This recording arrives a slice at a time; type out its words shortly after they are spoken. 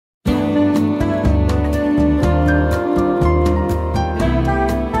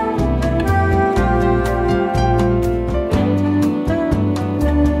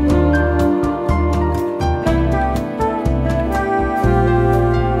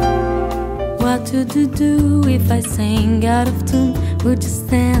What would you do if I sang out of tune? Would you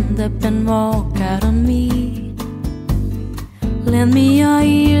stand up and walk out on me? Lend me your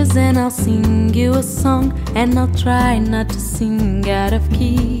ears and I'll sing you a song, and I'll try not to sing out of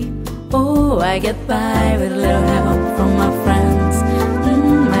key. Oh, I get by with a little help from my friends.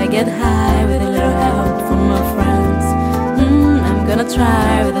 I get high with a little help from my friends. I'm gonna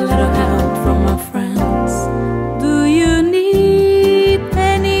try with a little help from my friends. Do you need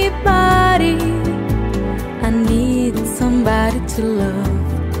anybody? I need somebody to love.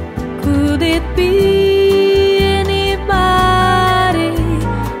 Could it be anybody?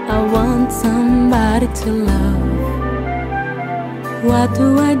 I want somebody to love. What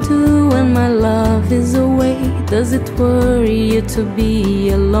do I do when my love is away? Does it worry you to be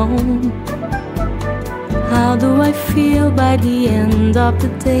alone? How do I feel by the end of the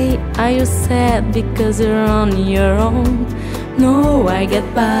day? Are you sad because you're on your own? No, I get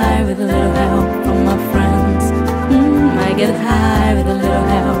by with a little help from my friends. I get high with a little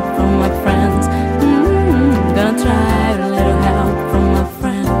help from my friends. Gonna try with a little help from my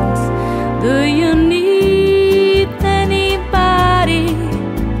friends. Do you need anybody?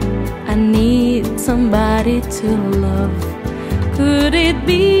 I need somebody to love. Could it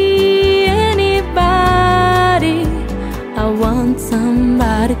be anybody? I want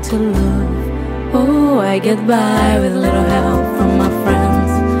somebody to love. Oh, I get by with a little help from my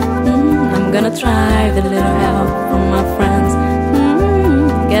friends. I'm gonna try with a little help from my friends.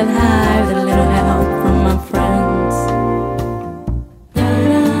 Get high with a little help from my friends.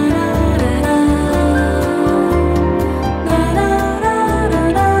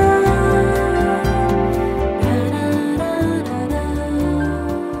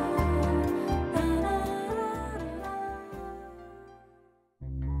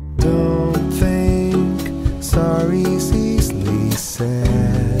 Don't think sorry's easily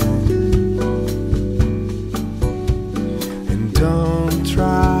said, and don't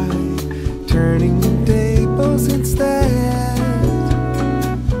try turning the tables instead.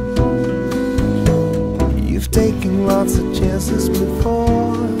 You've taken lots of chances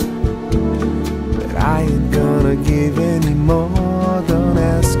before, but I ain't gonna give any more. Don't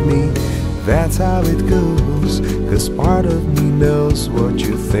ask me, that's how it goes, 'cause part of me knows what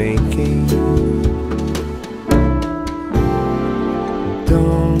you're thinking.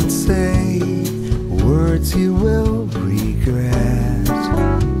 Don't say words you will regret.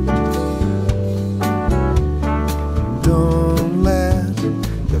 Don't let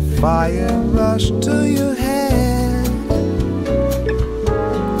the fire rush to your head.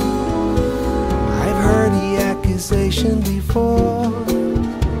 I've heard the accusation before,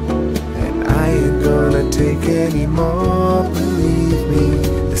 I ain't gonna take any more. Believe me,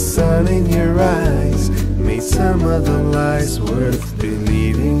 the sun in your eyes made some of the lies worth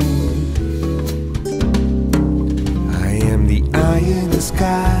believing. I am the eye in the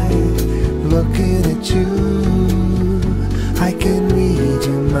sky, looking at you. I can read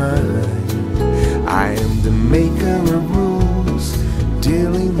your mind. I am the maker of rules,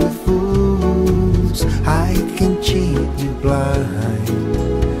 dealing with fools. I can cheat you blind,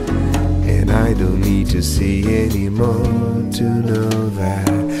 and I don't need to see anymore to know that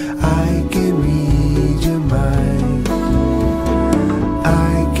I can read your mind.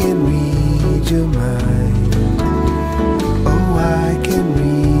 I can read your mind. Oh, I can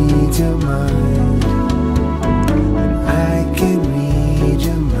read your mind. I can read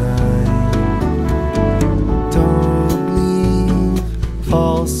your mind. Don't leave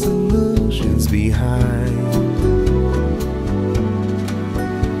false illusions behind.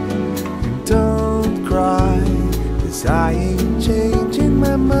 Don't cry, 'cause I ain't changing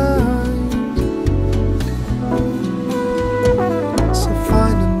my mind. So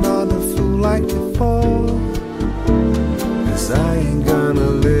find another fool like before, 'cause I ain't gonna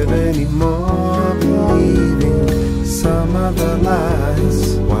live anymore believing some of the lies,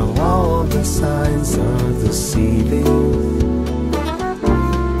 while all the signs are deceiving.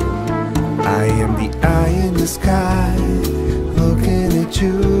 I am the eye in the sky, looking at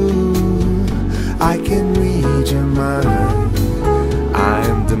you. I can read your mind. I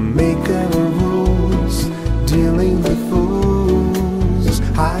am the maker of rules, dealing with fools.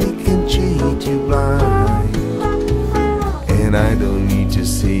 I can cheat you blind, and I don't need to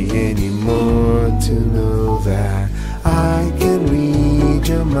see anymore to know that I can read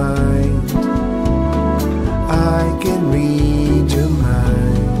your mind. I can read your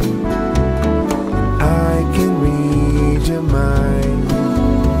mind. I can read your mind.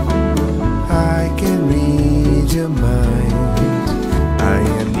 I can read your mind. I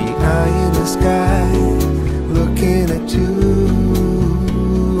am the eye in the sky, looking at you.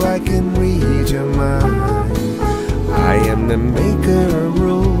 I can read your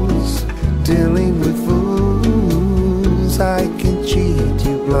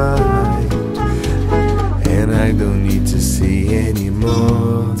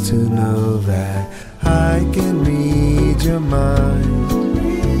beautiful to know that I can read your mind.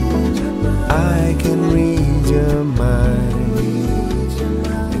 I can read your mind.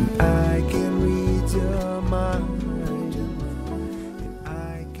 And I can read your mind. And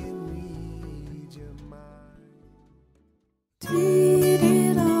I can read your mind.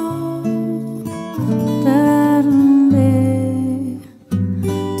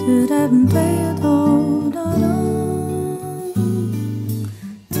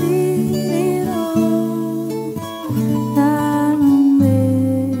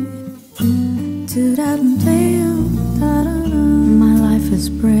 My life is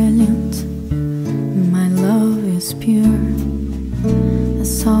brilliant, my love is pure. I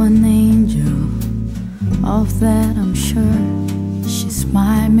saw an angel, of that I'm sure. She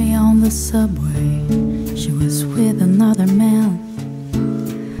smiled me on the subway, she was with another man.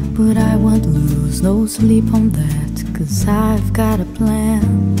 But I won't lose no sleep on that, 'cause I've got a plan.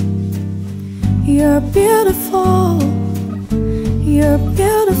 You're beautiful, you're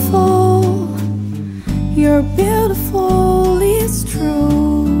beautiful, you're beautiful, it's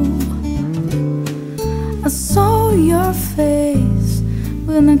true. I saw your face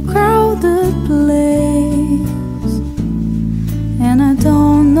in a crowded place, and I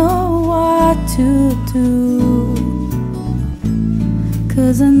don't know what to do,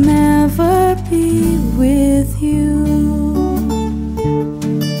 'cause I'll never be with you.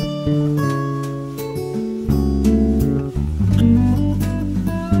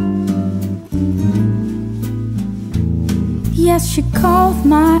 Yes, she caught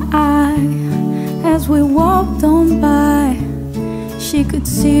my eye as we walked on by. She could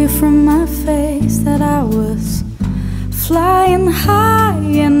see from my face that I was flying high,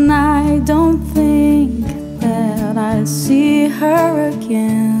 and I don't think that I'll see her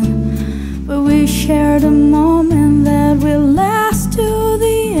again. But we shared a moment that will last to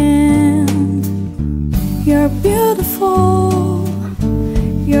the end. You're beautiful,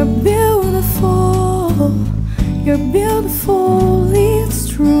 you're beautiful, you're beautiful, it's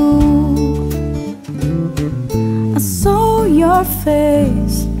true. I saw your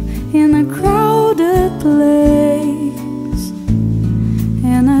face in a crowded place,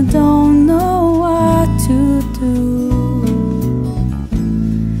 and I don't know what to do,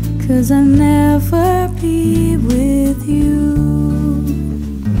 'cause I'll never be with you.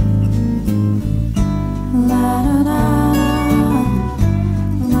 La da da da,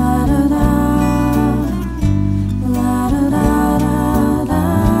 la da da.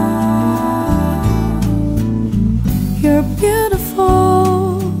 You're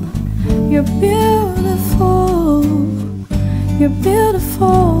beautiful, you're beautiful, you're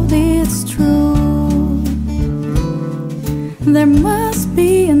beautiful, it's true. There must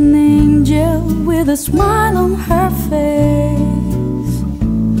be an angel with a smile on her face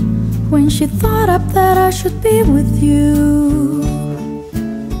when she thought up that I should be with you.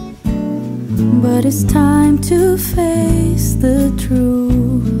 But it's time to face the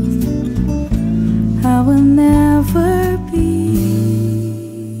truth, I will never be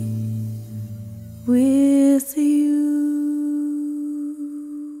with you.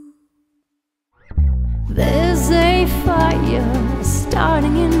 There's a fire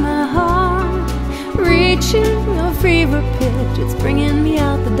starting in my heart, reaching a fever pitch, it's bringing me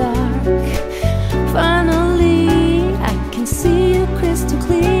out the dark. Finally, I can see you crystal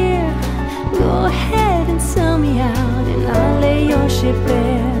clear. Go ahead and sell me out, and I'll lay your ship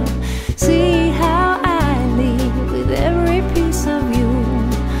bare. See how I leave with every piece of you.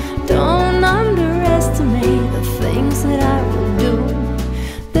 Don't underestimate the things that I will do.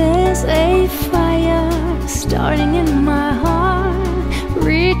 There's a fire starting in my heart,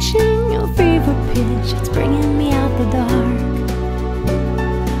 reaching a fever pitch, it's bringing me out the dark.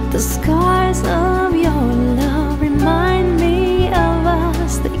 The scars of your love remind me of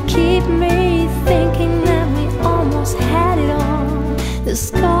us. They keep me thinking that we almost had it all. The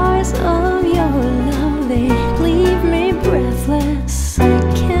scars of your love, they leave me breathless. I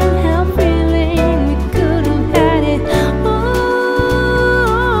can't help feeling we could have had it all.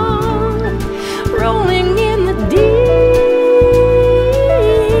 Rolling in the deep,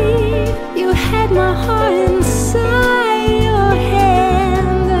 you had my heart inside your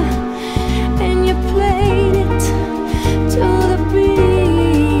hand, and you played it to the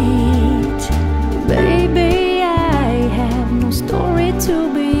beat. Baby, I have no story to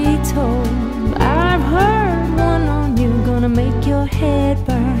be told. I've heard one on you, gonna make your head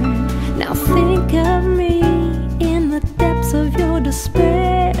burn. Now think of me in the depths of your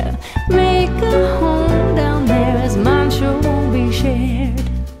despair. Make a home down there, as mine sure won't be shared.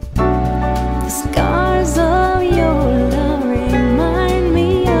 The scars of your love remind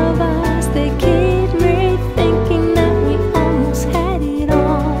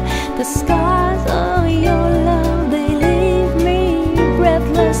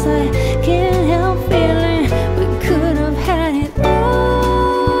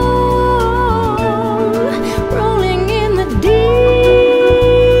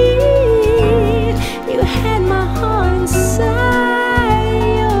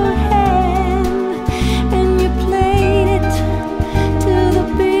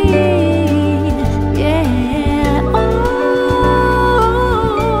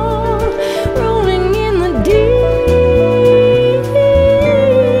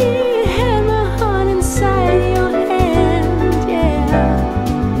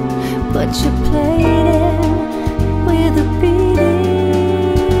but you played it with a beating.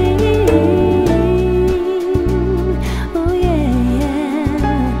 Oh yeah,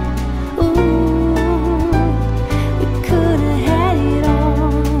 ooh, you could have had it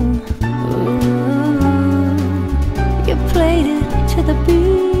all. Ooh, you played it to the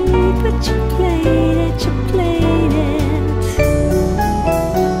beat, but you played it, you played it.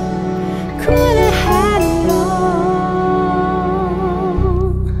 Could have had it all.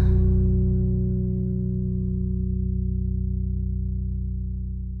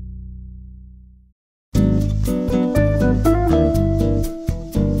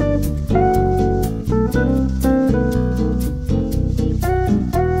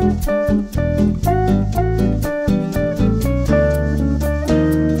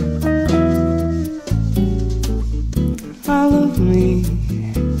 All of me,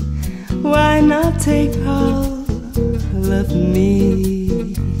 why not take all of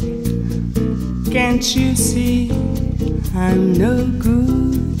me? Can't you see I'm no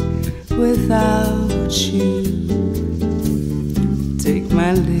good without you? Take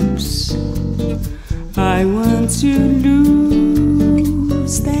my lips, I want to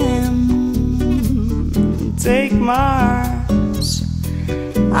lose them. Take Mars,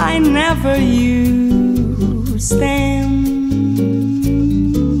 I never use them.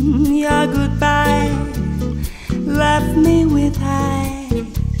 Your goodbye left me with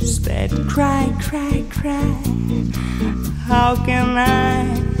eyes that cry, cry, cry. How can I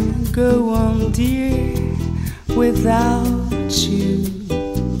go on, dear, without you?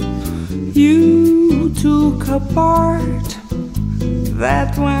 You took apart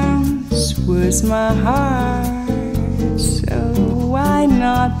that once was my heart, so why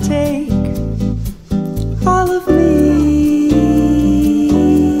not take all of me?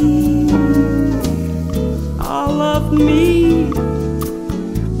 All of me,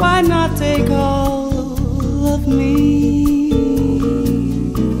 why not take all of me?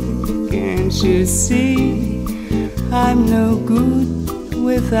 Can't you see I'm no good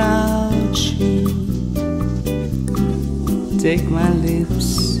without you? Take my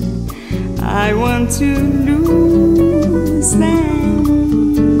lips, I want to lose them.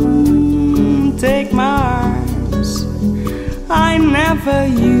 Take my arms, I never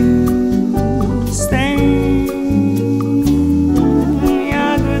use them.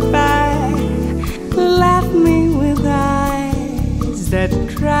 Your goodbye left me with eyes that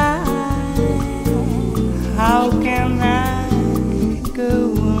cry. How can I go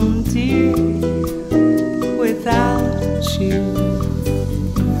on, dear, without you?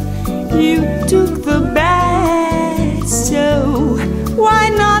 You took the best, so why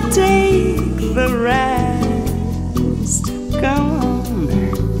not take the rest? Come on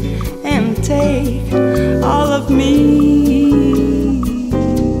and take all of me,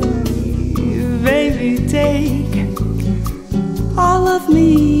 baby, take all of me.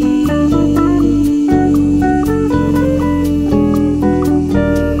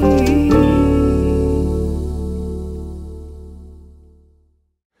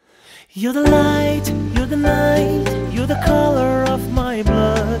 You're the light, you're the night, you're the color of my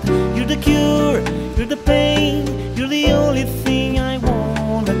blood. You're the cure, you're the pain, you're the only thing I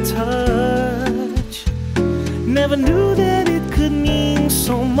wanna touch. Never knew that it could mean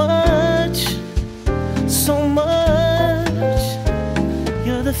so much, so much.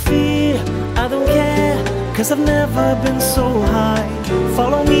 You're the fear, I don't care, 'cause I've never been so high.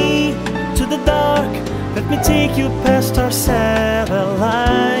 Follow me to the dark, let me take you past our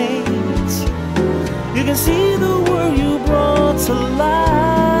satellites. You can see the world you brought to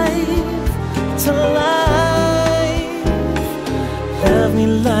life, to life. Love me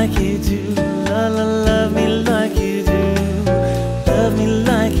like you do, la la, love me like you do. Love me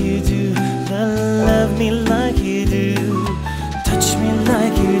like you do, la la, love me like you do. Touch me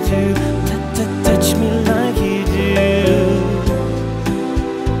like you do, touch me like you do.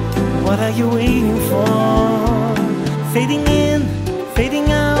 What are you waiting for? Fading in,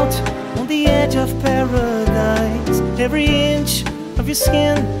 fading out, on the edge of paradise. Every inch of your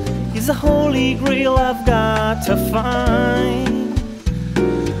skin is a holy grail I've got to find.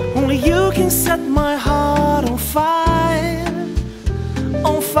 Only you can set my heart on fire,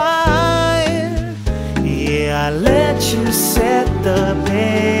 on fire. Yeah, I let you set the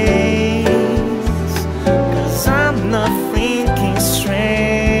pace, 'cause I'm not thinking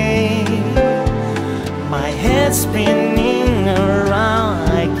straight. My head's spinning around,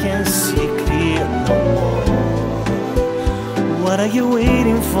 I can't see clear no more. What are you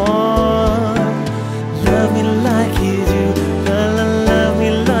waiting for? Love me like you do, la la, love me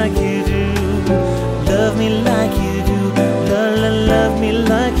like you do. Love me like you do, la la, love me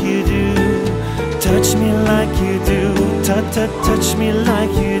like you do. touch me like you do, touch me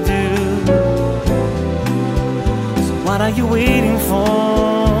like you do. So what are you waiting for?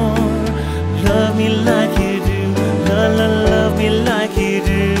 Love me like you do, love me like you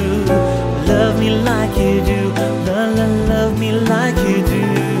do. Love me like you do, love me like you do.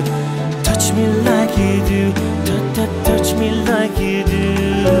 Touch me like you do, touch me like you do.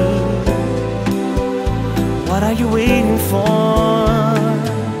 What are you waiting for?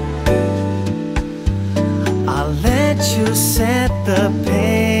 I'll let you set the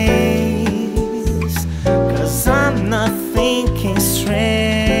pace, 'cause I'm not thinking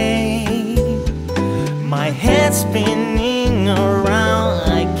straight. My head's spinning around,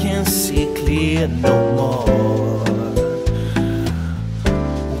 I can't see clear no more.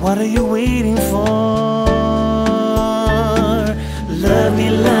 What are you waiting for? Love me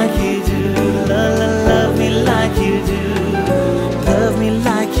like you do, love me like you do. Love me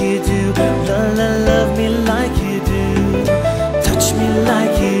like you do, love me like you do. Touch me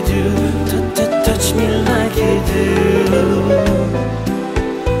like you do, touch me like you do.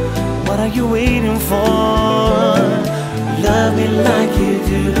 What are you waiting for? Love me like you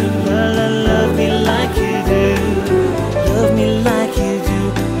do, love me like you do. Love me like you do,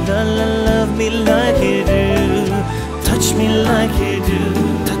 love me like you do. Touch me like you do,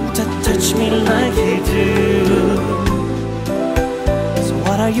 touch me like you do. So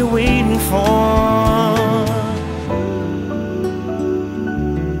what are you waiting for?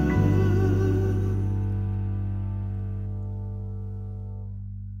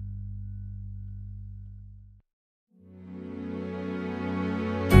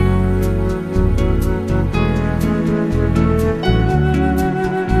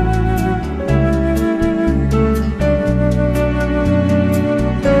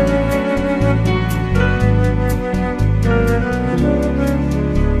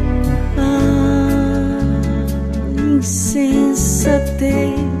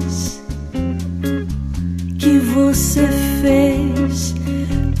 Insensatez que você fez,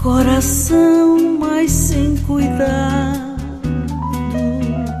 coração, mas sem cuidado,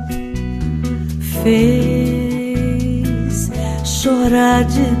 fez chorar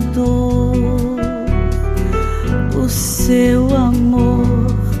de dor o seu amor,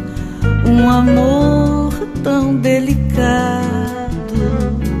 um amor tão delicado.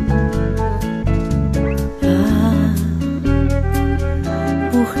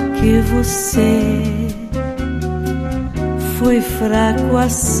 Porque você foi fraco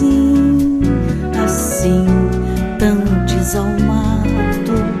assim, assim, tão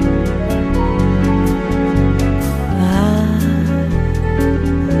desalmado. Ah,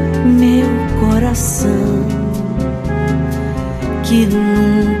 meu coração que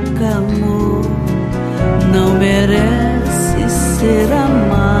nunca amou, não merece ser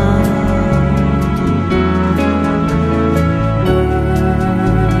amado.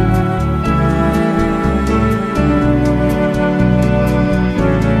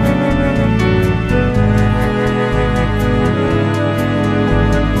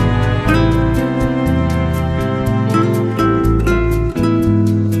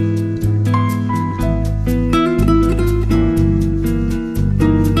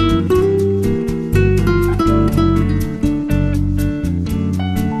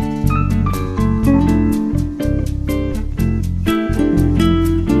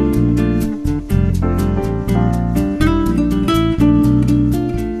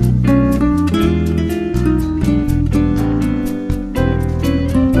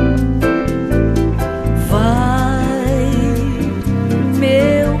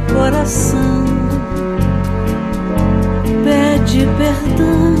 Pede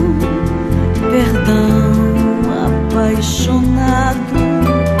perdão, perdão apaixonado.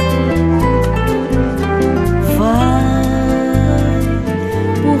 Vai,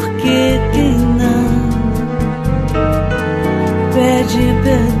 porque quem não pede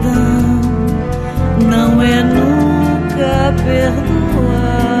perdão não é nunca perdoado.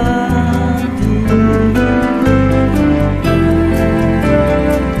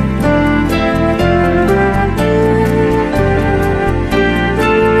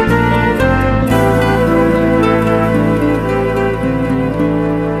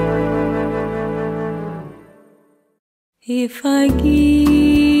 If I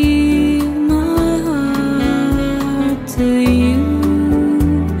give my heart to you,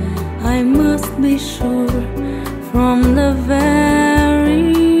 I must be sure from the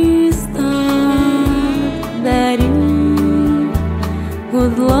very start that you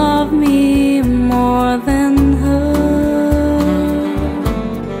would love me more than her.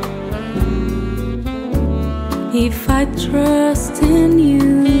 If I trust in you,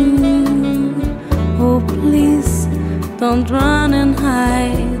 Don't run and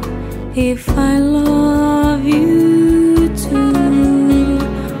hide if I love you too.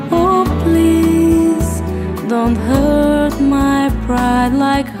 Oh please, don't hurt my pride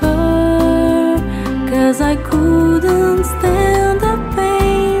like her, 'cause I couldn't stand the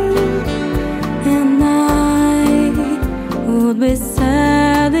pain, and I would be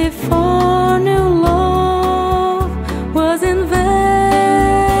sad if our new love was in vain.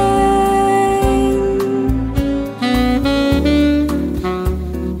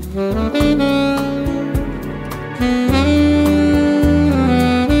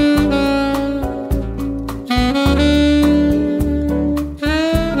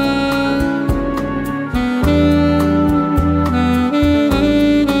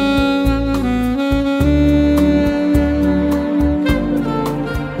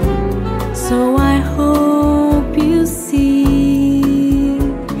 So I hope you see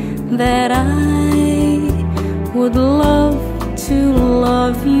that I would love to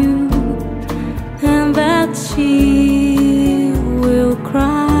love you, and that she will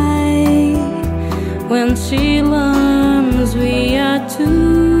cry when she learns we are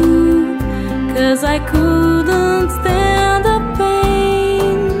two, 'cause I couldn't stand the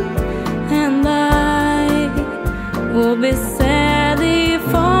pain, and I will be sad if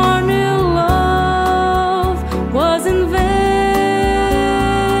our new love was in vain.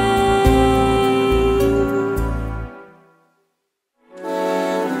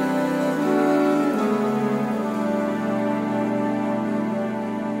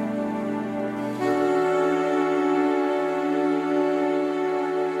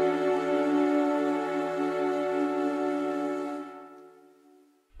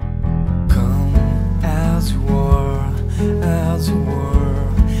 Come as you were, as you were,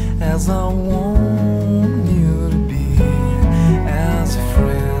 as I want you to be, as a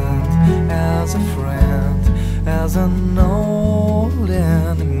friend, as a friend, as an old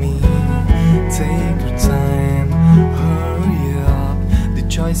enemy. Take your time, hurry up, the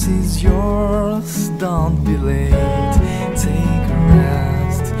choice is yours, don't be late. Take a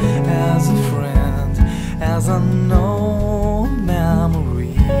rest, as a friend, as an old memory.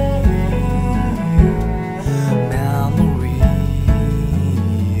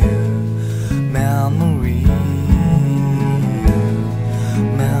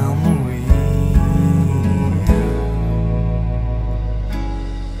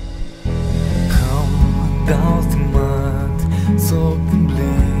 Soaked in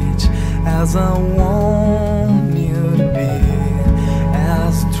bleach, as I want you to be,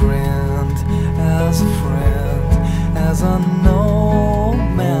 as a trend, as a friend, as I know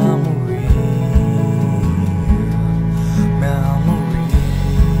memory, memory,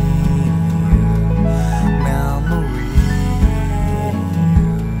 memory,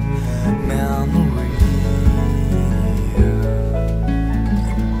 memory.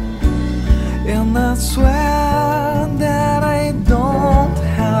 And I swear that I don't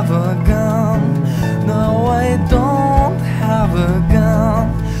have a gun. No, I don't have a gun.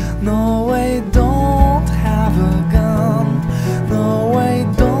 No, I don't have a gun. No, I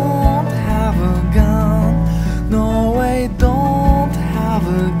don't have a gun. No, I don't have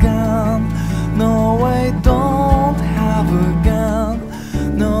a gun. No, I don't have a gun.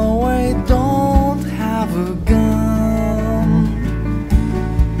 No, I don't have a gun.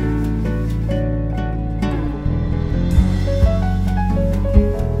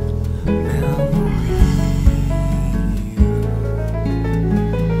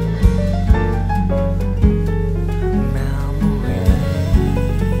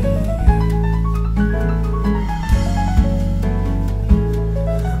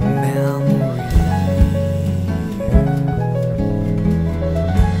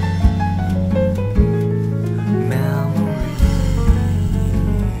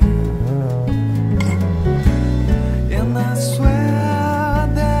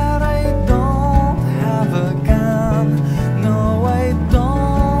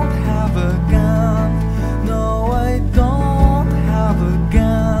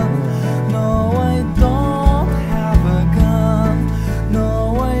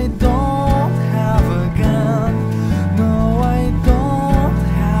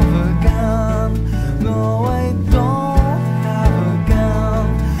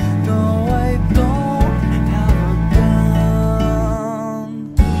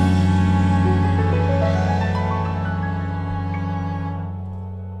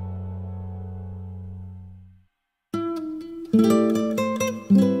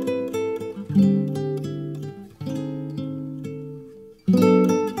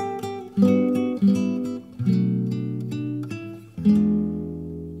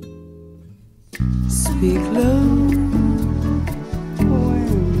 Speak low,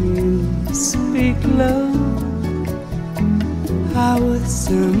 speak low. Our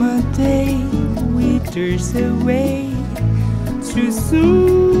summer day withers away too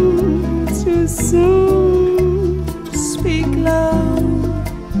soon, too soon. Speak low.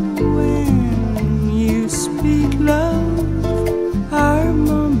 When you speak low, our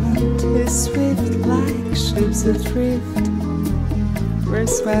moment is swift like ships adrift. We're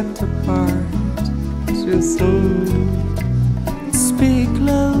swept apart too soon. Speak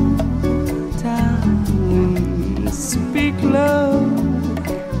low, darling, speak low.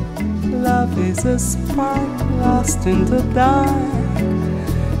 Love is a spark lost in the dark.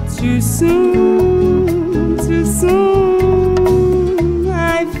 Too soon, too soon.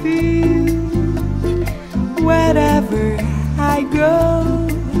 I feel wherever I go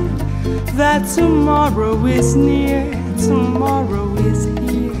that tomorrow is near, tomorrow is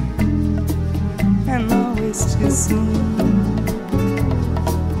here, and always too soon.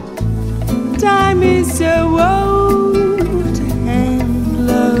 Time is so old and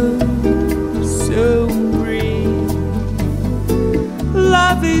low, so brief.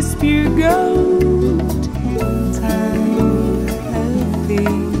 Love is pure gold and time healthy.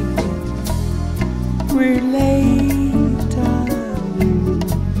 We're late, darling,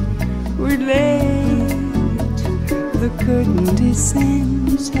 we're late. The curtain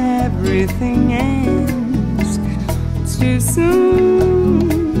descends, everything ends. Too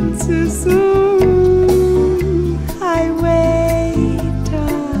soon, too soon. I wait,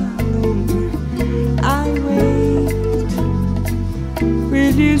 darling, I wait.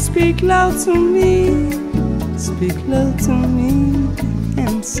 Will you speak loud to me? Speak loud to me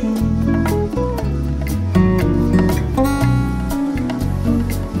and sing.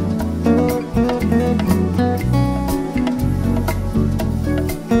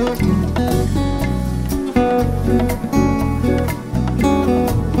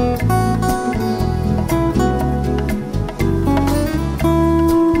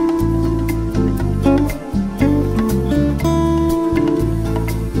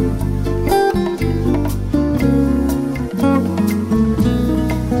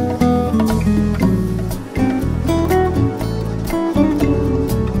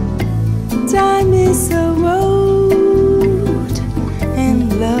 Time is so old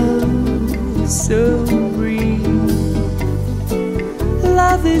and love so brief.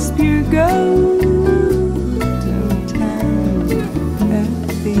 Love is pure gold and time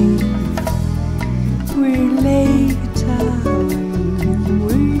healthy. We're late, darling,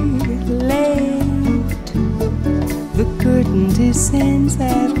 we're late. The curtain descends,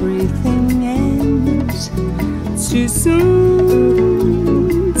 everything ends. Too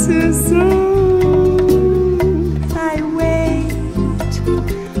soon, too soon. I wait,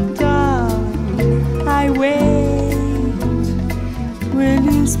 darling, I wait. Will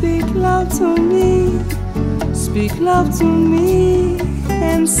you speak loud to me? Speak loud to me,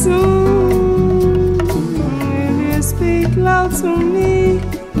 and soon. Will you speak loud to me?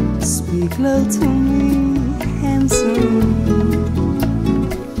 Speak loud to me, and soon.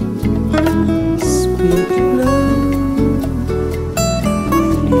 Speak low.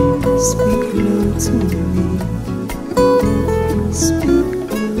 Speak low to me. Speak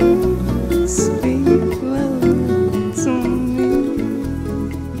low, speak low to me.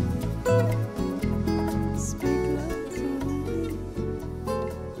 Speak low to me.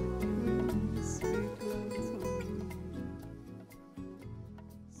 Speak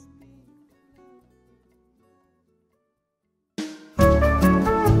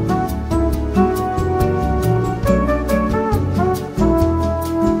low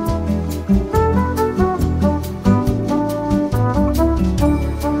to me.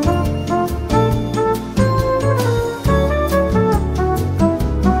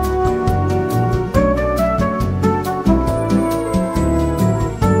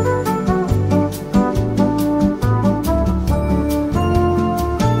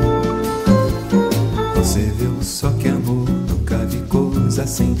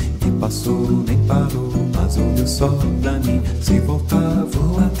 Assim, e passou, nem parou, mas olhou só pra mim. Se voltar,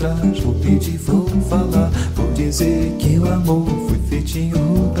 vou atrás, vou pedir, vou falar, vou dizer que o amor foi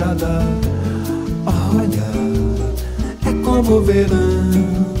feitinho pra dar. Olha, é como o verão,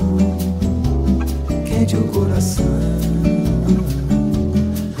 quente o coração,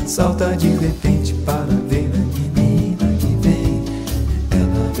 salta de repente para ver a menina que vem.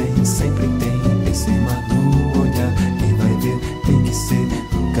 Ela vem, sempre tem esse mar no olhar, e vai ver, tem que ser,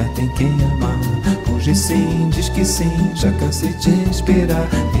 nunca tem quem amar. Hoje sim, diz que sim, já cansei de esperar,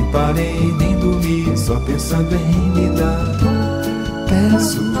 nem parei nem dormi, só pensando em me dar.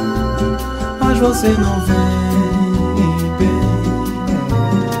 Peço, mas você não vem, bem,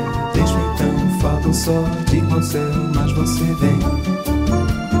 deixo falo só de qual céu, mas você vem.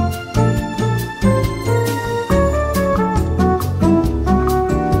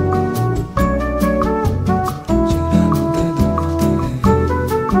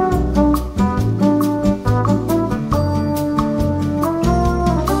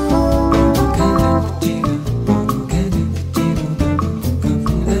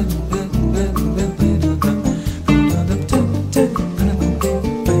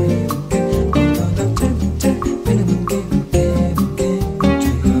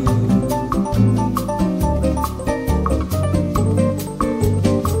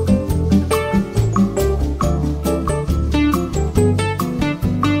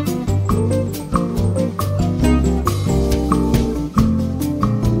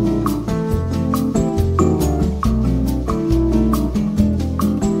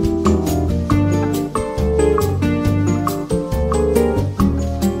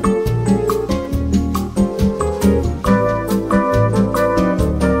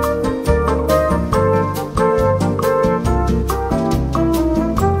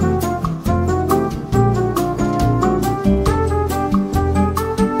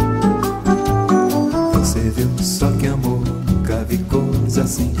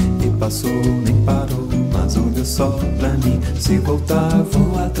 Se voltar,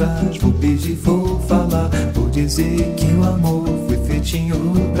 vou atrás, vou pedir, vou falar, vou dizer que o amor foi feitinho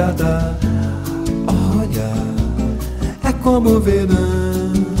pra dar. Olha, é como o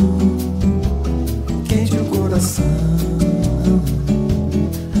verão, quente o coração,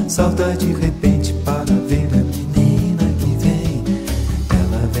 salta de repente para ver a menina que vem.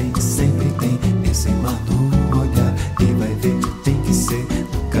 Ela vem, sempre tem esse mar no olhar, e vai ver que tem que ser,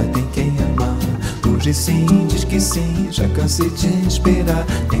 nunca tem quem amar. Hoje sim, diz que sim, já cansei de esperar,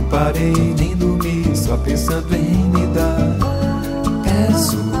 nem parei, nem dormi, só pensando em me dar.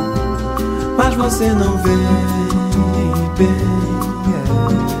 Peço, mas você não vem bem.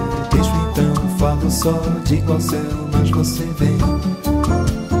 Deixo então, falo só de qual céu, mas você vem.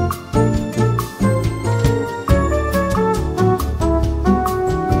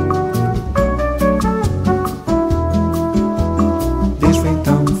 Deixo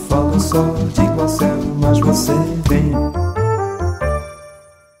então, falo só de qual céu, mas você vem.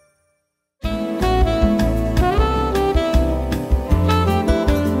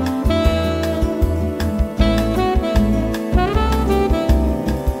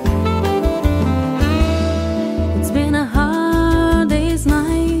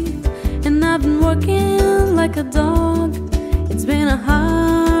 Like a dog, it's been a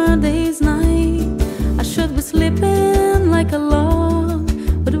hard day's night. I should be sleeping like a log,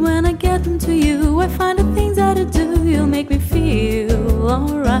 but when I get into you, I find the things that I do, you make me feel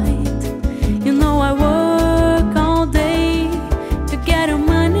alright. You know I work all day to get your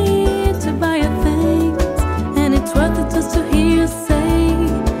money, to buy your things, and it's worth it just to hear you say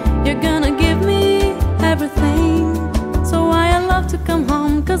you're gonna give me everything. So why I love to come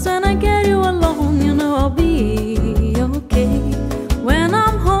home, cause when I get you alone, you know I'll be okay. When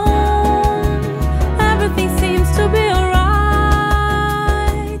I'm home, everything seems to be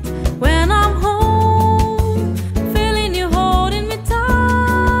alright. When I'm home, feeling you holding me tight.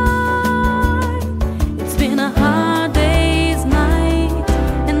 It's been a hard day's night,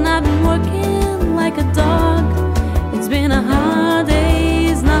 and I've been working like a dog. It's been a hard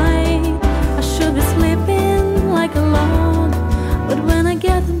day's night. I should be sleeping like a log, but when I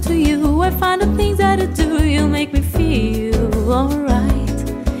get into you, I find the things that I do, you make me feel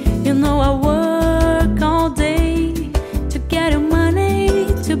alright. You know I work all day to get your money,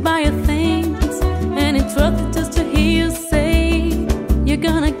 to buy your things, and it's worth it just to hear you say you're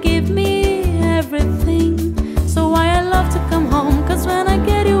gonna give me everything. So why I love to come home, cause when I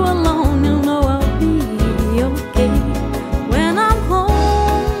get you alone, you know I'll be okay. When I'm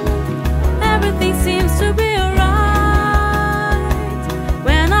home, everything seems to be alright.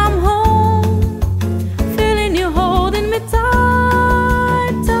 When I'm home, feeling you holding me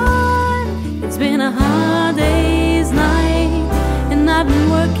tight, tight. It's been a hard day's night, and I've been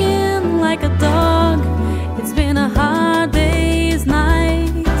working like a dog. It's been a hard day's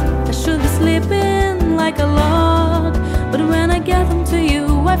night.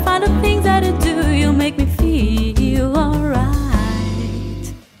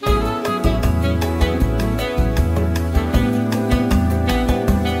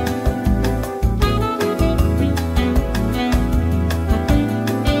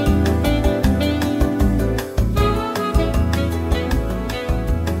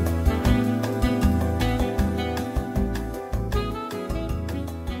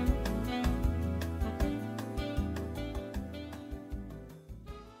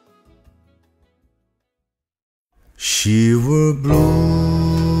 She wore blue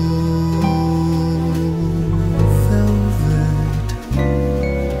velvet,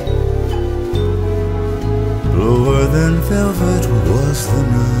 bluer than velvet was the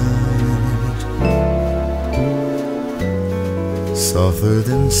night, softer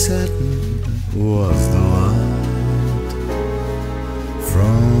than satin was the light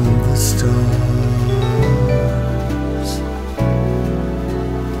from the stars.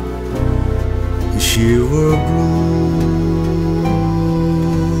 She wore blue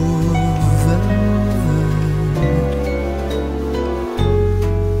velvet,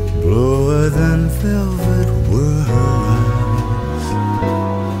 bluer than velvet were her eyes,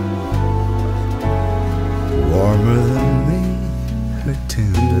 warmer than me her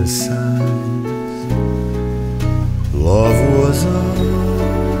tender sighs. Love was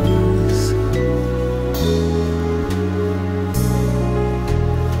ours,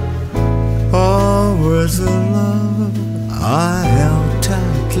 all words of love I held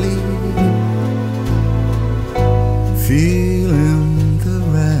tightly, feeling the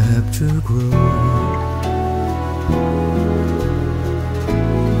rapture grow,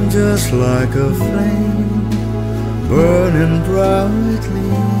 just like a flame burning brightly.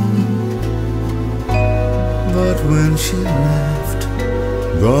 But when she left,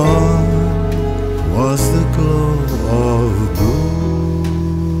 gone was the glow of blue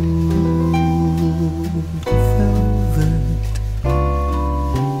velvet.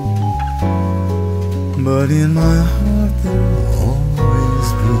 But in my heart there'll always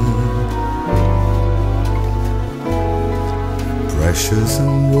be precious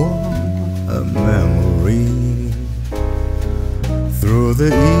and warm a memory through the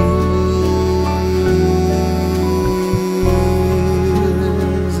years.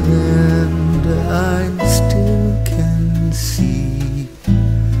 And I still can see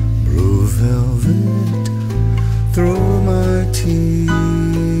blue velvet through my tears.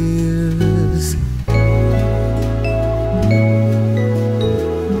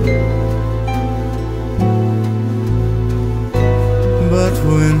 But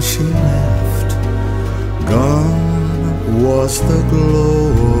when she left, gone was the glow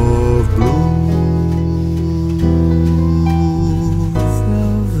of blue.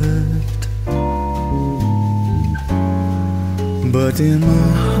 But in my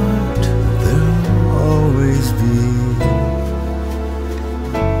heart there'll always be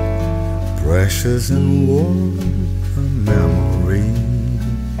precious and warm a memory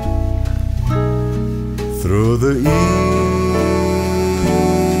through the years.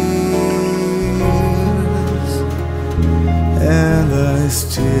 And I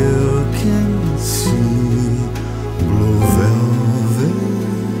still can see blue velvet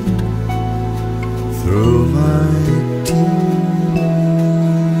through my tears.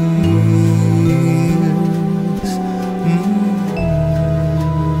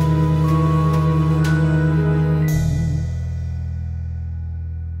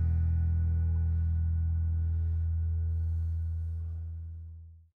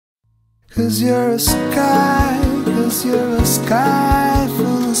 Cause you're a sky, cause you're a sky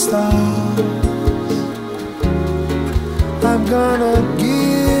full of stars. I'm gonna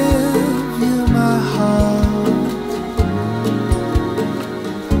give you my heart.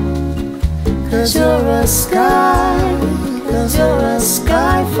 Cause you're a sky, cause you're a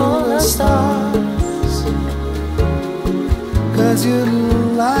sky full of stars. Cause you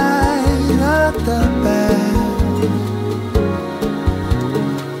light up the bed.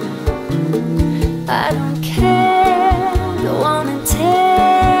 I don't care, don't wanna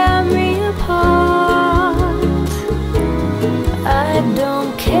tear me apart. I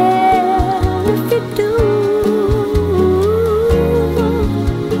don't care if you do.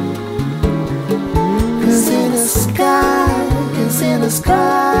 Cause in the sky, cause in the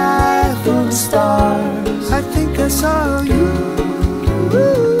sky full of stars, I think I saw you.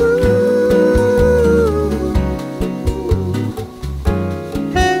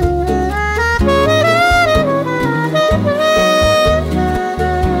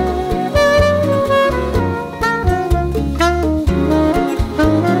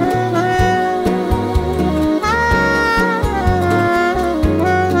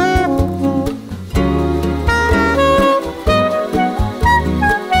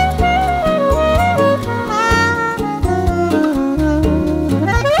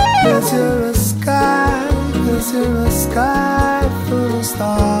 Cause you're a sky, cause you're a sky full of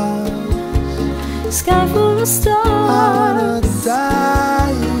stars. Sky full of I wanna stars.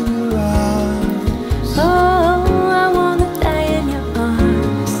 die in your arms. Oh, I wanna die in your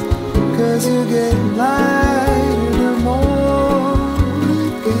arms. Cause you get lighter the more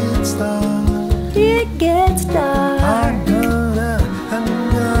it gets dark. It gets dark.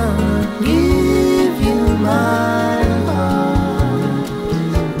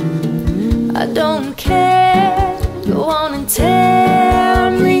 don't care. Go on and tear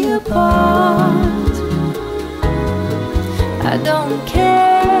me apart. I don't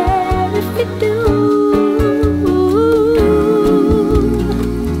care if you do.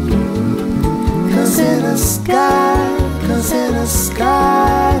 'Cause in a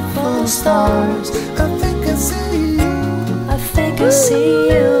sky full of stars, I think I see you. I think I see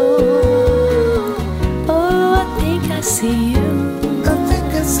you. Oh, I think I see you. I think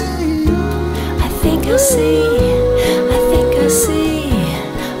I see you. I think I see. I think I see.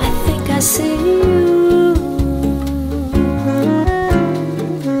 I think I see you.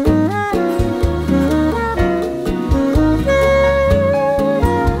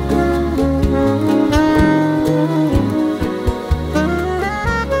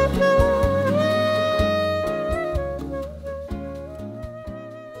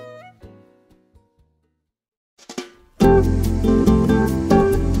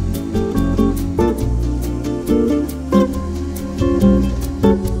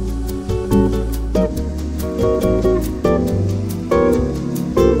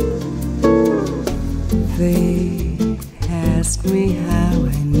 They asked me how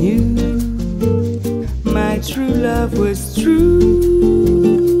I knew my true love was true.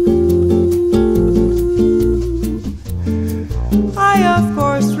 I of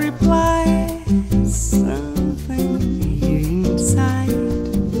course replied, something here inside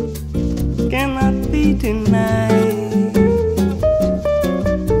cannot be denied.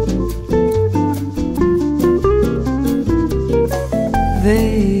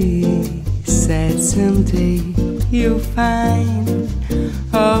 They said someday you'll find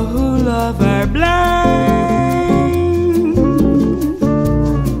all who love are blind.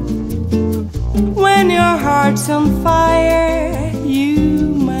 When your heart's on fire,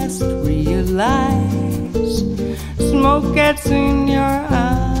 you must realize smoke gets in your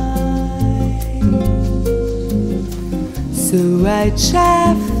eyes. So I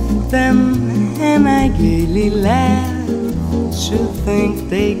chaff them and I gaily laugh. Should think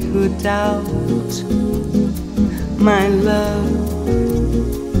they could doubt my love.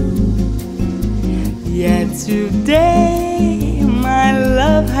 Yet today my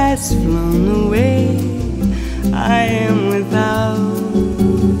love has flown away. I am without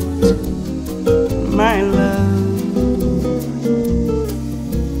my love.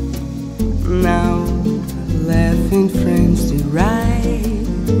 Now laughing friends deride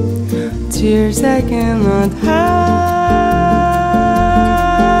tears I cannot hide.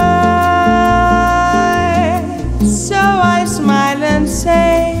 Smile and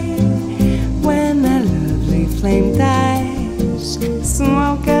say, when a lovely flame dies,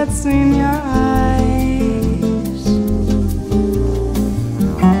 smoke gets in your eyes.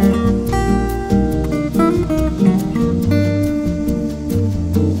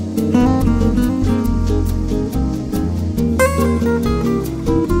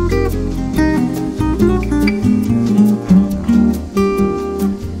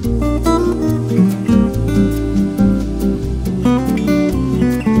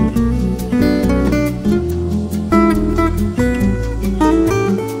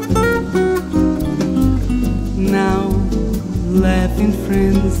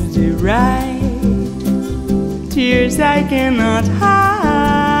 Friends deride tears I cannot hide.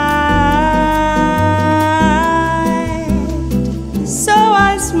 So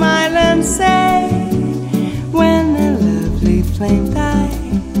I smile and say, when a lovely flame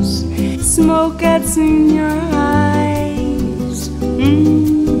dies, smoke gets in your eyes.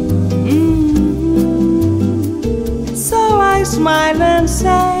 So I smile and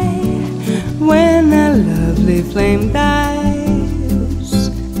say, when a lovely flame dies,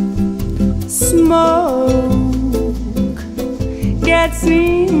 smoke gets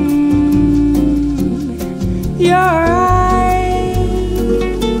in your eyes.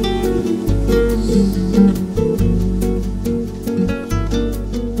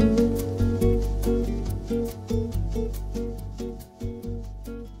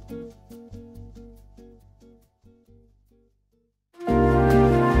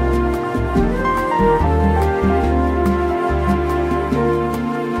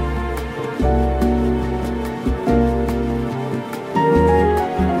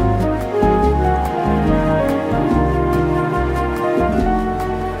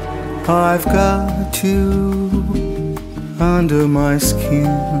 I've got you under my skin.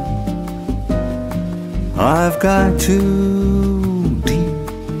 I've got you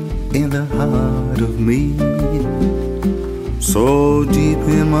deep in the heart of me, so deep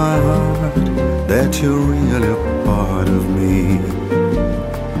in my heart that you're really a part of me.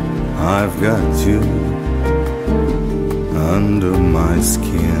 I've got you under my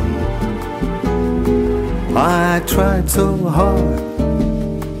skin. I tried so hard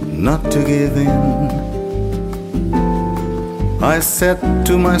not to give in. I said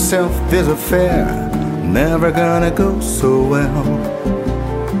to myself, this affair never gonna go so well.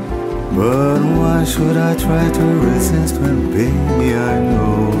 But why should I try to resist when, baby, I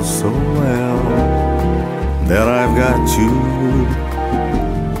know so well that I've got you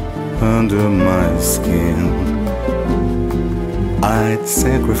under my skin. I'd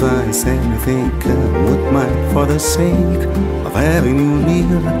sacrifice anything I would mind for the sake of having you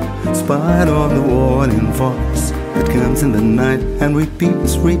near, in spite of the warning voice that comes in the night and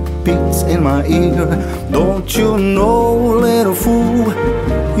repeats in my ear. Don't you know, little fool,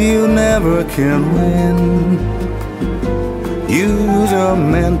 you never can win. Use your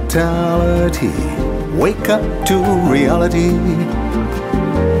mentality, wake up to reality.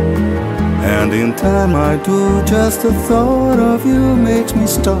 And in time I do, just the thought of you makes me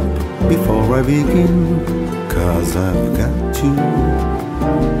stop before I begin. 'Cause I've got you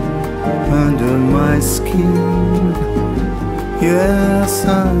under my skin. Yes,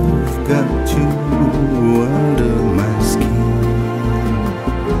 I've got you under my skin.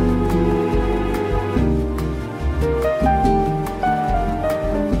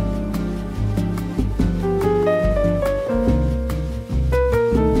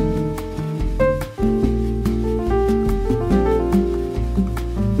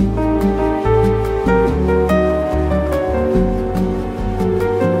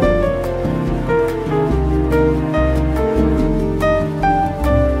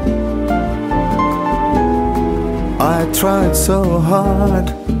 I tried so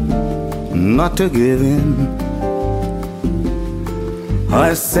hard not to give in.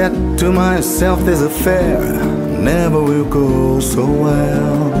 I said to myself, this affair never will go so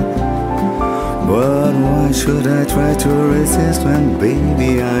well. But why should I try to resist when,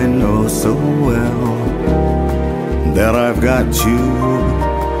 baby, I know so well that I've got you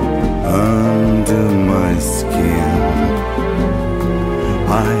under my skin.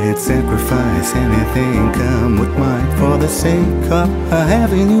 I'd sacrifice anything come with mine for the sake of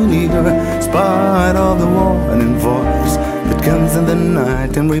having you near, in spite of the warning voice that comes in the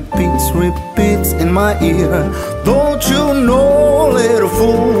night and repeats in my ear. Don't you know, little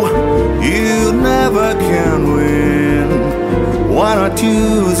fool, you never can win. Why not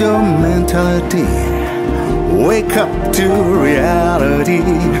use your mentality, wake up to reality.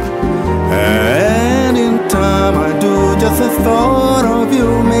 And in time I do, just the thought of you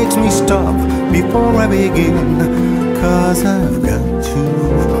makes me stop before I begin. 'Cause I've got you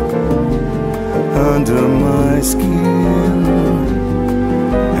under my skin,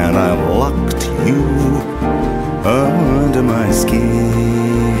 and I've locked you under my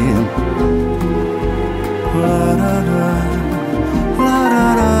skin. La da da, la da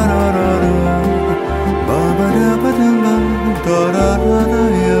da da da da, ba ba da ba da ba, da da da da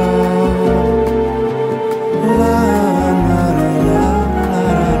ya. La la la la la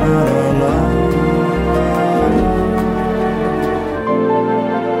la la.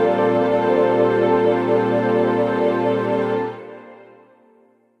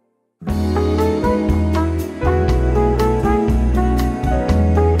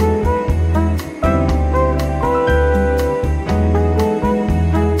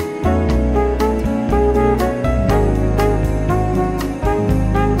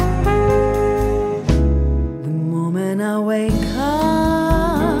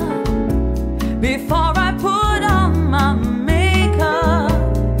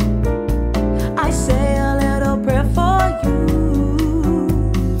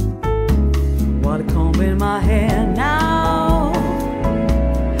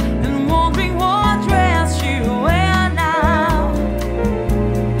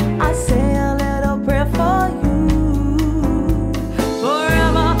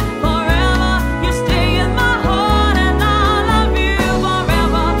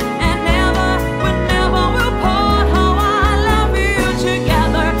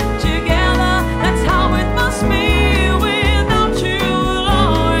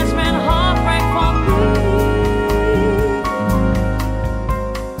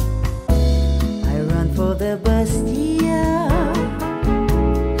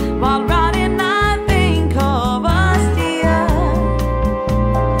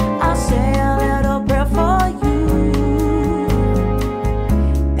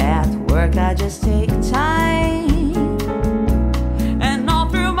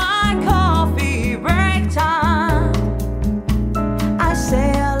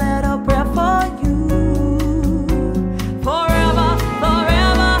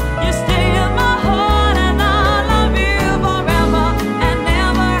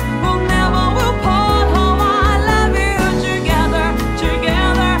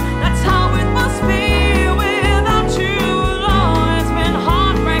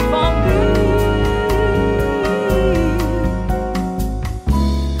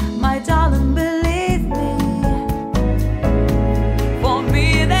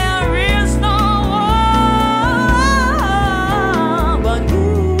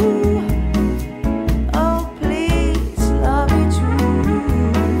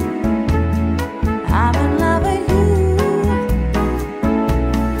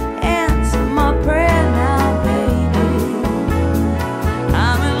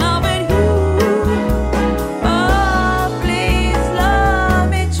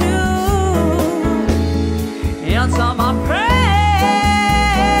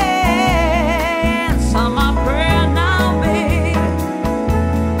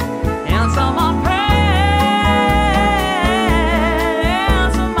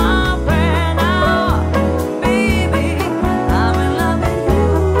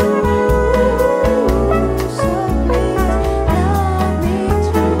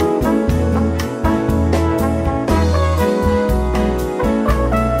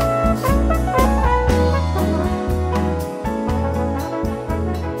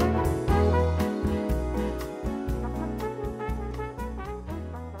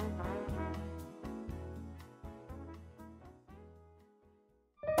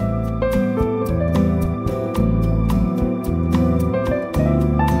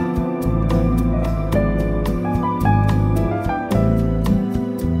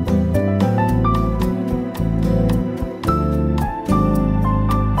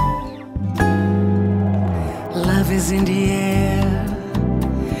 is in the air.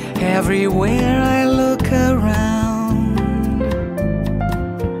 Everywhere I look around,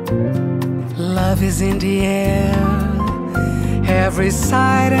 love is in the air. Every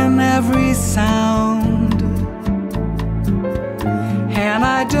sight and every sound. And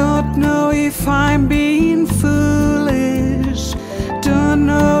I don't know if I'm being foolish, don't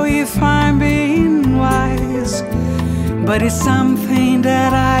know if I'm being wise, but it's something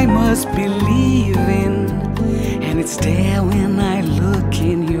that I must believe in, and it's there when I look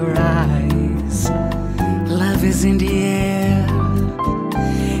in your eyes. Love is in the air,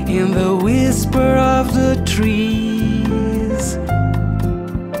 in the whisper of the trees.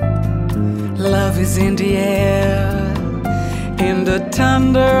 Love is in the air, in the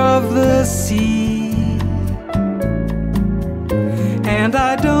thunder of the sea. And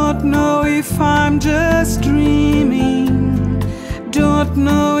I don't know if I'm just dreaming, don't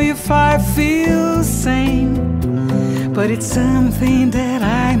know if I feel sane, but it's something that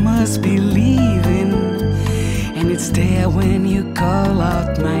I must believe in, and it's there when you call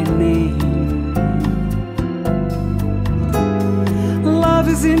out my name. Love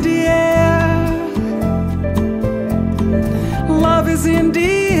is in the air, love is in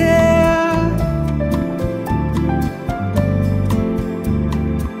the air.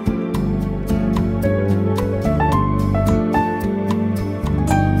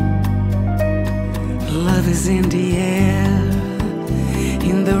 Love is in the air,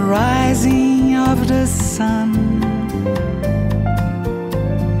 in the rising of the sun.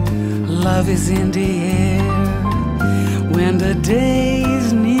 Love is in the air, when the day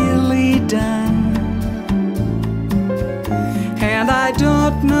is nearly done. And I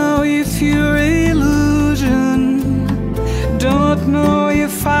don't know if you're illusion, don't know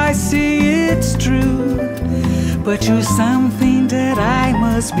if I see it's true, but you're something that I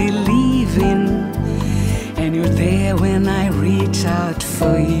must believe in, and you're there when I reach out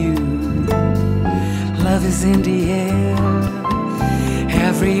for you. Love is in the air,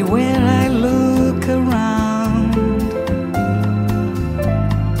 everywhere I look around.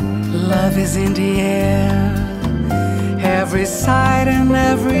 Love is in the air, every sight and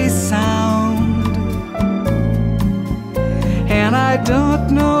every sound. And I don't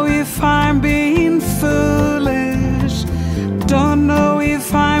know if I'm being foolish, don't know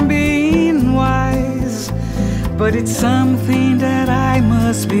if I'm being wise, but it's something that I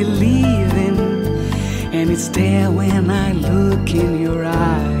must believe in, and it's there when I look in your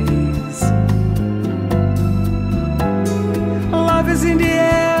eyes. Love is in the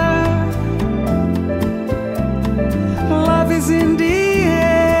air, love is in the air.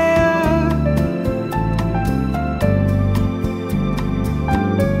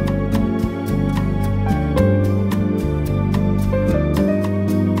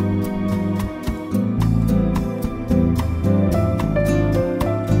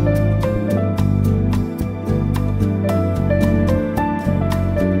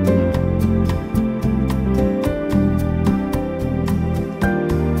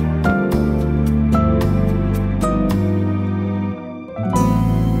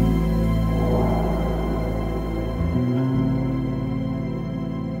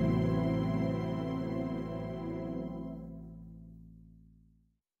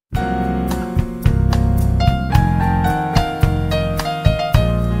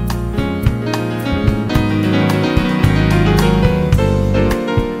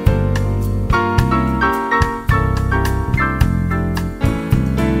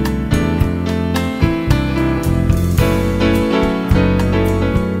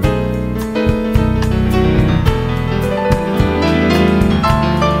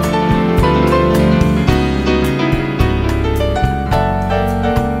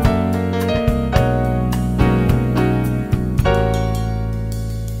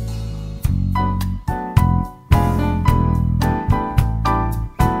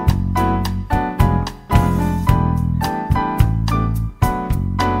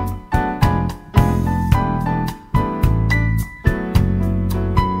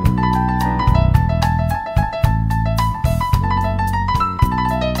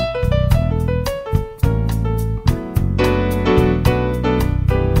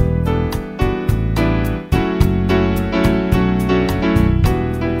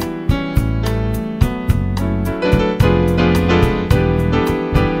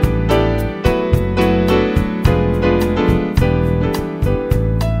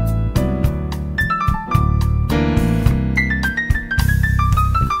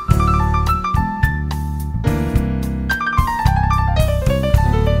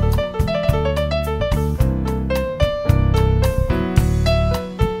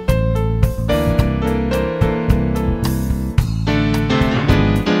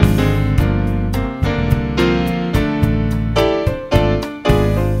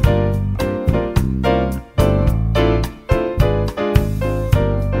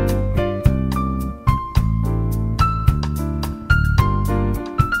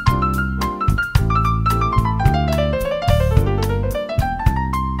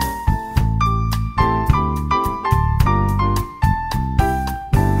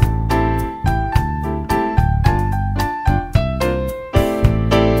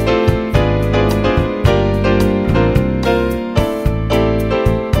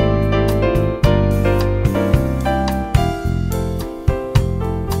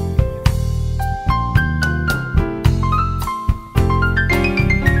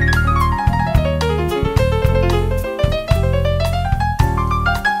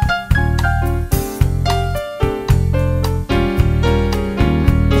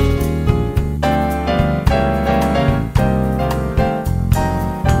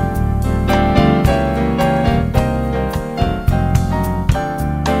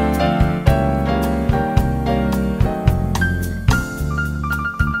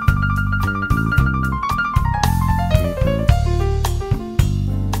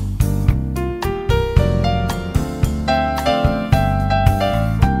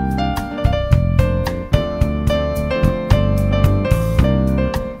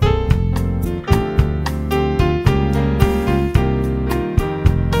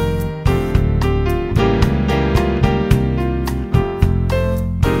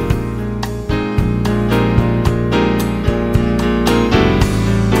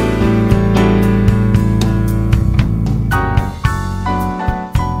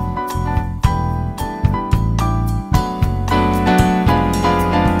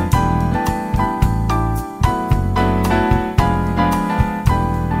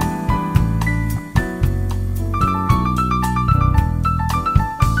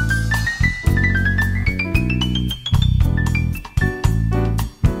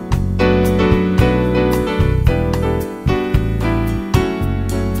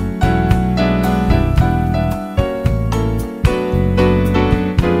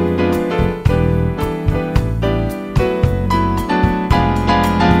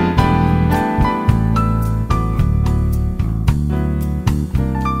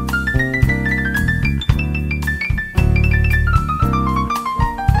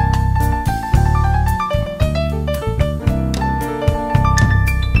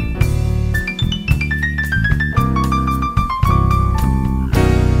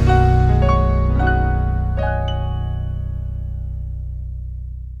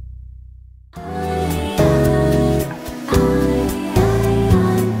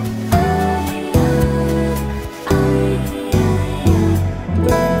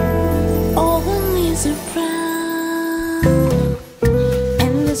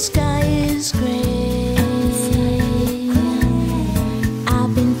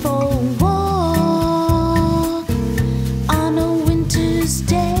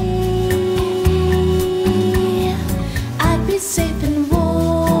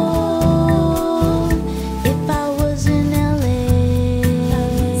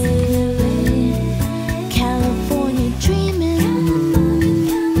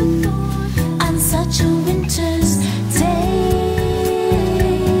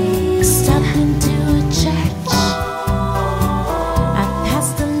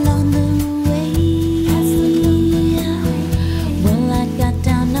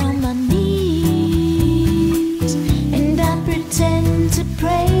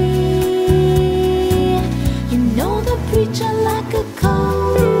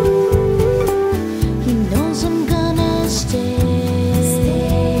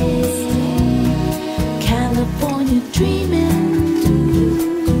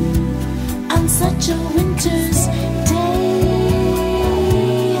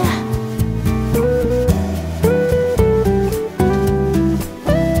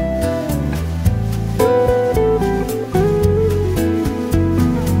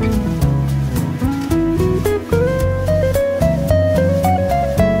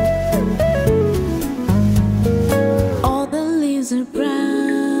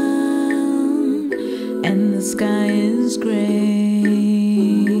 and the sky is gray.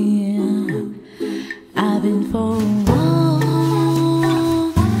 I've been for a walk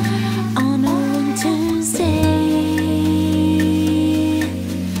on a winter's day.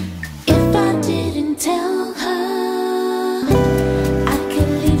 If I didn't tell her I could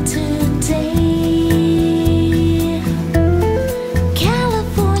leave today,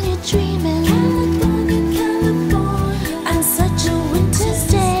 California dreaming, California, on such a winter's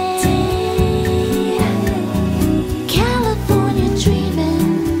day. California dreaming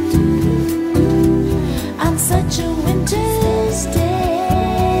on such a winter's day.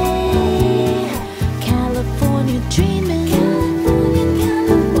 California dreaming, California,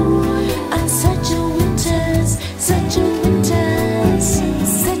 on such a winter's day.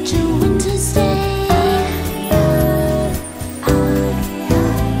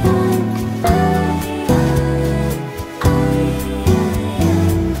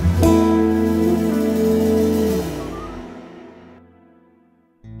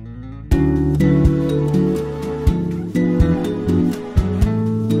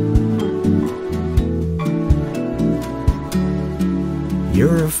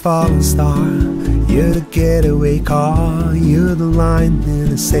 You're a falling star, you're the getaway car, you're the line in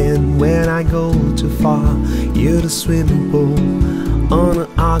the sand when I go too far. You're the swimming pool on an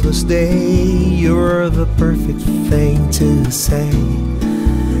August day, you're the perfect thing to say.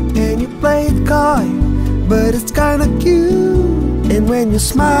 And you play it coy, but it's kinda cute. And when you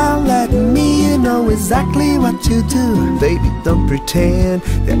smile at me, you know exactly what to do. Baby, don't pretend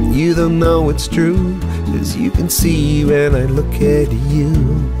that you don't know it's true, 'cause you can see when I look at you.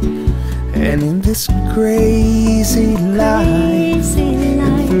 And in this crazy life,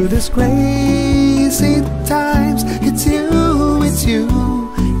 and through this crazy times, it's you,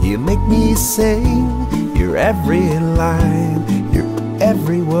 you make me sing. Your every line, your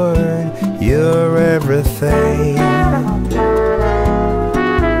every word, you're everything.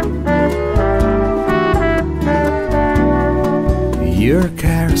 You're a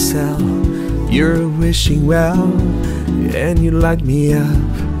carousel, you're wishing well, and you light me up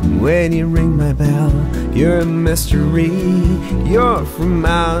when you ring my bell. You're a mystery, you're from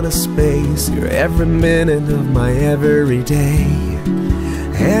outer space, you're every minute of my everyday.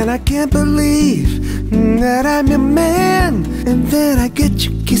 And I can't believe that I'm your man, and then I get to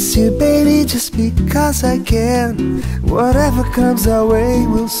kiss you, baby, just because I can. Whatever comes our way,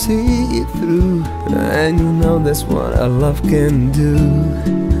 we'll see it through, and you know that's what our love can do.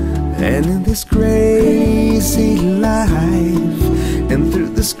 And in this crazy life, and through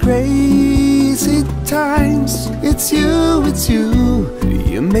this crazy times, it's you,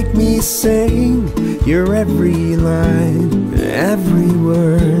 you make me sing. Your every line, every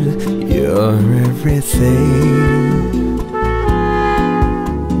word, you're everything.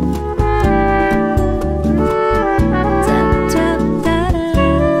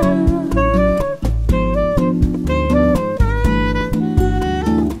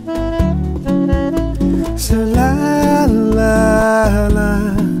 So la la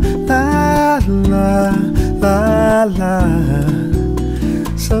la la la la la.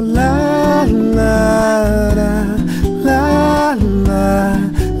 So la la la la la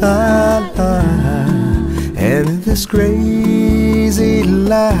la la. And in this crazy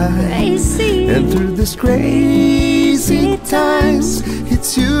life, and through this crazy times,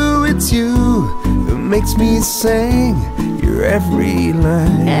 it's you who makes me sing. Your every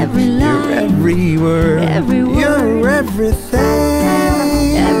line, your every word, you're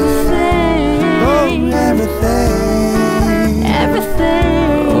everything, oh everything,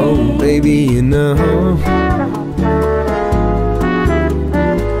 oh baby, you know,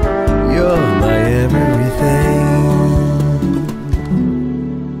 you're my everything.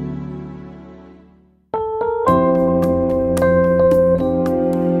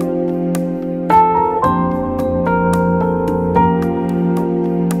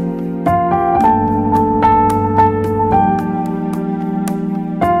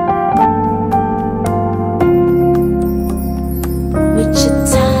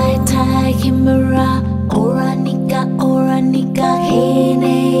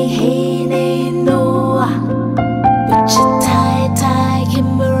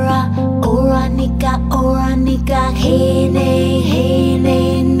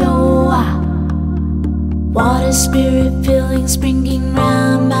 Water spirit feeling springing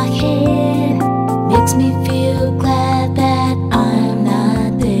round my head makes me feel glad that I'm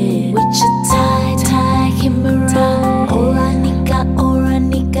not dead. Wichita, Kimura, Oranika,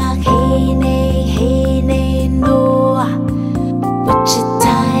 hey nay, no.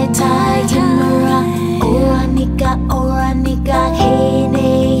 Wichita, Kimura, Oranika, hey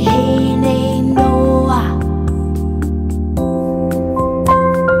nay, no.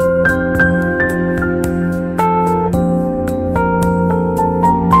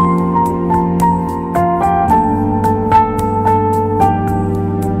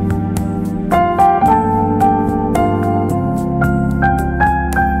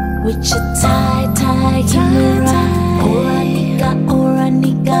 Wichita, Kimura,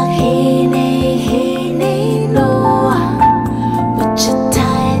 Oranika, hey nay, no. Wichita,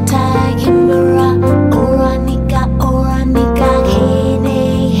 Kimura, Oranika,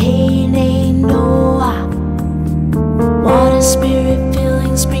 hey nay, no. Water spirit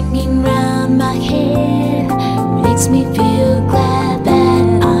feeling springing round my head makes me feel glad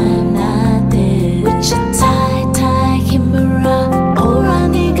that I'm not dead. Wichita, Kimura,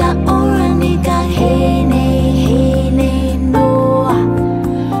 Oranika, hey nay, no.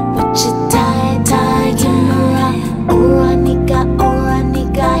 Wichita, Kimura, Oranika,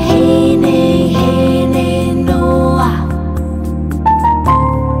 hey nay, no.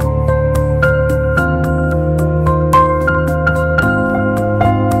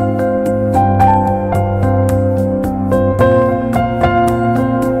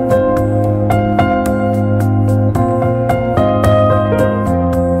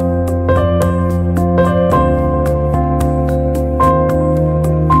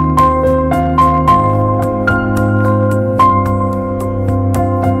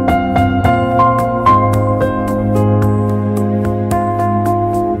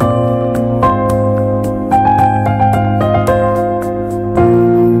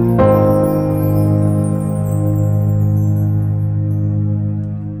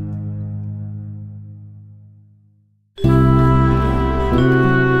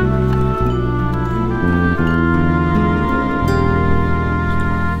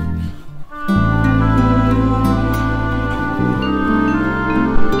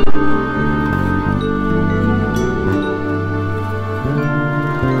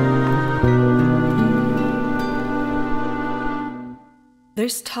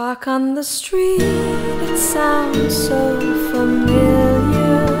 There's talk on the street, it sounds so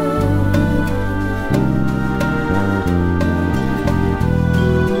familiar.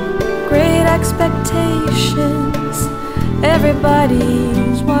 Great expectations,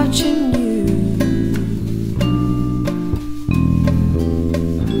 everybody's watching you.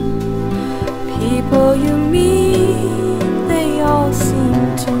 People you meet, they all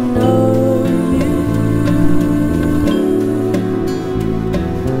seem to know you.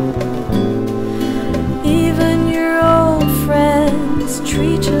 Even your old friends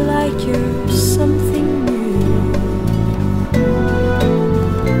treat you like you're something new.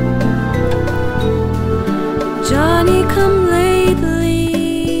 Johnny come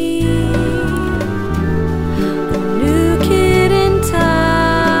lately, the new kid in town.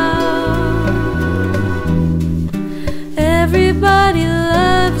 Everybody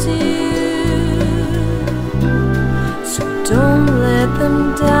loves you, so don't let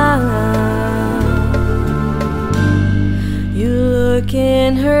them down. You look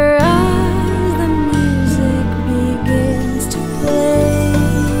in her eyes, the music begins to play.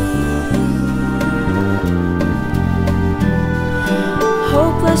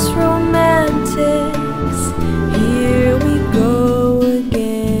 Hopeless romantics, here we go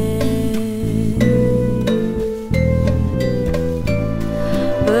again.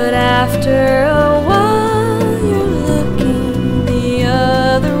 But after a while, you're looking the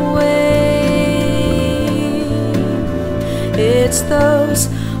other way. It's those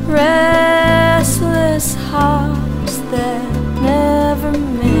restless hearts that never met.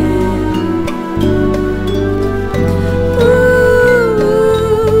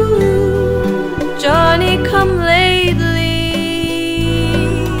 Ooh, Johnny come lately,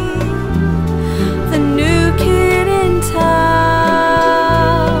 the new kid in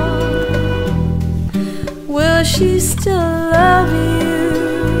town. Will she still love you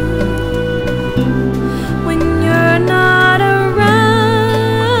when you're not around?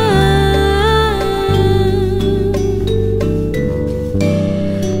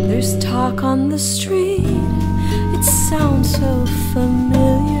 There's talk on the street, it sounds so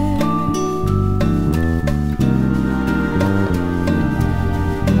familiar.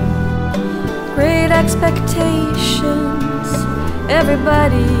 Great expectations,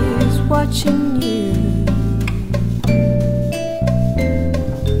 everybody's watching you.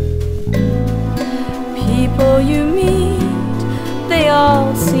 People you meet, they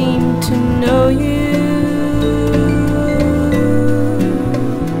all seem to know you.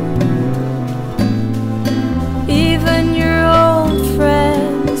 Even your old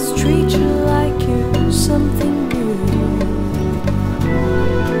friends treat you like you're something new.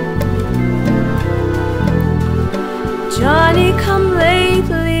 Johnny come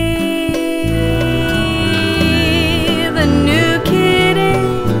lately, the new kid in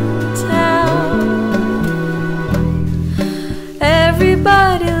town.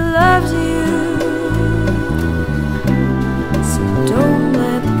 Everybody loves you,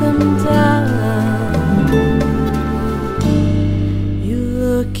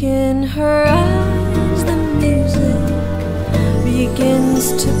 begins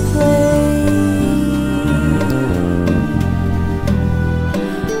to play.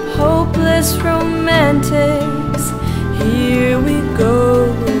 Hopeless romantics, here we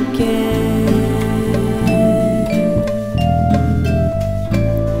go again.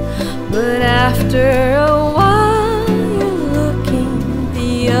 But after a while you're looking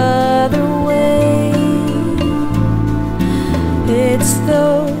the other way. It's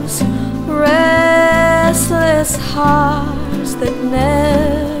those restless hearts that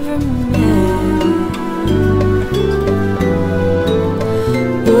never met.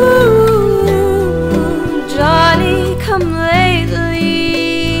 Ooh, Johnny come lately,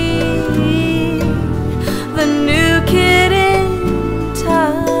 the new kid in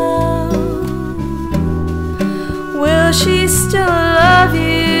town. Will she still love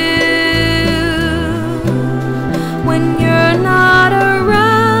you when you're not around?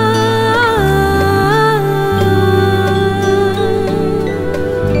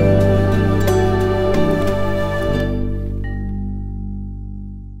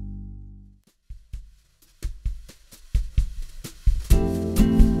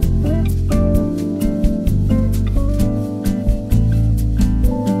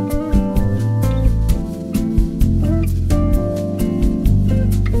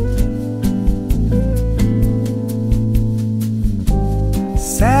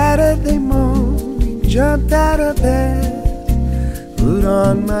 Saturday morning, jumped out of bed, put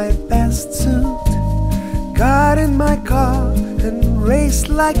on my best suit, got in my car and raced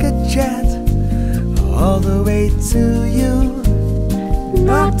like a jet all the way to you.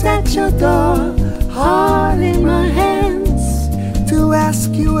 Knocked at your door, heart in my hands, to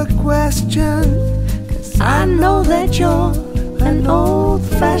ask you a question, 'cause I know that you're an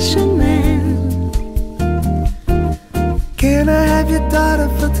old-fashioned man. Can I have your daughter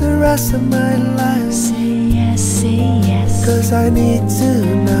for the rest of my life? Say yes, say yes. 'Cause I need to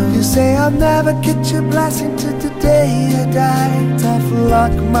know. You say I'll never get your blessing till the day I die. Tough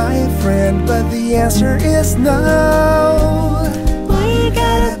luck, my friend, but the answer is no. Why you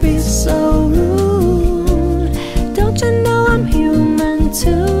gotta be so rude? Don't you know I'm human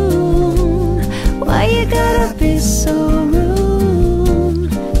too? Why you gotta be so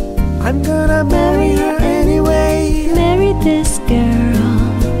rude? I'm gonna marry her anyway. Marry this girl.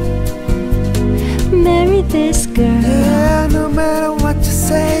 Marry this girl. Yeah, no matter what you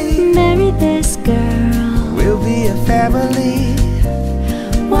say, Marry this girl. we'll be a family.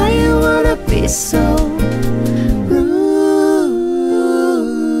 Why you wanna be so rude?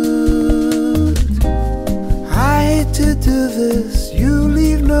 I hate to do this, you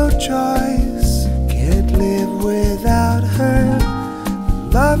leave no choice. Can't live without her.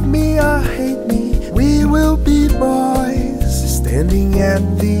 Love me or hate me, we will be boys, standing at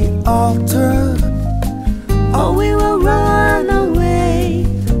the altar. Or we will run away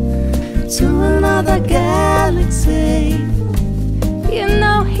to another galaxy. You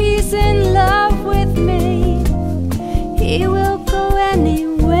know he's in love with me. He will go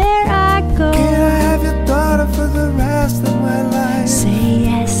anywhere I go. Can I have your daughter for the rest of my life? Say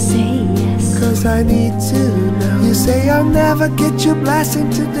yes, say yes. 'Cause I need to know. You say I'll never get your blessing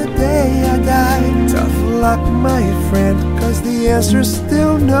till the day I die. Tough luck, my friend, 'cause the answer's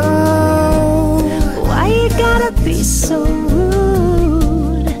still no. Why you gotta be so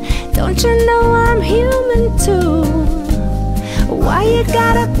rude? Don't you know I'm human too? Why you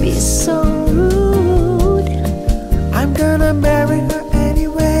gotta be so rude? I'm gonna marry her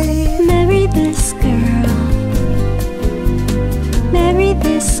anyway. Marry this girl. Marry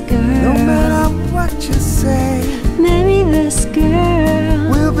this girl. No matter what you say, Marry this girl.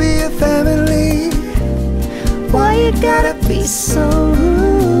 we'll be a family. Why you gotta be so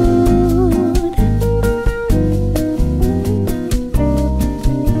rude?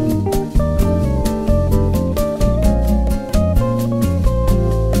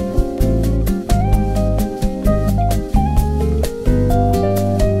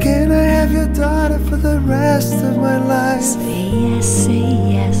 Can I have your daughter for the rest of my life? Say yes, say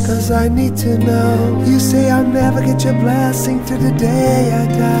yes. 'Cause I need to know. You say I'll never get your blessing till the day I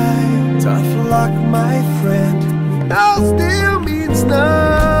die. Tough luck, my friend, no still means no.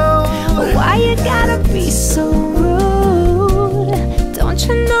 Why you gotta be so rude? Don't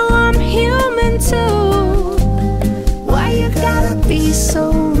you know I'm human too? Why you gotta be so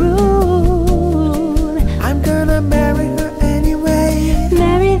rude? I'm gonna marry her anyway.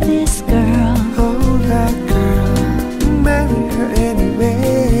 Marry this girl. Oh, that girl, marry her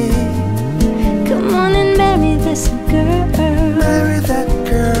anyway. Come on and marry this girl. Marry that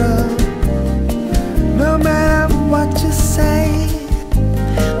girl, no matter what you say.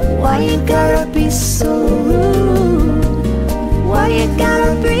 Why you gotta be so rude?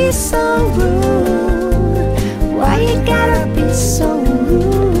 be so rude? Why you gotta be so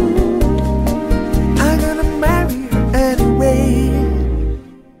rude? I'm gonna marry her anyway.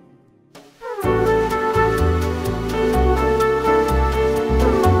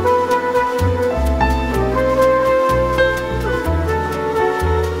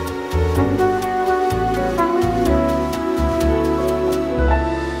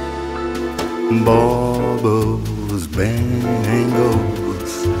 Baubles,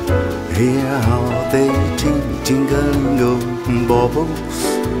 bangles, hear how they tingle, baubles,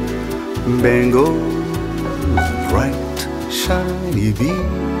 bangles, bright, shiny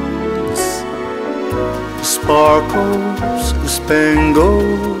beads, sparkles,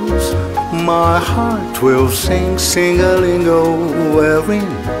 spangles, my heart will sing, sing-a-lingo, wearing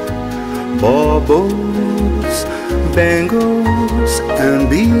baubles, bangles, and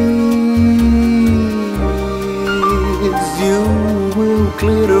beads. You will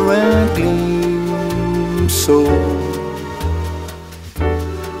glitter and gleam, so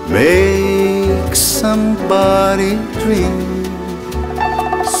make somebody dream,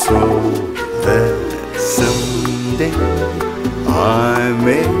 so that someday I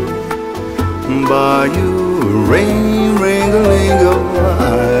may buy you a ring, ring-a-lingo. I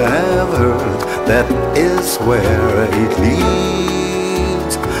have heard that is where it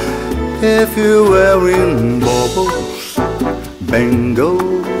leads. If you're wearing baubles,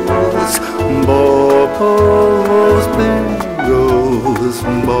 bangles, baubles, bangles,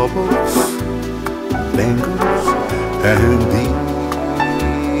 baubles, bangles, and beads.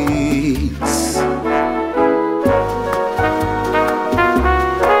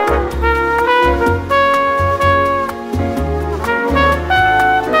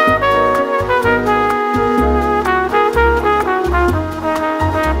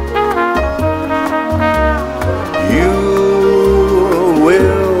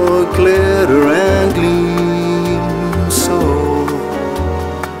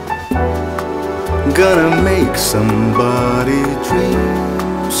 Gonna make somebody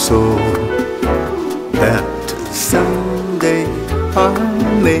dream, so that someday I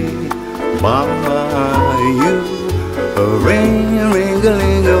may buy you a ring,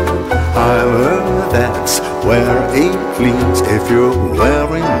 ring-a-lingo. I've heard that's where it leads if you're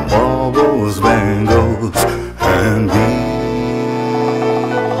wearing baubles, bangles, and beads.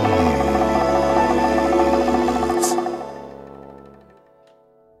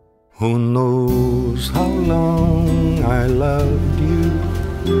 Who knows how long I loved you?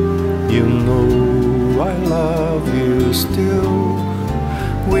 You know I love you still.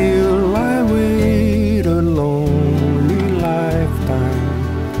 Will I wait a lonely lifetime?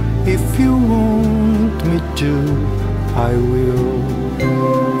 If you want me to, I will.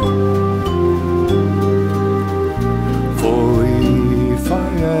 For if I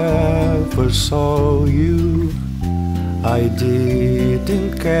ever saw you, I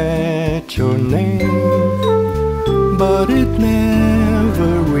didn't catch your name, but it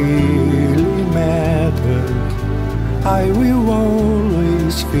never really mattered. I will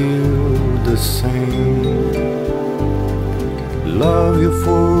always feel the same. Love you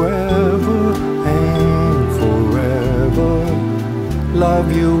forever and forever.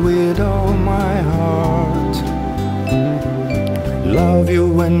 Love you with all my heart. Love you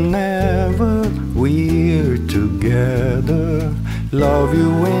whenever we're together. Love you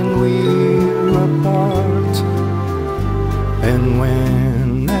when we're apart. And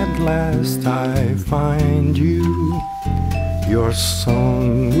when at last I find you, your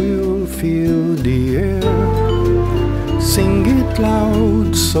song will fill the air. Sing it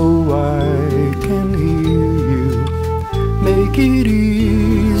loud so I can hear you. Make it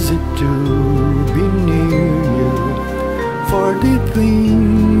easy to be near you. For the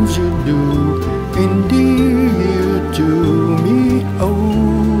things you do endear you to me.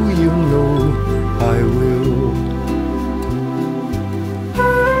 Oh, you know I will.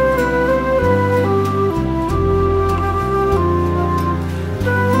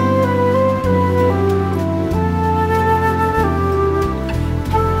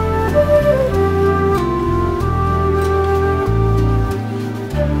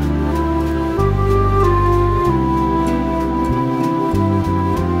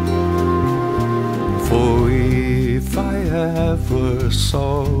 Ever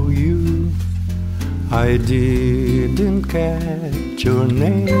saw you, I didn't catch your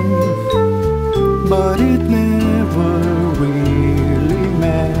name, but it never really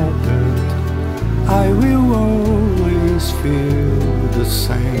mattered. I will always feel the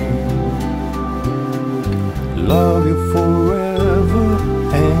same. Love you forever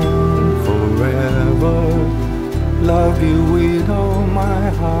and forever. Love you with all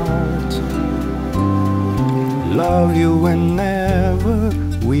my heart. Love you whenever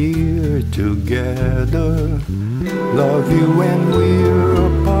we're together. Love you when we're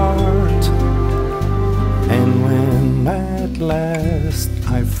apart. And when at last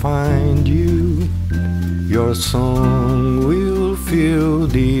I find you, your song will fill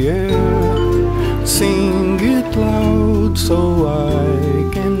the air. Sing it loud so I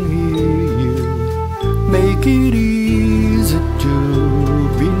can hear you. Make it easy to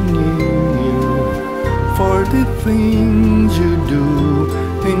be near you. For the things you do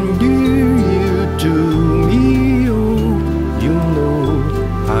endear you to me. Oh, you know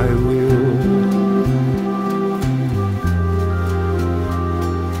I will.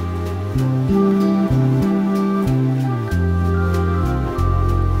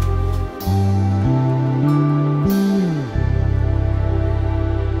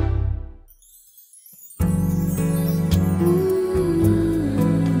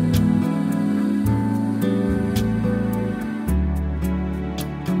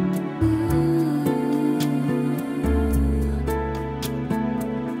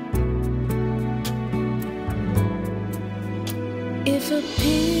 If a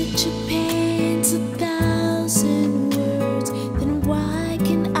picture paints 1,000 words, then why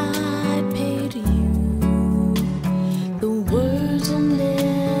can I paint you? The words will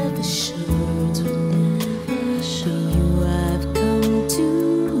never show you I've come to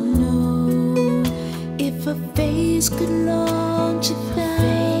know. If a face could launch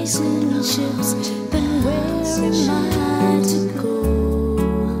 1,000 ships, then where am I to go?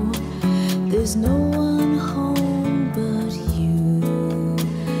 There's no one home but you.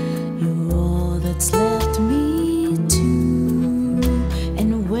 You're all that's left me to.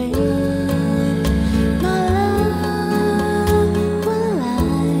 And when my love, when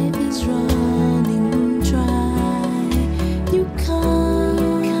life is running dry, you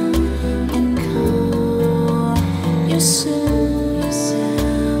come and call yourself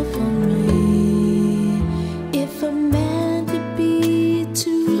for me. If a man could be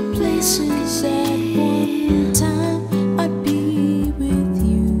two places at one time, I'd be with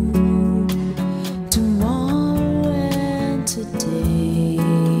you tomorrow and today,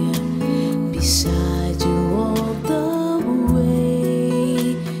 beside you all the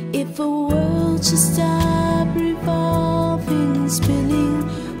way. If a world should stop revolving, spinning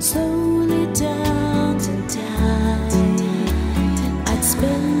slowly down to die, I'd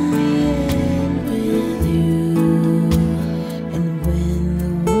spend the end with you. And when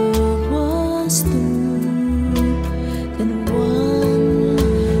the world was through, then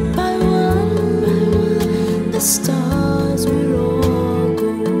one by one, the stars would all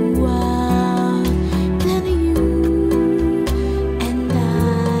go out. Then you and I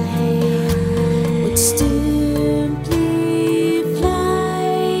would simply fly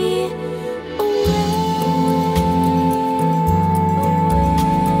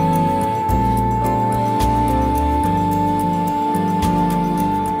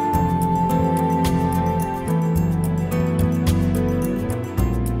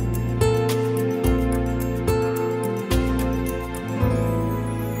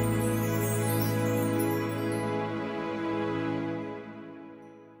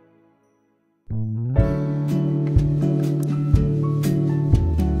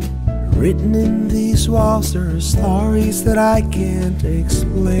Written in these walls are stories that I can't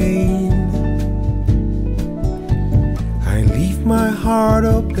explain. I leave my heart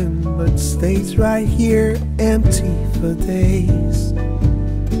open, but stays right here empty for days.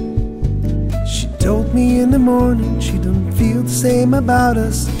 She told me in the morning she don't feel the same about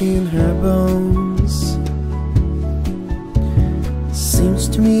us in her bones. Seems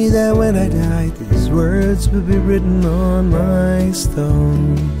to me that when I die, these words will be written on my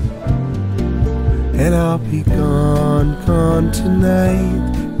stone. And I'll be gone, gone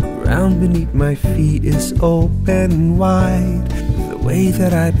tonight. The ground beneath my feet is open and wide. The way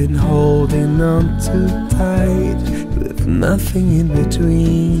that I've been holding on too tight, with nothing in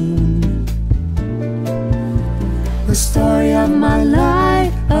between. the story of my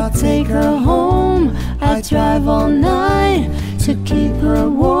life. I'll take her home. I drive all night to keep her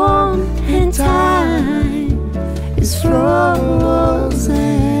warm, and time is frozen.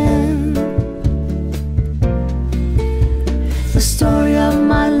 The story of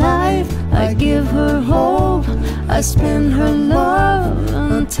my life, I give her hope. I spend her love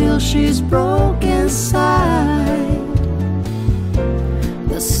until she's broke inside.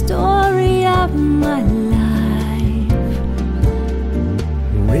 The story of my life.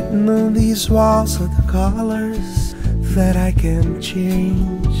 Written on these walls are the colors that I can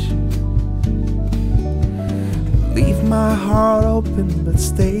change. Leave my heart open, but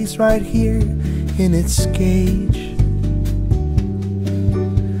stays right here in its cage.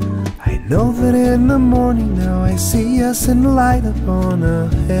 I know that in the morning now I see us in light upon a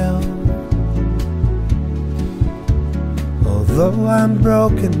hill. Although I'm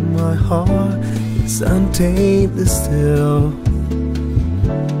broken, my heart is untainted still.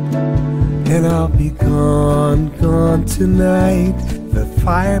 And I'll be gone, gone tonight. The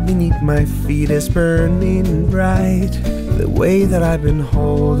fire beneath my feet is burning bright. The way that I've been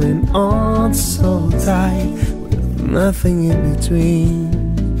holding on so tight, with nothing in between.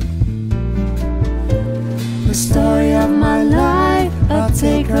 The story of my life, I'll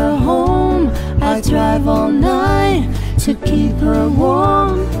take her home. I drive all night to keep her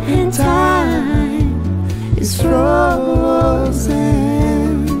warm, and time is frozen.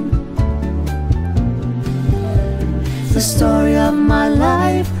 The story of my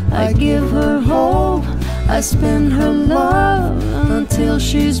life, I give her hope. I spin her love until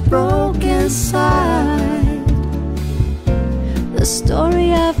she's broke inside. The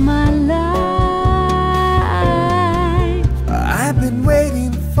story of my life. I've been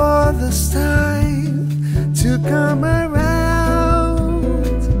waiting for this time to come around,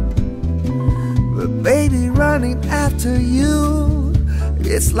 but baby, running after you,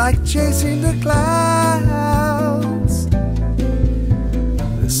 it's like chasing the clouds.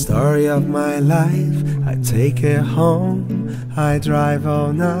 The story of my life, I take her home. I drive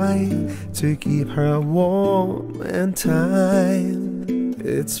all night to keep her warm, and time,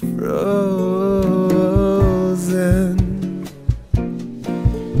 it's frozen.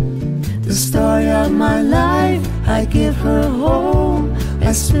 The story of my life, I give her hope.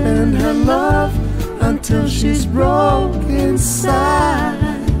 I spin her love until she's broke inside.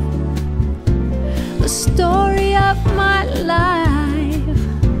 The story of my life.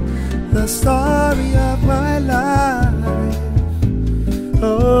 The story of my life.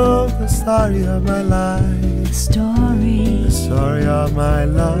 Oh, the story of my life. The story. The story of my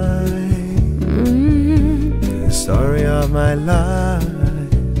life. The story of my life.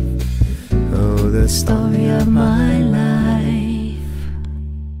 Oh, the Story of my life.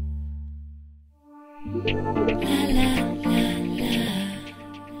 La la la la.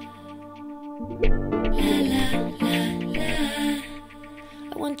 La la la la.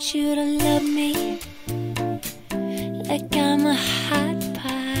 I want you to love me like I'm a hot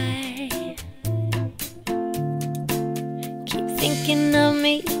pie. Keep thinking of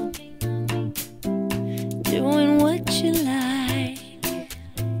me, doing what you like.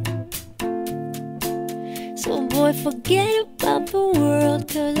 So boy, forget about the world,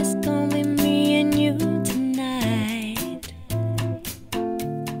 'cause it's gonna be me and you tonight.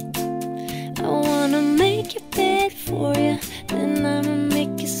 I wanna make your bed for you, then I'ma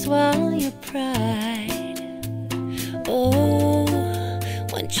make you swallow your pride. Oh,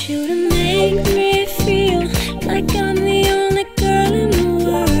 want you to make me feel like I'm the only girl in the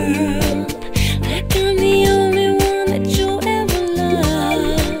world, like I'm the only one that you'll ever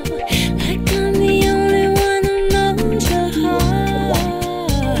love, like I'm the only one who knows your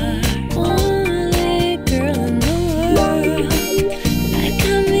heart, only girl in the world, like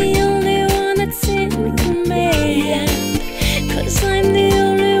I'm the only one that's in command, 'cause I'm the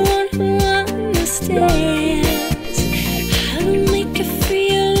only one who understands how to make you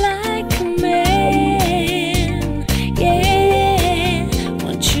feel like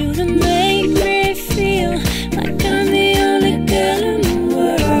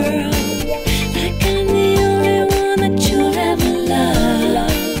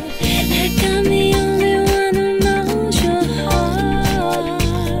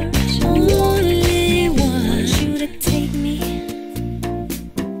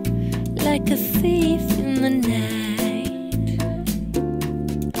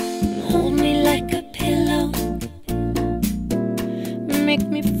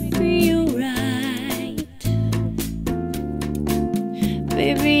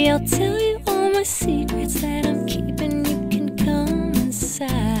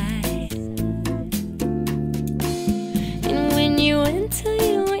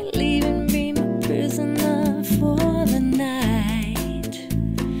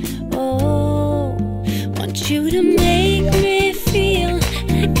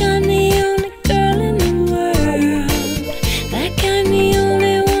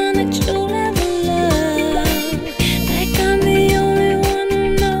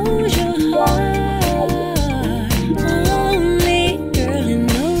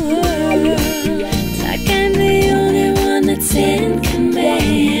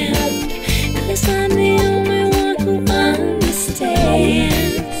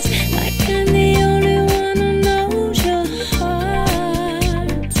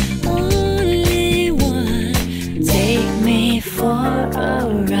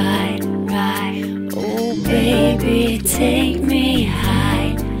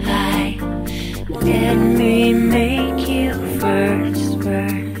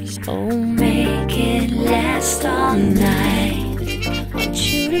universe. Oh, make it last all night.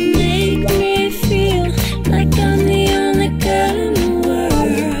 Want you to make me feel like I'm the only girl in the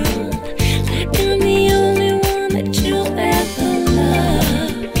world, like I'm the only one that you'll ever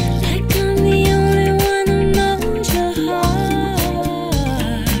love, like I'm the only one who knows your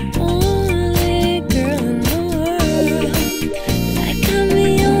heart. Only girl in the world, like I'm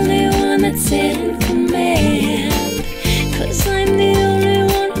the only one that's in command, 'cause I'm the only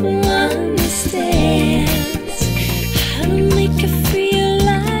one who understands how to make you feel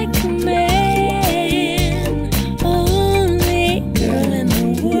like a man. Only girl in the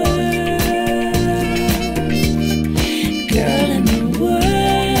world, girl in the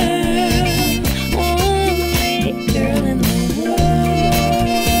world, only girl in the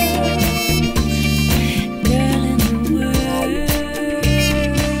world, girl in the world.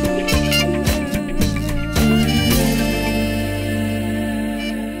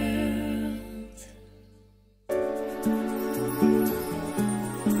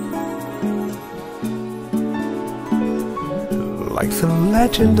 Like the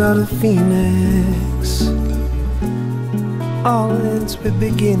legend of the phoenix, all ends with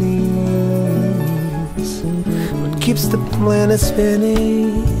beginnings. What keeps the planet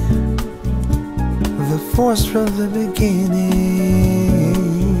spinning? The force from the beginning.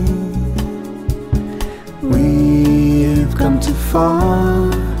 We've come too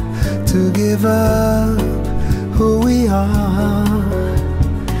far to give up who we are.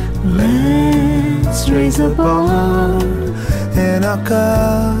 Let's raise a bar and our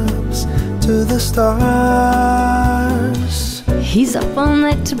cups to the stars. He's up all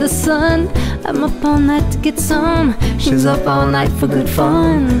night to the sun, I'm up all night to get some. She's up all night for good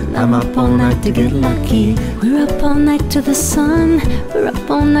fun, I'm up all night to get lucky. We're up all night to the sun, we're up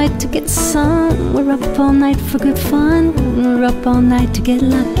all night to get some. We're up all night for good fun, we're up all night to get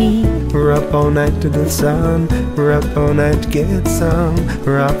lucky. We're up all night to the sun, we're up all night to get some.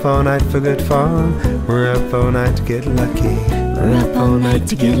 We're up all night for good fun, we're up all night to get lucky. We're up all night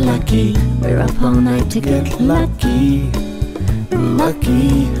to get lucky, we're up all night to get lucky.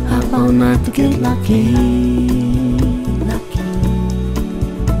 Lucky, up all night to get lucky. Lucky.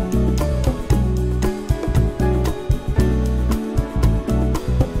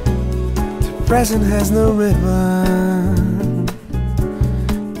 The present has no ribbon,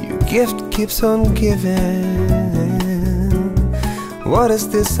 your gift keeps on giving. What is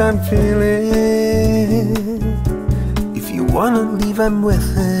this I'm feeling? If you wanna leave, I'm with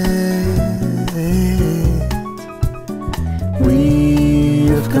it.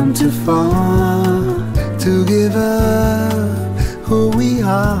 We've come too far to give up who we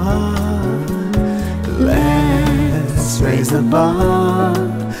are. Let's raise the bar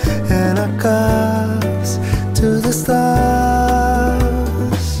and our cups to the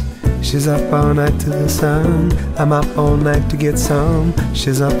stars. She's up all night to the sun, I'm up all night to get some.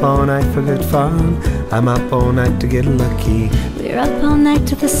 She's up all night for good fun, I'm up all night to get lucky. We're up all night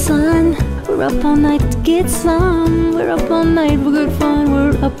to the sun, we're up all night to get some. We're up all night for good fun,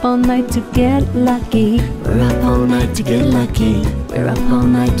 we're up all night to get lucky. We're up all night to get lucky, we're up all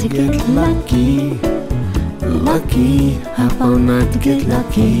night to get lucky. Lucky, up all night to get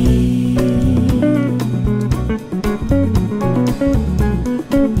lucky.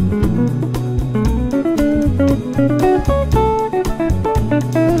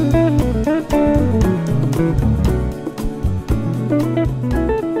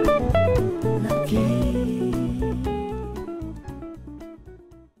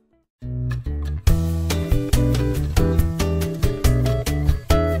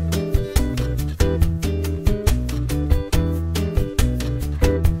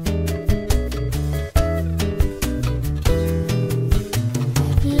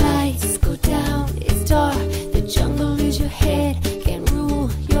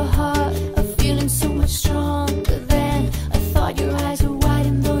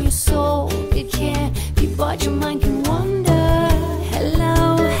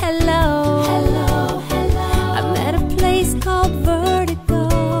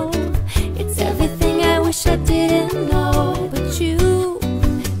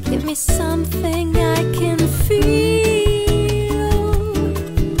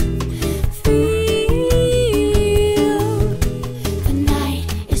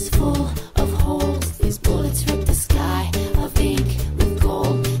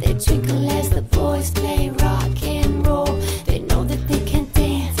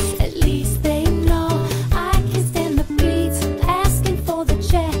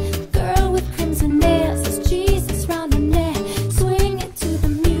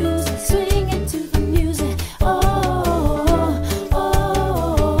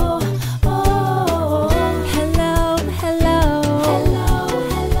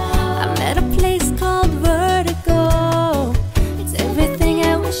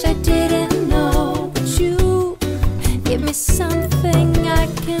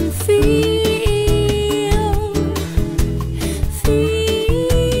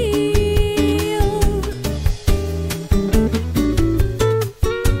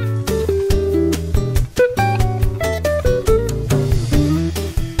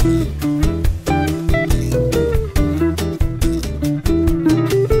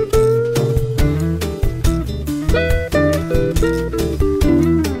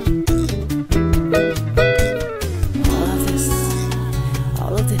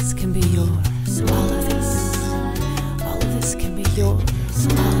 this can be yours. All of this can be yours.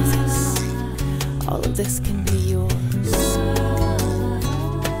 All of this can be yours.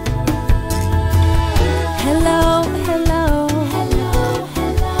 Hello, hello, hello,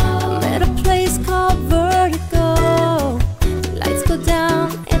 hello. I'm at a place called Vertigo. Lights go down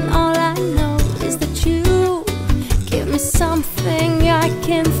and all I know is that you give me something I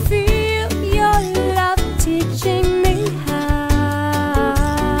can feel. Your love teaching me how.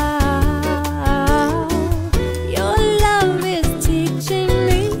 Your love is teaching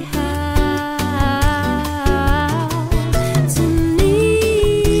me how to kneel,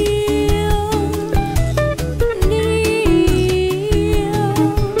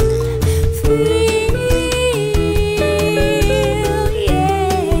 feel,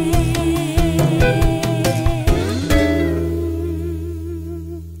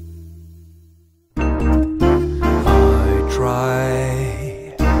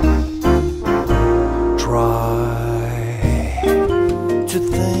 To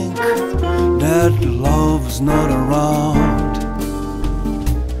think that love's not around,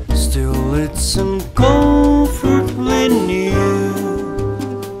 still it's uncomfortably near.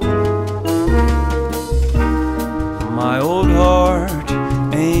 My old heart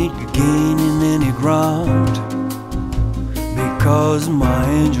ain't gaining any ground, because my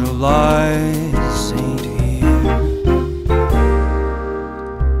angel eyes ain't here.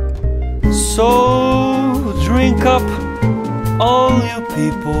 So drink up, all you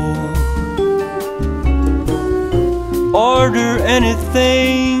people, order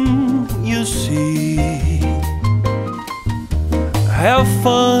anything you see. Have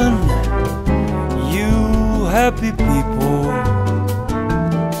fun, you happy people.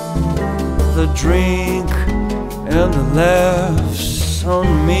 The drink and the laughs on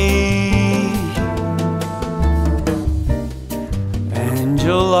me.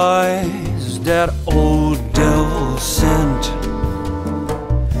 Angel eyes that old devil sent,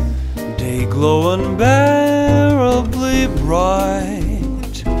 they glow unbearably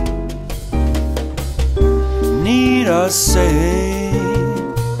bright. Need I say,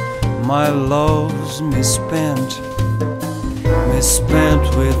 my love's misspent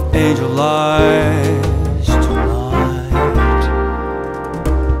with angel eyes tonight.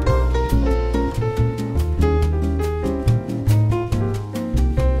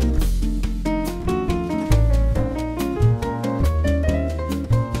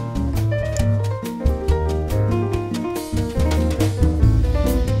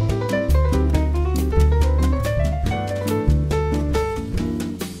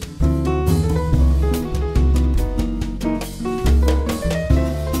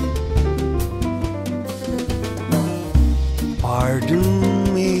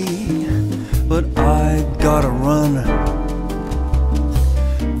 Pardon me, but I gotta run.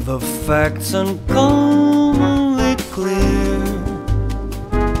 The facts uncommonly clear.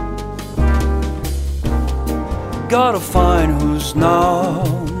 Gotta find who's now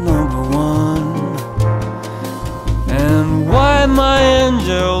number one, and why my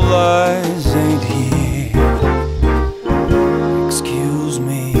angel eyes ain't here. Excuse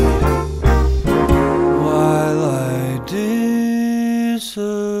me while I disappear.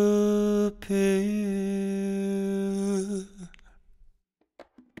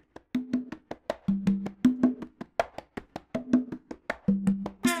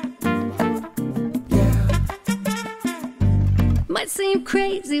 Might seem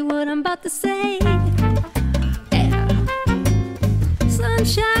crazy what I'm about to say. Yeah.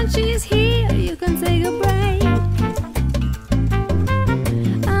 Sunshine, she's here, you can take a break.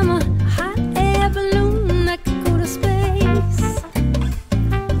 I'm a hot air balloon that could go to space.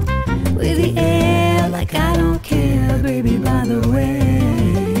 With the air like I don't care, baby, by the way.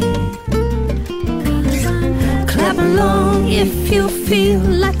 Clap along if you feel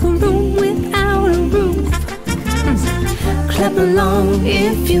like a room without a roof. Clap along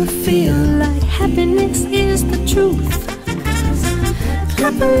if you feel like happiness is the truth.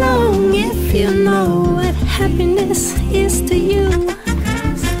 Clap along if you know what happiness is to you.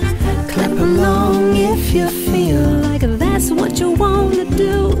 Clap along if you feel like that's what you want to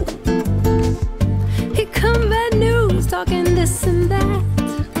do. Here come bad news, talking this and that.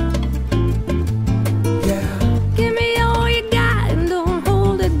 Give me all you got and don't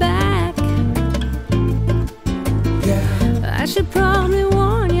hold it back. I should probably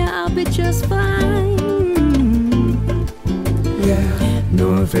warn you, I'll be just fine. No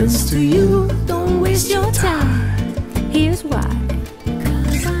offense to you, Don't waste your time, here's why.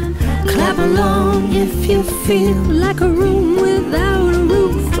 Clap along if you feel like a room without a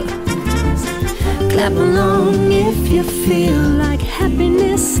roof. Clap along if you feel like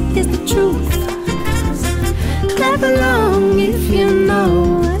happiness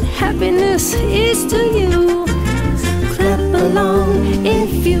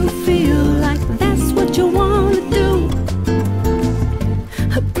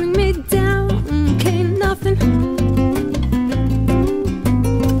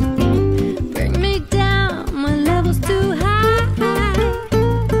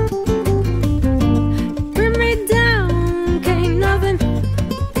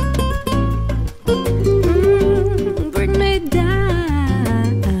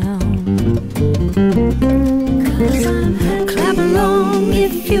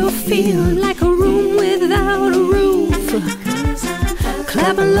feel like a room without a roof.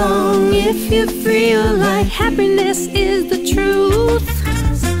 Clap along if you feel like happiness is the truth.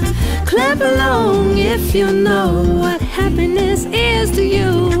 Clap along if you know what happiness is to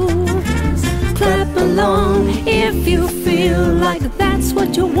you. Clap along if you feel like that's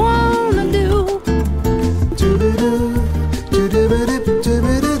what you wanna do.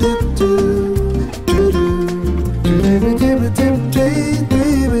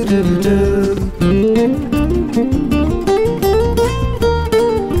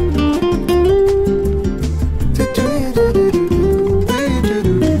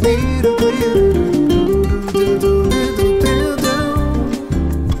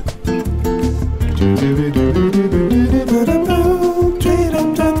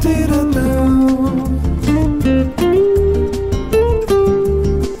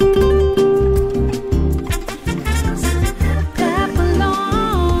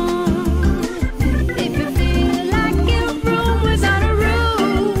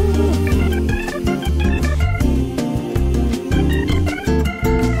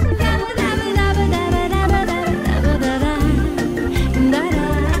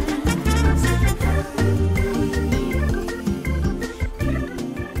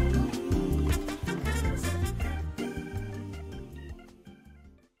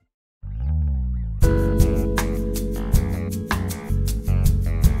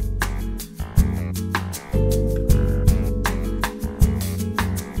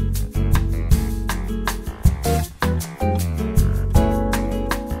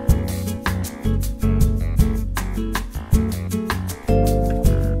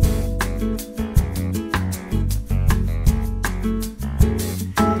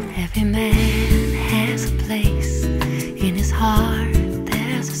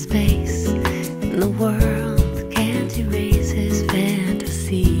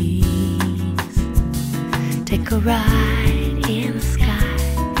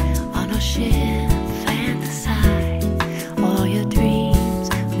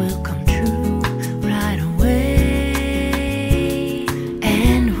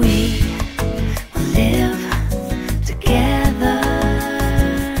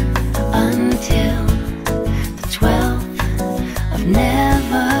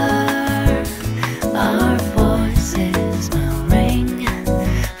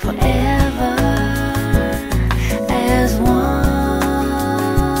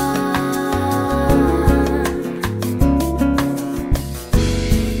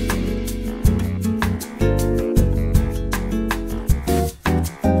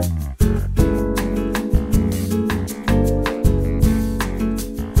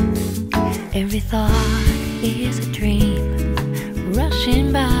 Every thought is a dream,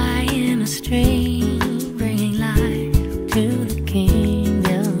 rushing by in a stream, bringing life to the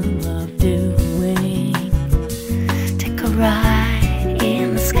kingdom of doing. Take a ride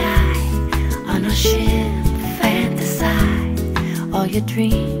in the sky, on a ship, fantasize. All your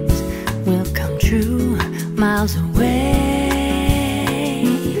dreams will come true, miles away.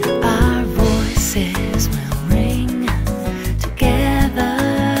 Our voices will ring together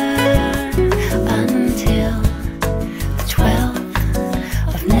until the 12th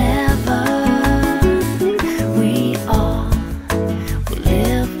of never. We all will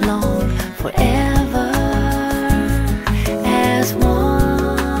live long forever as one.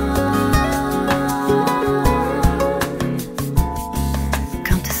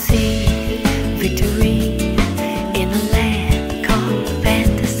 Come to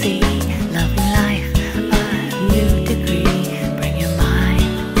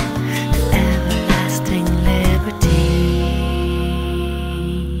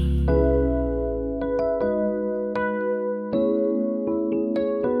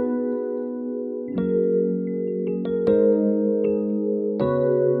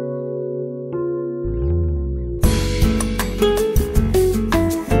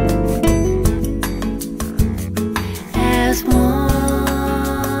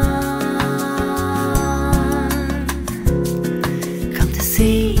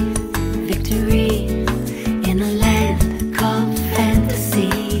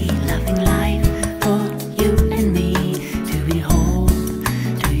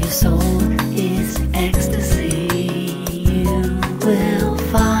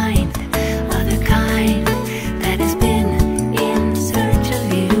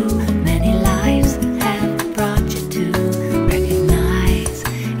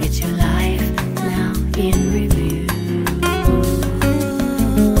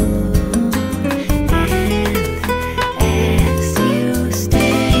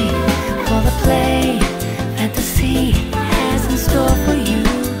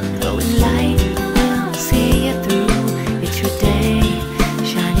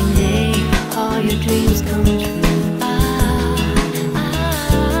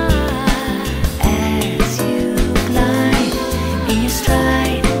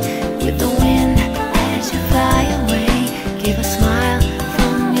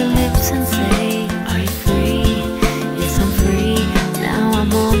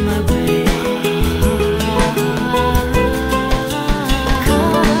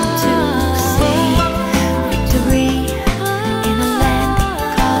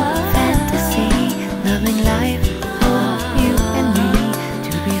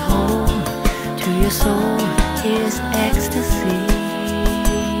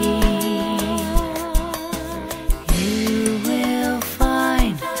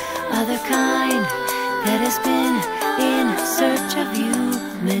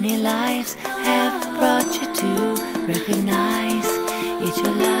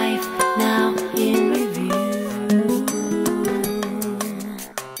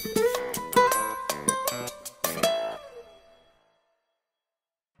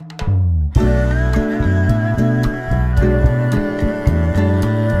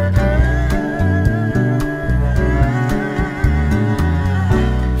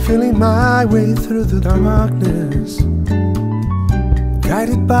feeling my way through the darkness,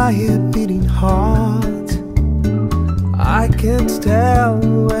 guided by a beating heart. I can't tell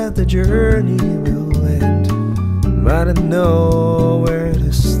where the journey will end, but I know where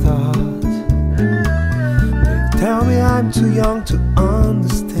to start. They tell me I'm too young to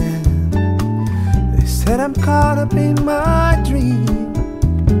understand. They said I'm caught up in my dream.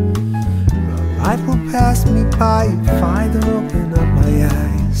 But life will pass me by if I don't open up my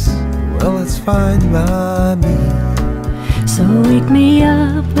eyes. Well, it's fine by me. So wake me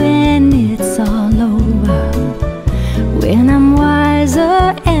up when it's all over, when I'm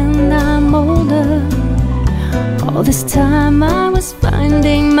wiser and I'm older. All this time I was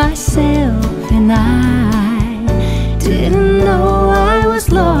finding myself, and I didn't know I was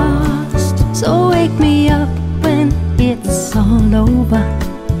lost. So wake me up when it's all over,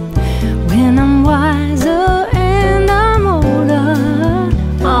 when I'm wiser and I'm older.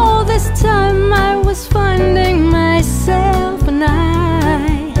 All this time I was finding myself, and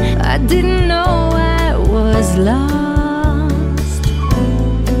I didn't know I was lost.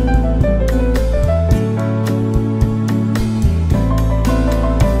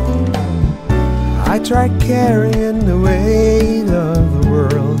 I tried carrying the weight of the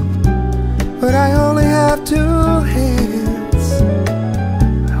world, but I only have two hands.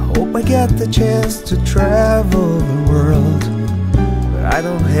 I hope I get the chance to travel the world, but I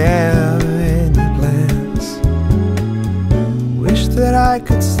don't have any plans. Wish that I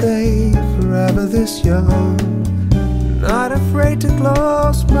could stay forever this young, not afraid to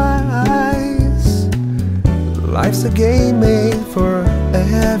close my eyes. Life's a game made for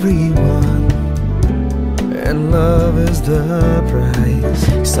everyone, and love is the prize.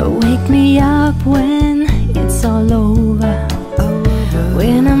 So wake me up when it's all over,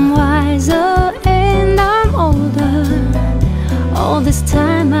 when I'm wiser and I'm older. All this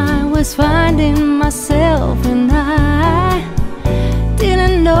time I was finding myself, and I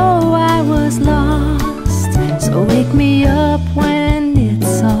didn't know I was lost. So wake me up when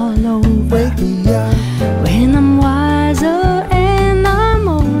it's all over, Wake me up when I'm wiser and I'm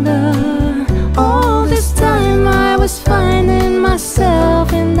older. All this time I was finding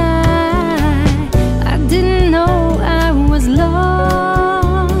myself, and I didn't know I was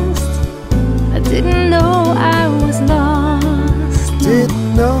lost. I didn't know I was lost.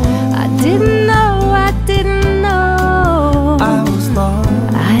 didn't know I didn't know, I didn't know I was lost.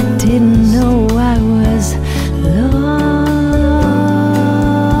 I didn't know I was lost.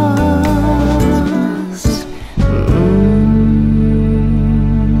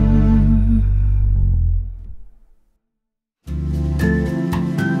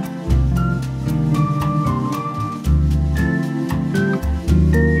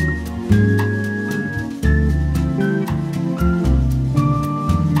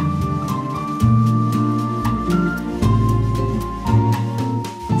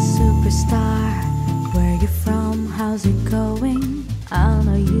 Superstar, where you from? How's it going? I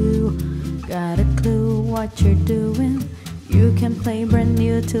know you got a clue what you're doing. You can play brand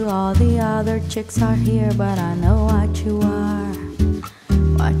new to all the other chicks are here, but I know what you are,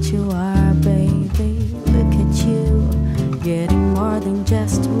 baby. Look at you, getting more than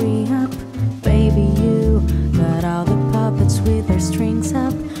just re-up. Baby, you got all the puppets with their strings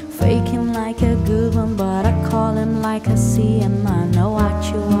up, faking like a good one, but I call him like I see him. I know what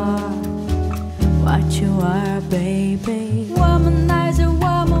you are, baby. Womanizer,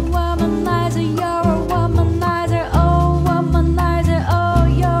 woman, womanizer, you're a womanizer, oh, womanizer, oh,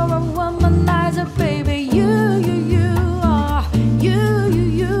 you're a womanizer, baby. You are, you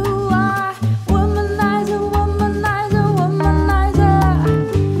are, womanizer, womanizer, womanizer.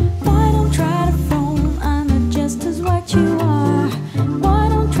 Why don't try to phone? I know just as what you are. Why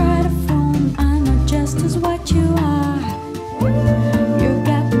don't try to phone? I know just as what you are. You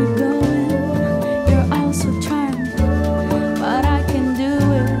got me going, you're all so charming, but I can do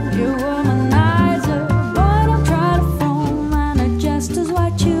it, you're womanizer. Why don't try to phone? I know just as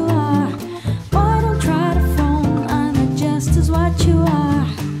what you are. Why don't try to phone? I know just as what you are.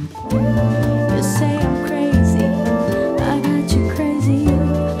 You say I'm crazy, I got you crazy.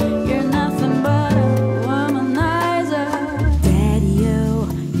 You're nothing but a womanizer. Daddy-o,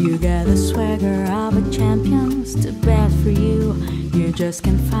 you got the swagger of a champion. Too bad for you, you just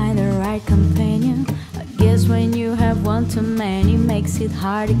can't find the right companion. I guess when you have one too many makes it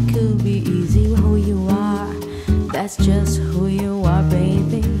hard. It could be easy who you are, that's just who you are,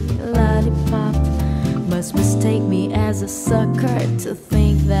 baby. Lollipop must mistake me as a sucker to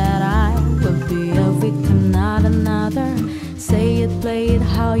think that I will be a victim, not another. Say it, play it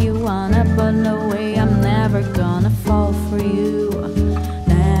how you wanna, but no way, I'm never gonna fall for you.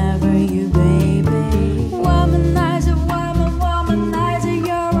 Never.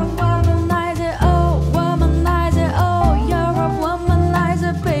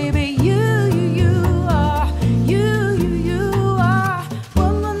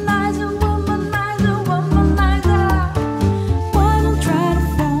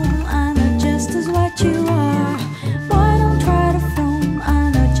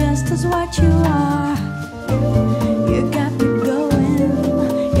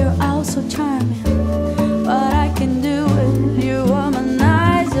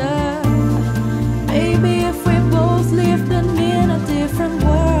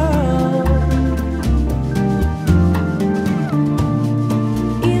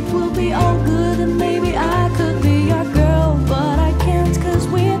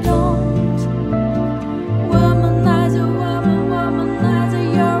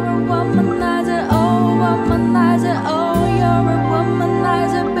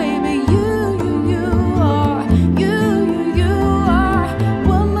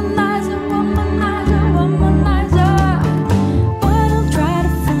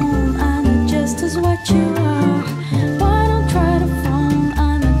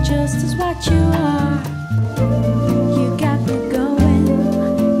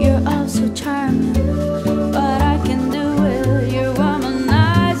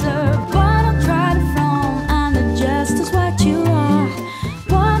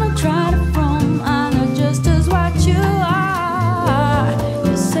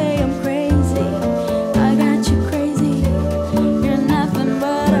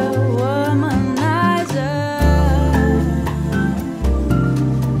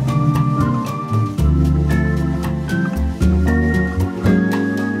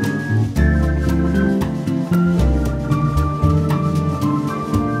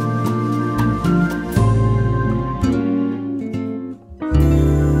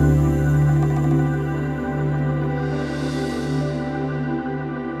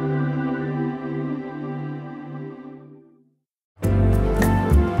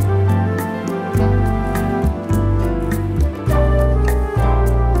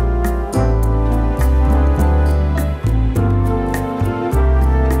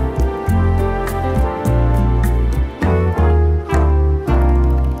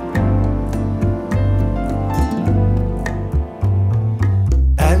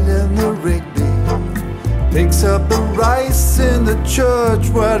 Rigby picks up the rice in the church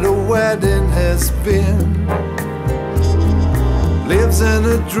where the wedding has been. Lives in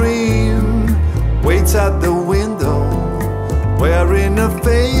a dream, waits at the window, wearing a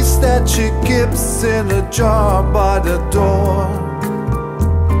face that she keeps in a jar by the door.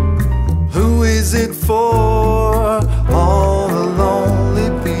 Who is it for? All the lonely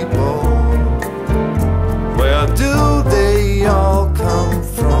people. Where do they all come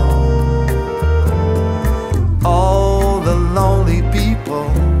from? All the lonely people.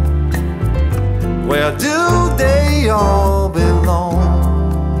 Where do they all belong?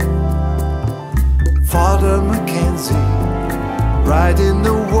 Father Mackenzie, writing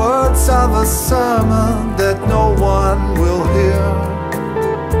the words of a sermon that no one will hear.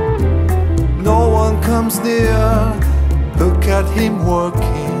 No one comes near. Look at him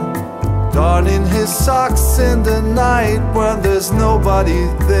working, darning his socks in the night when there's nobody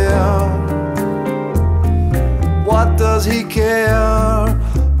there. What does he care?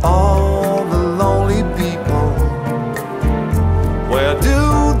 All the lonely people. Where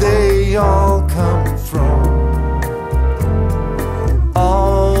do they all come from?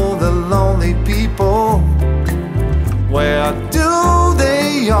 All the lonely people. Where do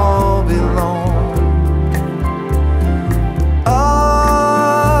they all belong?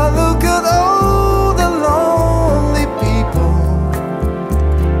 Ah, look at all the lonely people.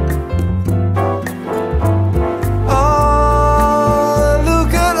 Ah,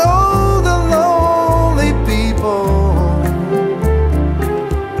 look at all the lonely people.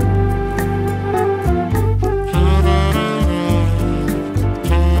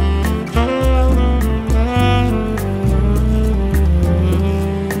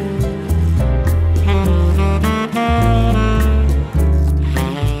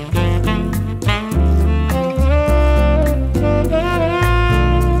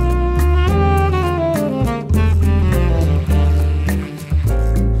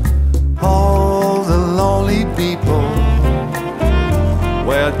 All the lonely people.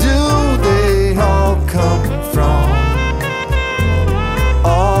 Where do they all come from?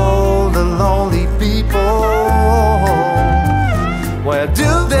 All the lonely people. Where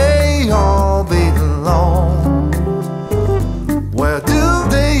do they all belong? Where do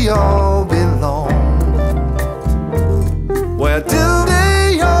they all belong? Where do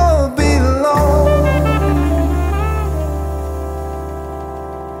they all belong?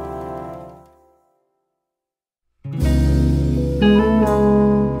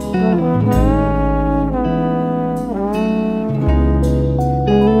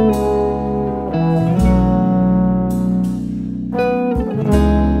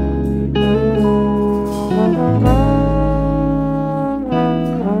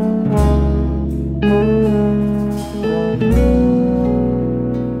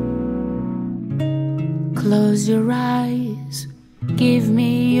 Close your eyes, give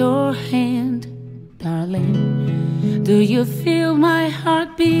me your hand, darling. Do you feel my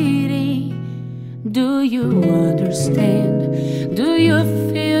heart beating? Do you understand? Do you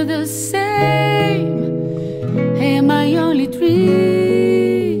feel the same? Am I only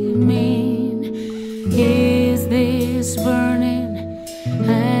dreaming? Is this burning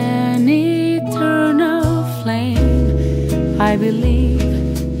an eternal flame? I believe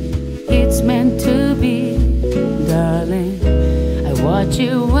it's meant to be, darling. I watched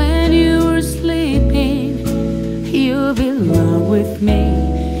you when you were sleeping. You belong with me.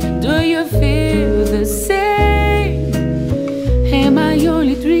 Do you feel the same? Am I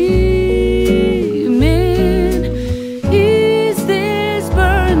only dreaming? Is this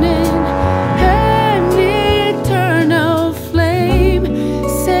burning an eternal flame?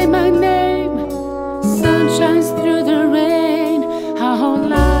 Say my name. Sun shines through the rain. Our whole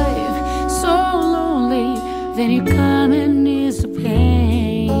life so lonely. Then you come and ease the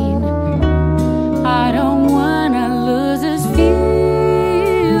pain. I don't wanna lose this feeling.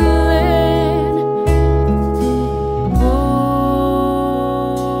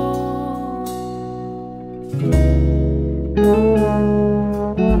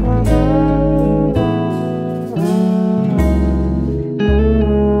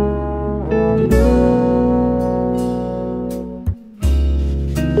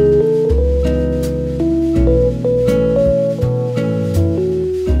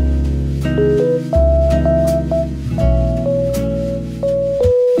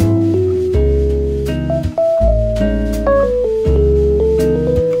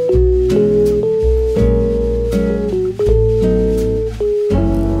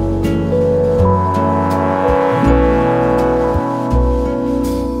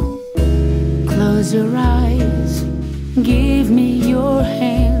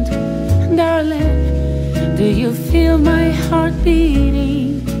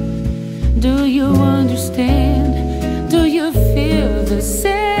 beating? Do you understand? Do you feel the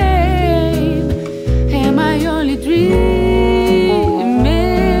same? Am I only dreaming?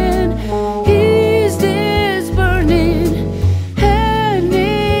 Is this burning an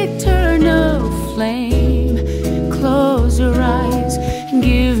eternal flame? Close your eyes and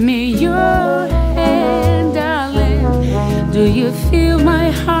give me your hand, darling. Do you feel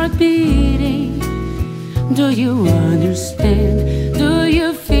my heart beating? Do you understand? Do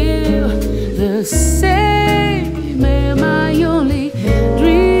you feel the same? Am I only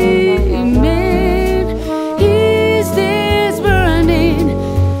dreaming? Is this burning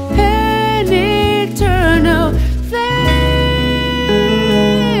an eternal flame?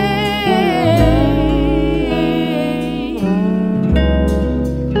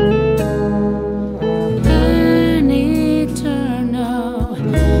 An eternal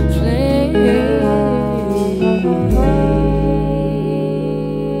flame.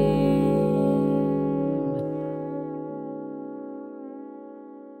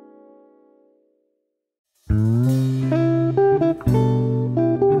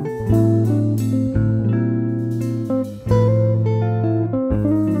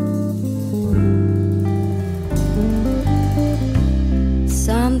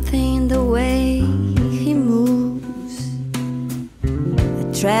 Something the way he moves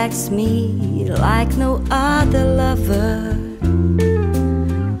attracts me like no other lover.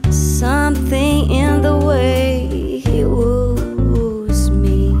 Something in the way he woos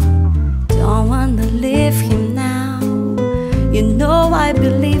me. Don't wanna leave him now. You know I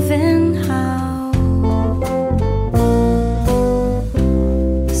believe in how.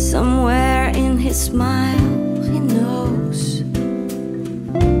 Somewhere in his smile he knows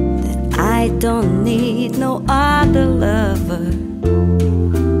that I don't need no other lover.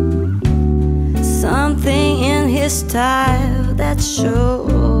 Something in his style that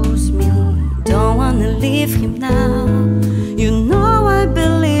shows me don't wanna leave him now. You know I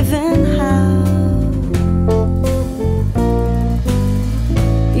believe in how.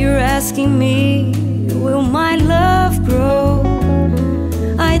 You're asking me, will my love grow?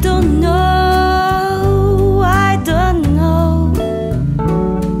 I don't know, I don't know.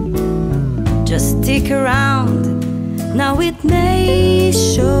 Just stick around, now it may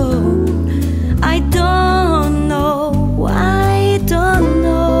show. I don't know, I don't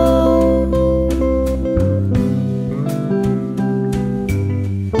know.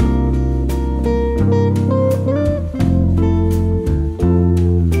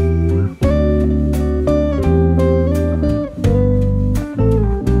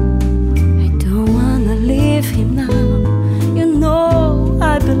 I don't wanna leave him now. You know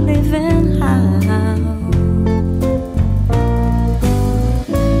I believe in how.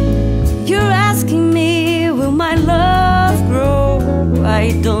 You're asking me, will my love grow?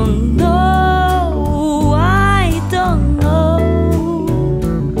 I don't know, I don't know.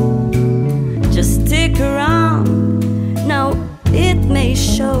 Just stick around, now it may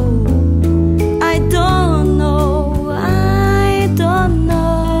show. I don't know, I don't know.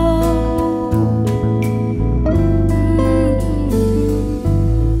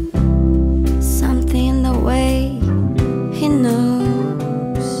 Something the way he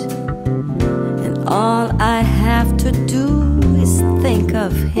knows, and all I have to do is think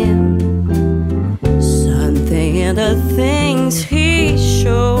of him. Something in the things he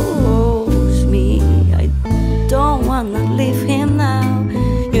shows me. I don't wanna leave him now.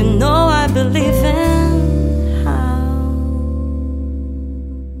 You know I believe in how.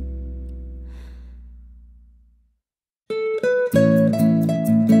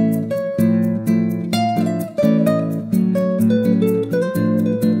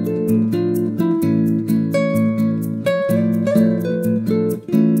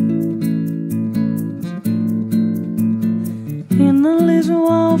 In a little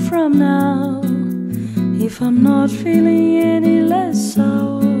while from now, if I'm not feeling any less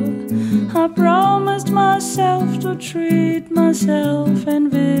sour, I promised myself to treat myself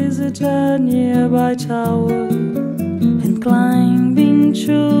and visit a nearby tower. And climbing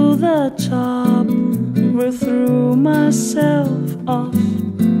to the top, will throw myself off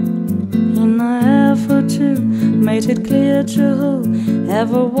in an effort to make it clear to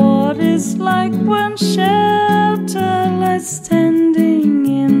whoever what it's like when shelterless, standing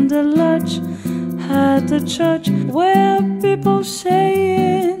in the lodge at the church, where people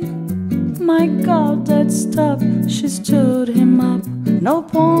saying, my God, that stop. She stood him up. No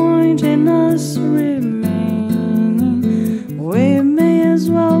point in us remaining. We may as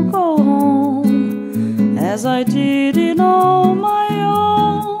well go home, as I did it on my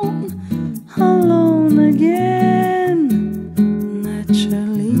own, alone again.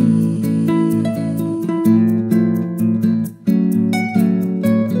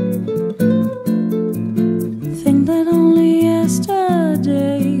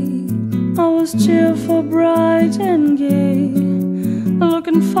 was cheerful, bright and gay,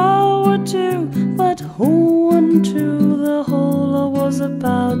 looking forward to, but who unto the whole was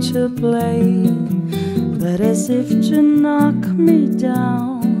about to play. But as if to knock me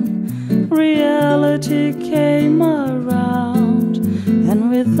down, reality came around, and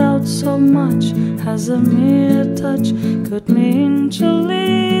without so much as a mere touch, cut me into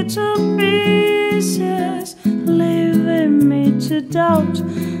little pieces, leaving me to doubt.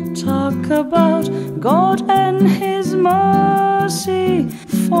 Talk about God and His mercy,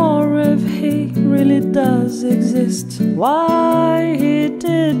 for if He really does exist, why He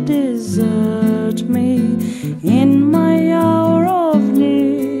did desert me in my hour of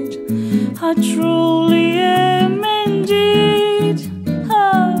need. I truly am indeed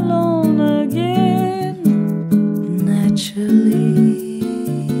alone again, naturally.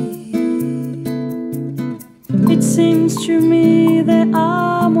 It seems to me there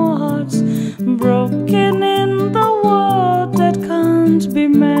are more hearts broken in the world that can't be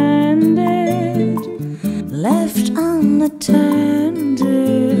mended, left unattended.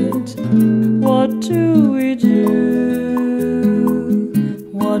 What do we do?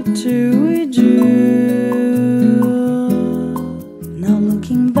 What do we do? Now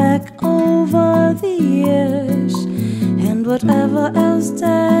looking back over the years and whatever else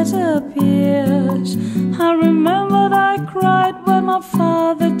that appears, I remembered I cried when my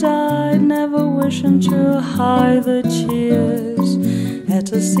father died, never wishing to hide the tears. At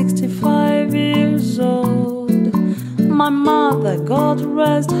 65 years old, my mother, God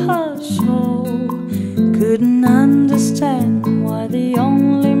rest her soul, couldn't understand why the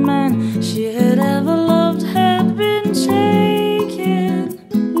only man she had ever loved had been taken,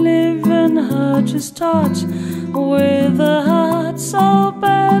 leaving her to start with a heart so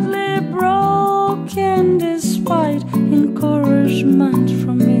badly broken. Despite encouragement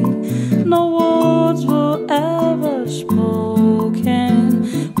from me, no words were ever spoken.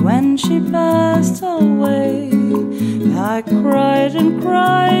 When she passed away, I cried and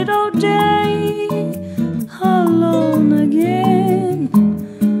cried all day, alone again,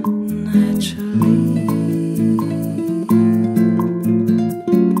 naturally.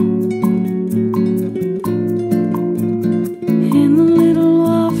 In a little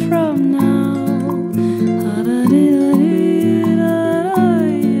while from now,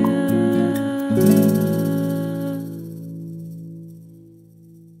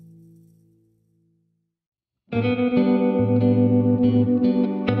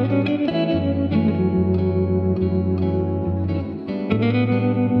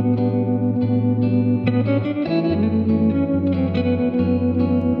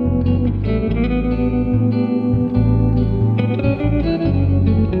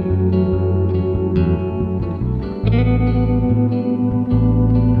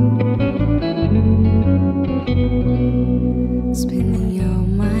 spending all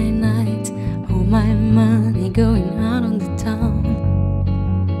my night, all my money going out on the town,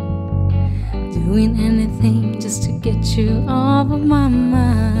 doing anything just to get you off of my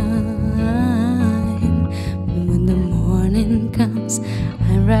mind. But when the morning comes,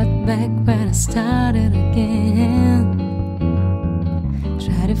 I'm right back where I started again.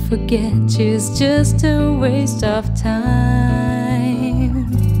 Try to forget you, it's just a waste of time.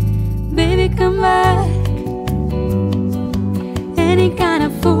 Baby, come back. Any kind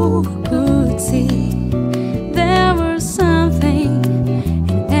of fool could see there was something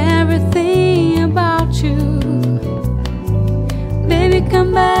in everything about you. Baby,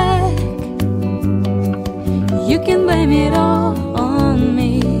 come back. You can blame it all on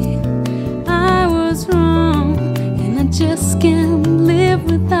me. I was wrong, and I just can't live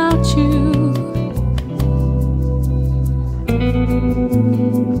without you.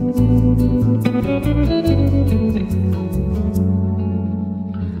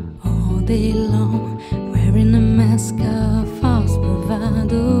 All day long, wearing a mask of false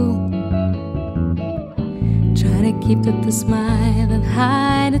bravado, try to keep up the smile and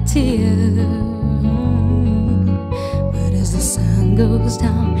hide a tear. But as the sun goes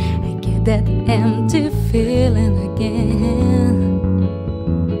down, I get that empty feeling again.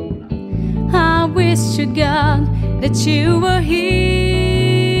 I wish to God that you were here.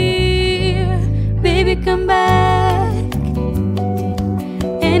 Baby, come back.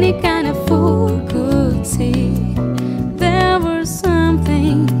 Any kind of fool could see there was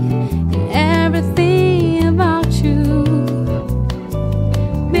something in everything about you.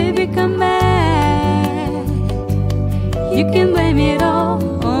 Baby, come back. You can blame it all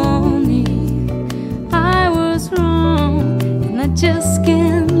on me. I was wrong, and I just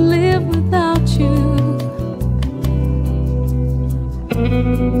can't live without you.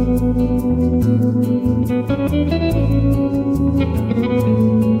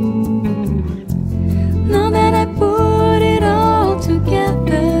 Now that I put it all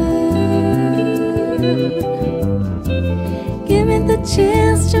together, give me the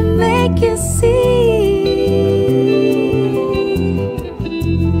chance to make you see.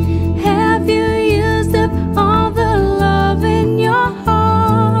 Have you used up all the love in your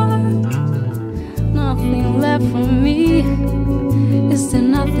heart? Nothing left for me. Is there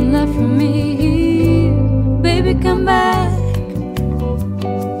nothing left for me? Baby, come back.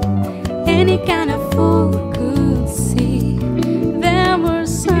 Any kind of fool could see there was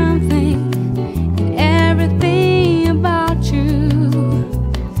something in everything about you.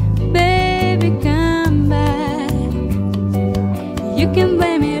 Baby, come back. You can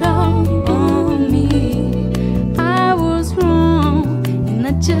blame it all on me. I was wrong, and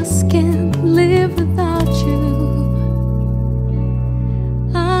I just can't live without you.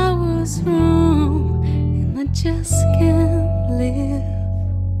 I was wrong, and I just can't live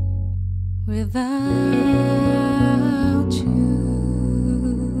without you.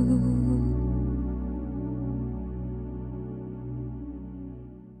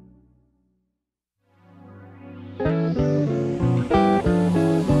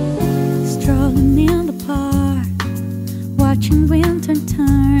 Strolling in the park, watching winter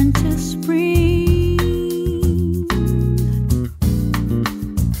turn to spring,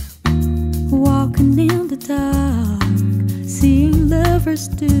 walking in the dark, seeing lovers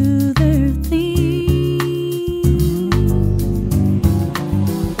do their thing.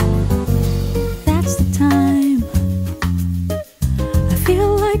 That's the time I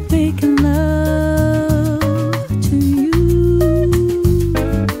feel like making love to you.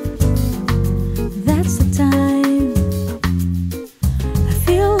 That's the time I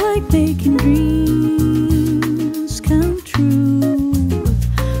feel like making dreams come true.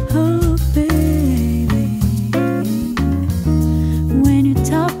 Oh baby, when you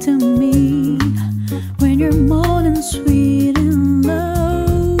talk to me, when you're more than sweet and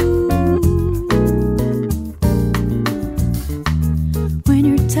low, when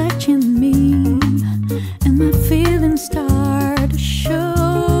you're touching me and my feelings start to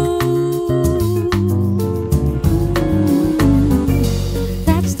show.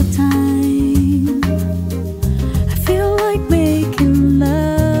 That's the time I feel like making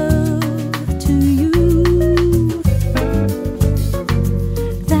love to you.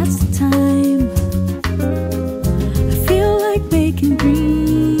 That's the time I feel like making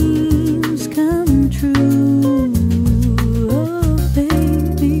dreams come true. Oh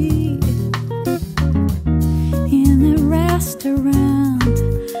baby, in a restaurant,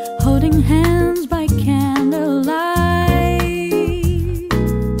 holding hands by candlelight,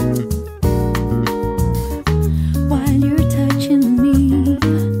 while you're touching me,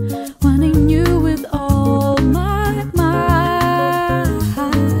 wanting you with all my might.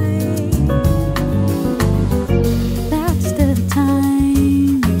 That's the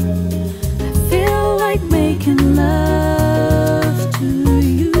time I feel like making love to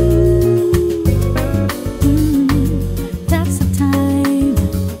you. That's the time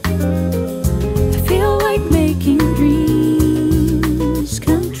I feel like making dreams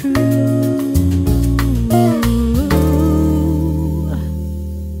come true.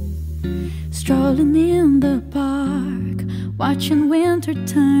 Strolling in the park, watching winter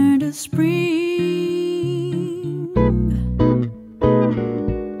turn to spring,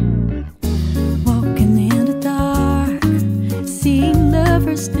 walking in the dark, seeing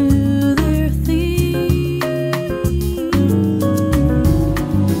lovers do their thing.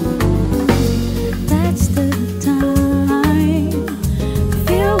 That's the time I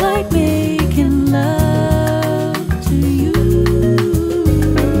feel like making love to you.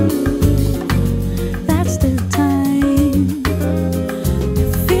 That's the time I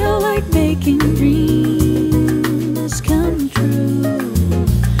feel like making dreams come true.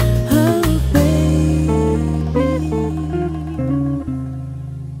 Oh baby.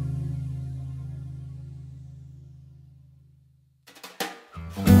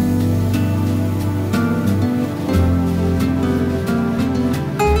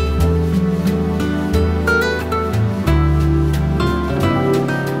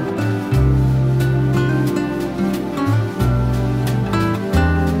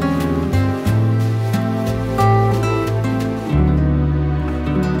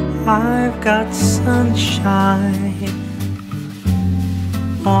 I've got sunshine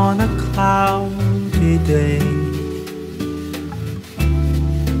on a cloudy day.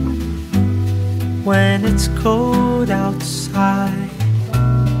 When it's cold outside,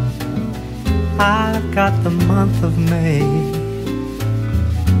 I've got the month of May.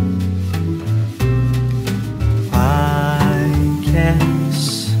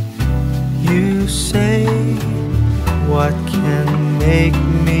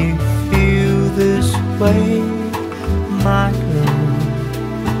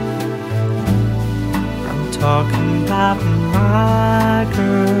 talking about my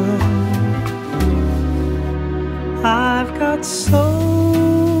girl. I've got so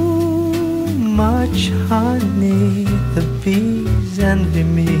much honey, the bees envy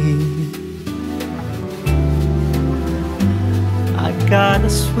me. I got a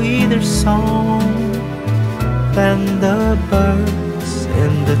sweeter song than the birds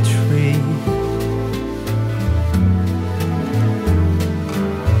in the tree.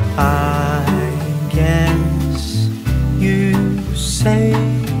 I guess you say,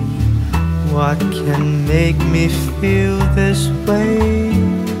 what can make me feel this way,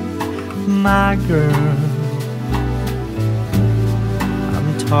 my girl?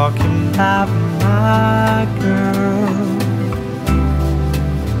 I'm talking about my girl.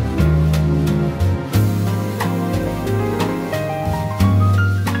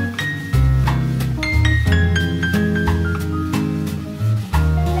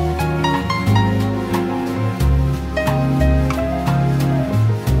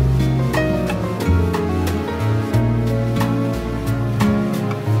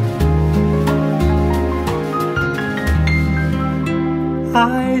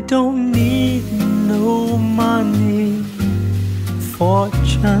 I don't need no money,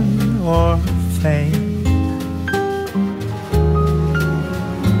 fortune or fame.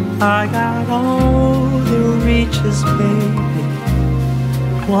 I got all the riches, baby,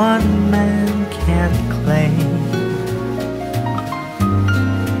 one man can't claim.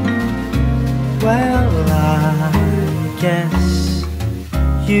 Well, I guess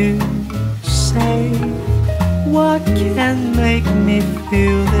you say, what can make me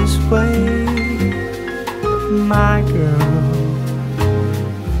feel this way, my girl?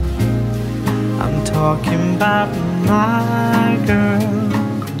 I'm talking about my girl,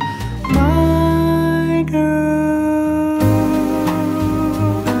 my girl.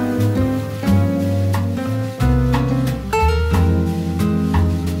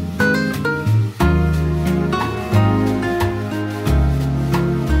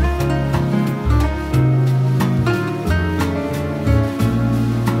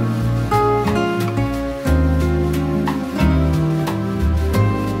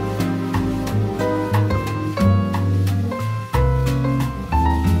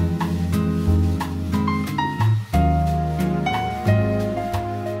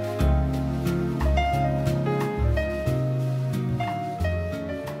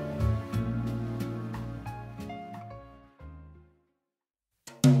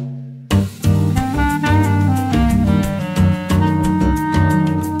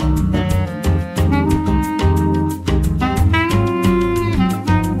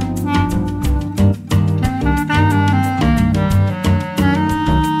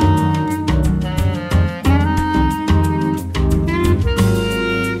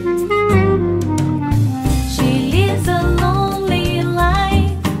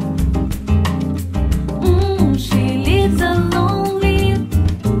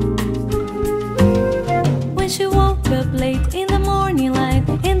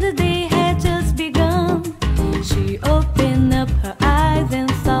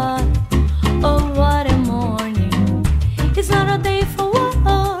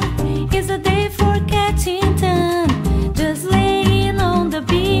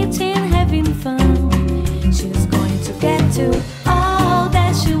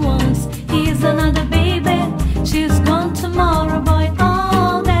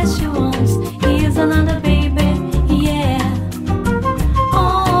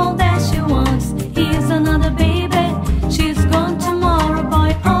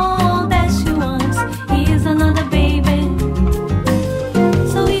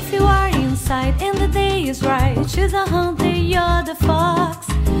 She's a hunter, you're the fox.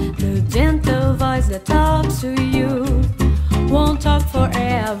 The gentle voice that talks to you won't talk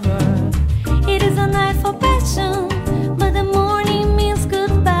forever. It is a night for passion, but the morning means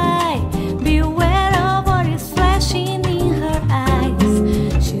goodbye. Beware of what is flashing in her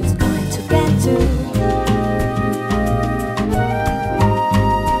eyes. She's going to get to.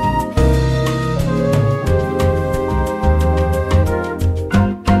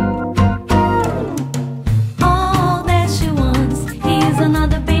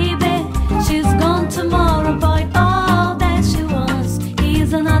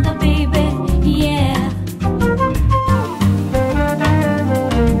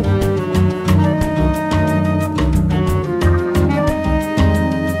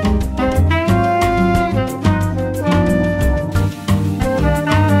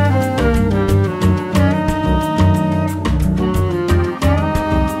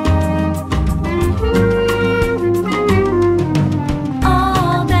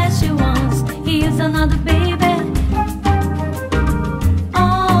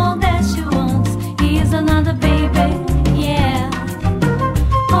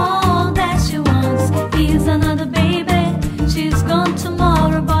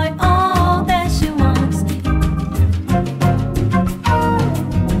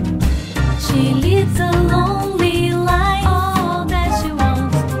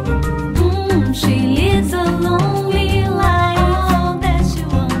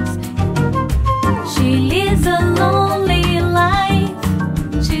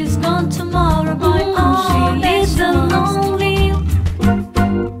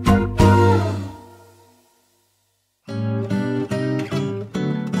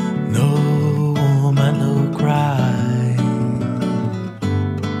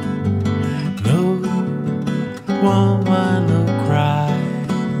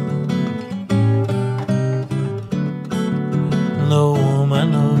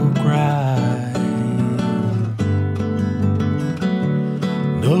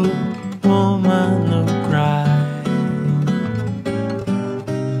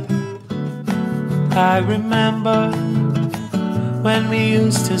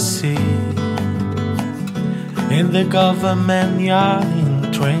 used to see in the government yard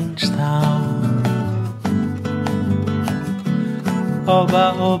in Trench Town.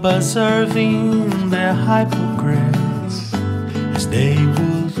 Oba serving their hypocrites as they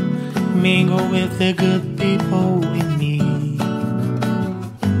would mingle with the good people we meet.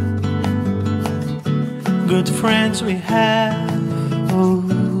 Good friends we have, oh,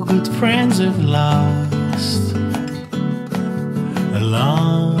 good friends we've lost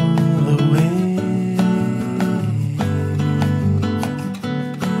along the way.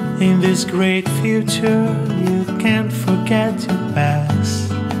 In this great future, you can't forget your past.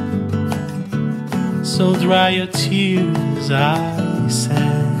 So dry your tears, I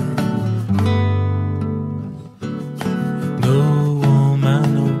said. No woman,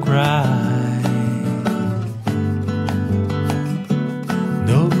 no cry.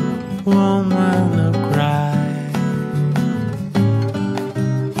 No woman, no cry.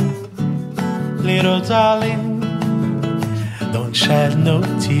 Little darling, don't shed no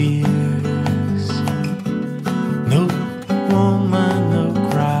tears. No woman, no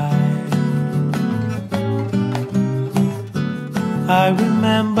cry. I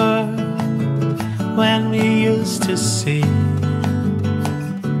remember when we used to sing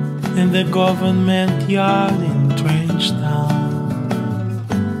in the government yard in Trench Town.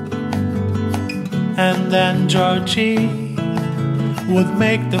 And then Georgie would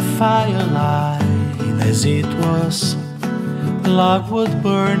make the fire light as it was logwood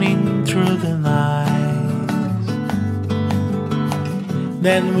burning through the night.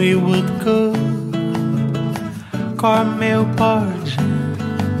 Then we would cook cornmeal porridge,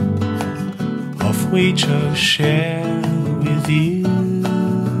 of which I'll share with you.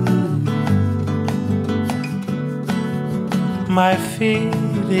 My feet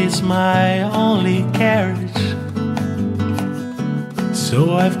is my only carriage,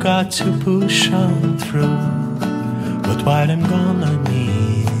 so I've got to push on through. But what I'm gonna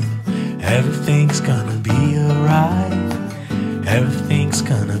need, everything's gonna be alright. Everything's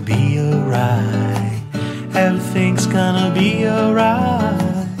gonna be alright. Everything's gonna be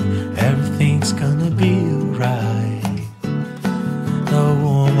alright. Everything's gonna be alright. No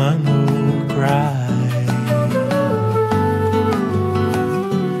woman, no cry.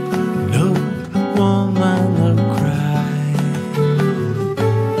 No woman, no cry.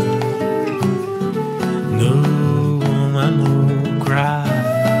 No woman, no cry.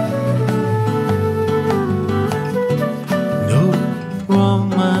 No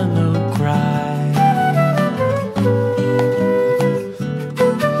woman, no cry.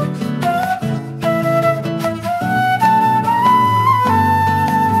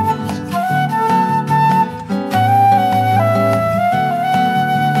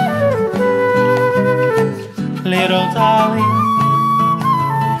 Little darling,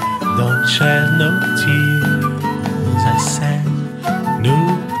 don't shed no tears. I said, no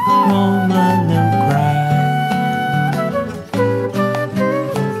woman, no cry.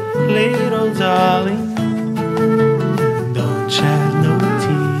 Little darling, don't shed no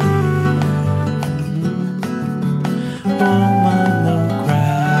tears. Woman, no cry.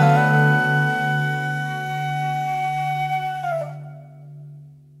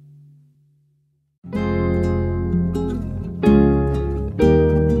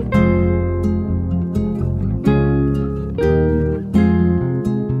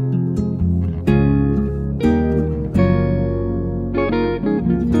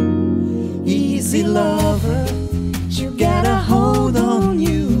 Easy lover, you got a hold on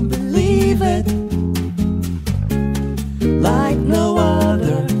you, believe it, like no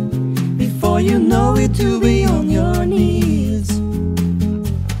other. Before you know it, you'll be on your knees.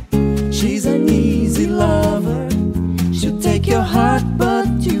 She's an easy lover, she'll take your heart but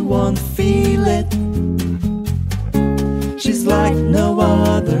you won't feel it. She's like no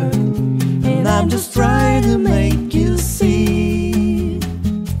other, and I'm just trying to make you see.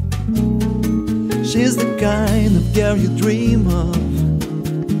 She's the kind of girl you dream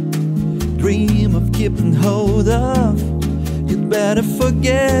of keeping hold of. You'd better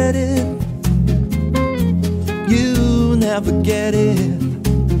forget it, you never get it.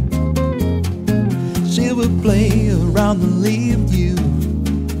 She will play around and leave you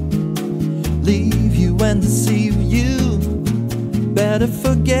and deceive you. Better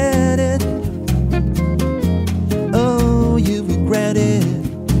forget it, oh, you regret it.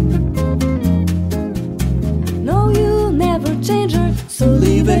 No, you'll never change her, so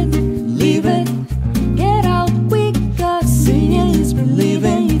leave it, leave it. Get out quick, 'cause seeing is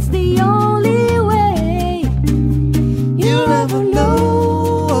believing. It's the only way. You'll never know.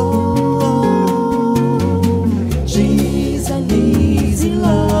 She's an easy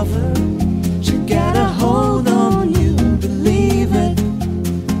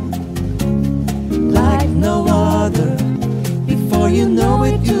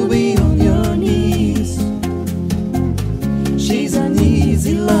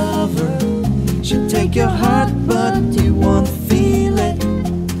lover. She'll take your heart, but you won't feel it.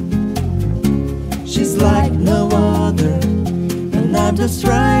 She's like no other, and I'm just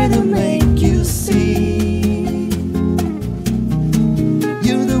trying to make you see.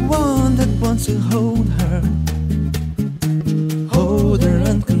 You're the one that wants to hold her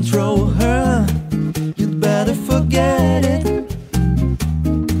and control her. You'd better forget it.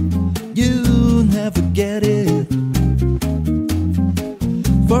 You never get it.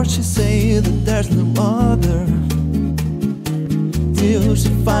 For she say that there's no other till she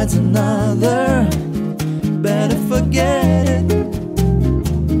finds another. Better forget it.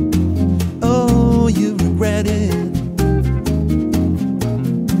 Oh, you regret it.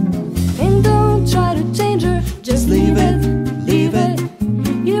 And don't try to change her, just leave it, leave it.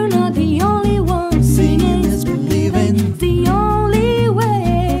 You're not the only one singing, Is believing. the only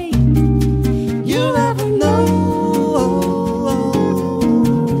way You'll ever know.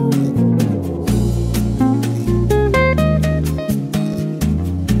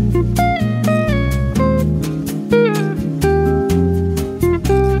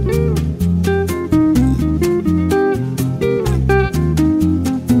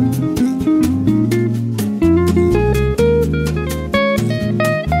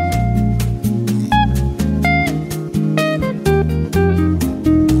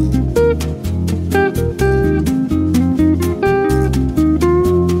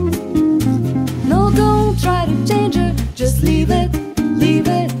 No, don't try to change her, just leave it, leave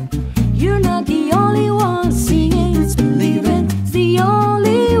it. You're not the only one singing, it's believing, it's the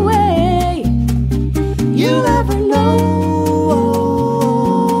only way You'll ever know.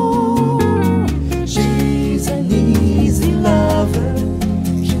 She's an easy lover.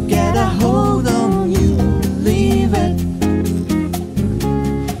 She'll get a hold on you, believe it.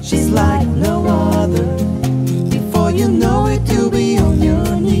 She's like no other. Before you know it, you'll be on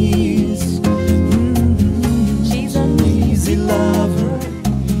your knees. She's an Easy lover.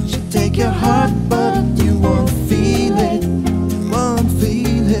 She'll take your heart, but you won't feel it. Won't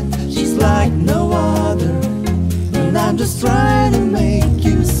feel it. She's like no other, and I'm just trying to make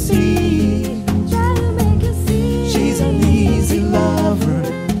you see. try to make you see. She's an easy lover.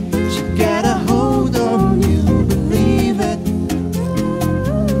 She'll get a hold on you, believe it.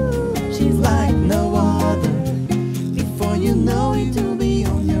 She's like no other. Before you know it, you'll be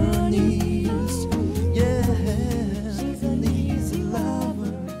on your knees. Yeah, she's an easy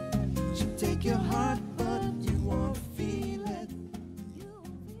lover. She'll take your heart, but you won't feel it.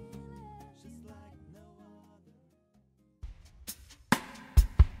 She's like no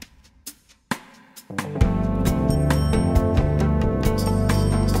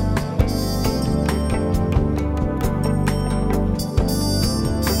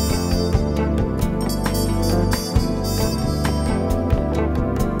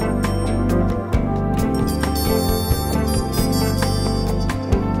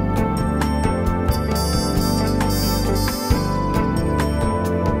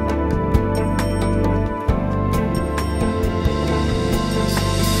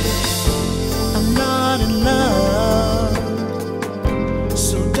I'm not in love,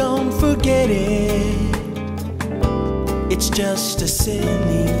 so don't forget it. It's just a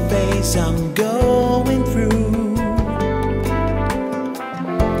silly phase I'm going through.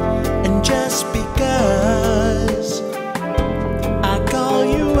 And just because I call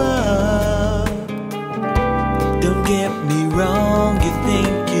you up, don't get me wrong, you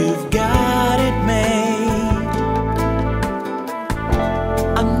think you've got it made.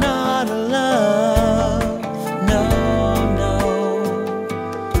 I'm not in love, no, no.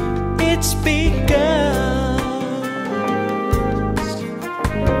 It's because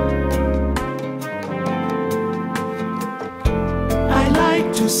I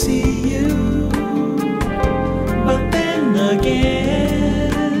like to see you, but then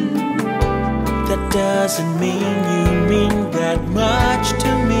again, that doesn't mean you mean that much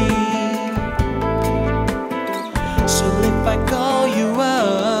to me. So if I call you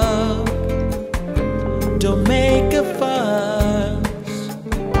up, don't make a fuss.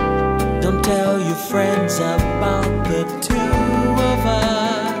 Don't tell your friends about the two of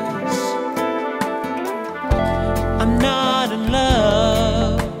us. I'm not in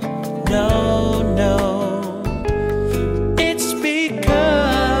love, no, no. It's because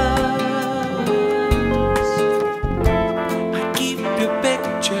I keep your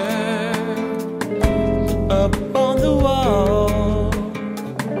picture up on the wall.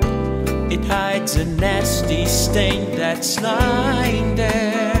 It hides a nasty stain that's lying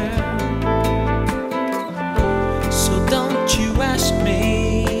there. So don't you ask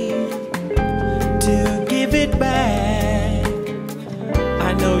me to give it back.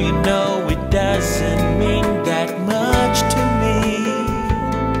 I know you know it doesn't mean that much to me.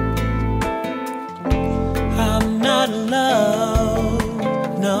 I'm not in love,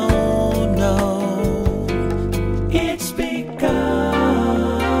 no, no. It's because,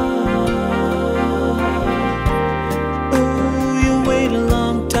 oh, you wait a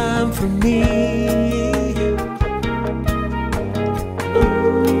long time for me.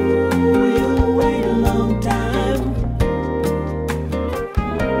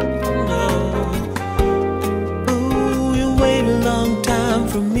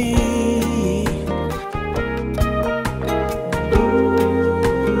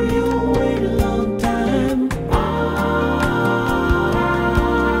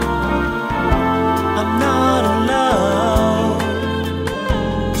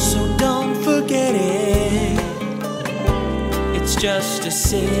 Just a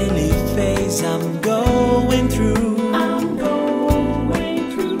silly phase I'm going through.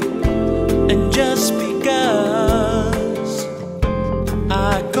 And just because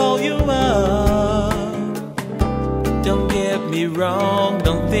I call you up, don't get me wrong,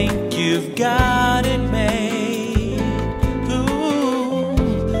 don't think you've got it made. Ooh,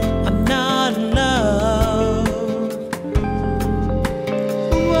 I'm not in love.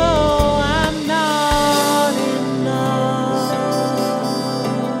 Whoa, I'm not in love.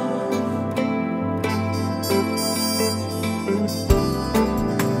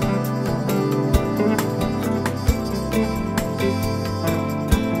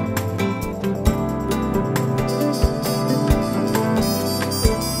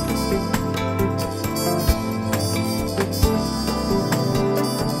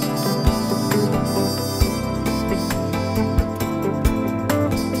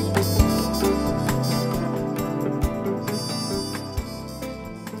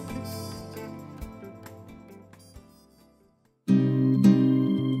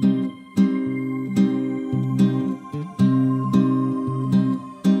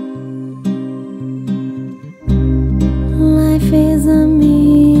 Life is a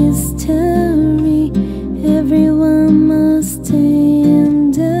mystery. Everyone must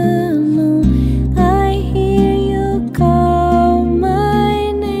stand alone. I hear you call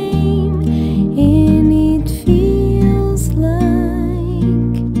my name, and it feels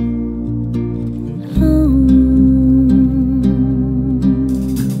like home.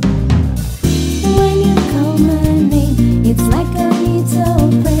 When you call my name, it's like a little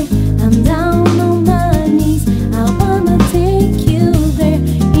prayer. I'm down on my knees. I wanna take you there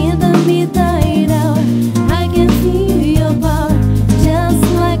in the midnight hour. I can feel your power, just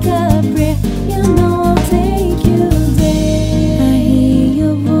like a prayer. You know I'll take you there. I hear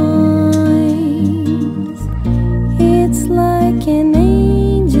your voice. It's like an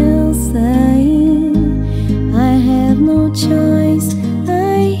angel sighing. I have no choice.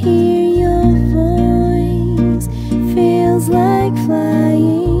 I hear your voice. Feels like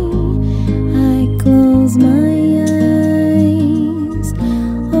flying. I close my eyes.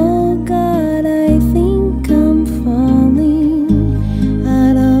 Oh God, I think I'm falling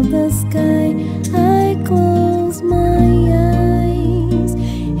out of the sky. I close my eyes.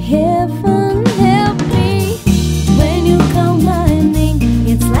 Heaven help me. When you call my name,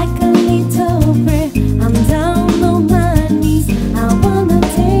 it's like a little prayer. I'm down on my knees. I wanna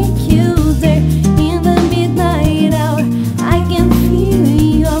take you there in the midnight hour. I can feel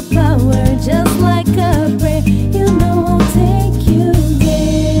your power, just like a prayer. You know I'll take you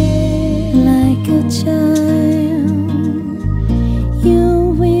there. Like a child, you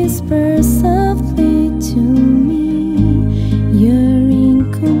whisper softly to me. You're in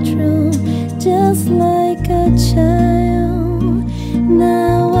control, just like a child.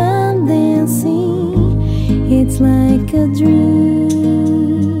 Now I'm dancing, it's like a dream.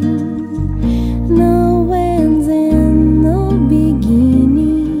 No ends and no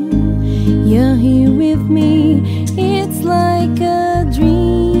beginning. You're here with me, it's like a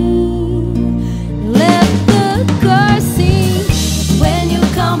dream. Let the chorus sing. When you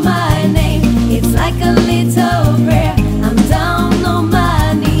call my name, it's like a little prayer. I'm down on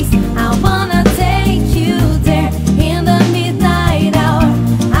my knees. I wanna take you there in the midnight hour.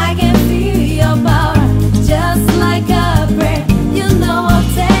 I can feel your power, just like a prayer.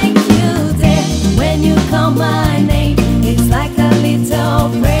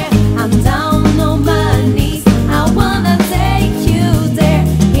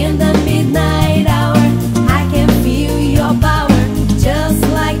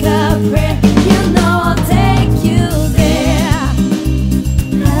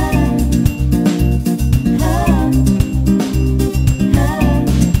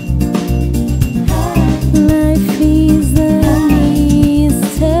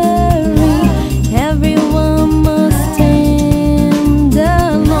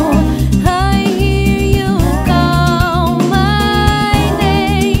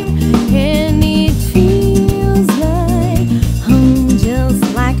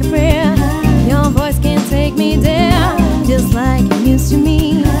 a prayer. Your voice can take me there, just like you used to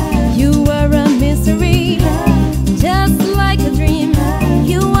me. You were a mystery, just like a dream.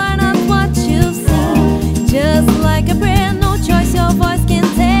 You are not what you've seen, just like a prayer. No choice, your voice can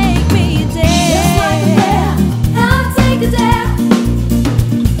take me there. Just like a prayer, I'll take you there.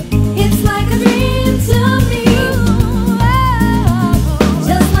 It's like a dream to me.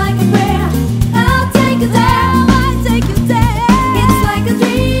 Just like a prayer, I'll take you there. I'll take you there. It's like a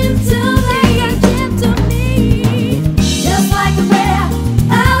dream to me. A dream to me. Just like a prayer,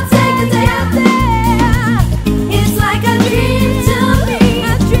 I'll take you there. It's like a dream to me.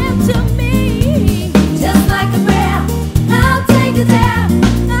 A dream to me. Just like a prayer, I'll take you there.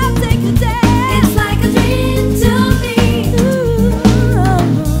 I'll take you there. It's like a dream to me.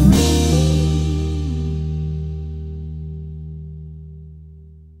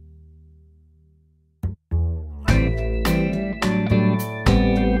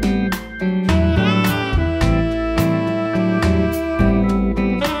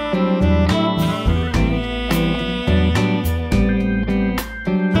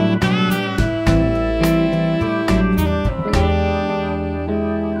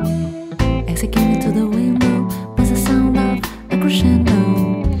 As he came into the window was the sound of a crescendo.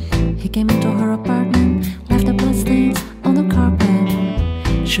 He came into her apartment, left the bloodstains on the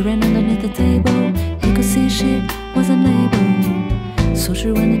carpet. She ran underneath the table, he could see she was unable. So she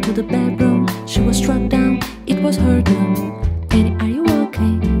ran into the bedroom, she was struck down, it was her doom. Annie, are you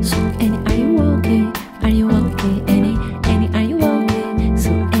okay? So Annie, are you okay? Are you okay? Annie, Annie, are you okay?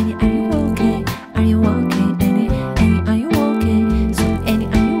 So Annie, are you okay? Are you okay? Annie, Annie, are you okay? So Annie,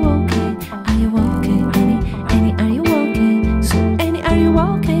 are you okay? Are you okay? Annie, Annie, are you okay? So Annie, are you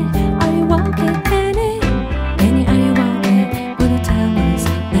okay? Are you okay? Annie, Annie, are you okay? Will you tell us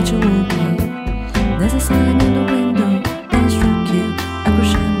that you're okay? There's a sign in the window that struck you, a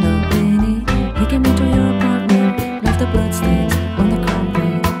crescendo. Annie, he came into your apartment, left the bloodstains on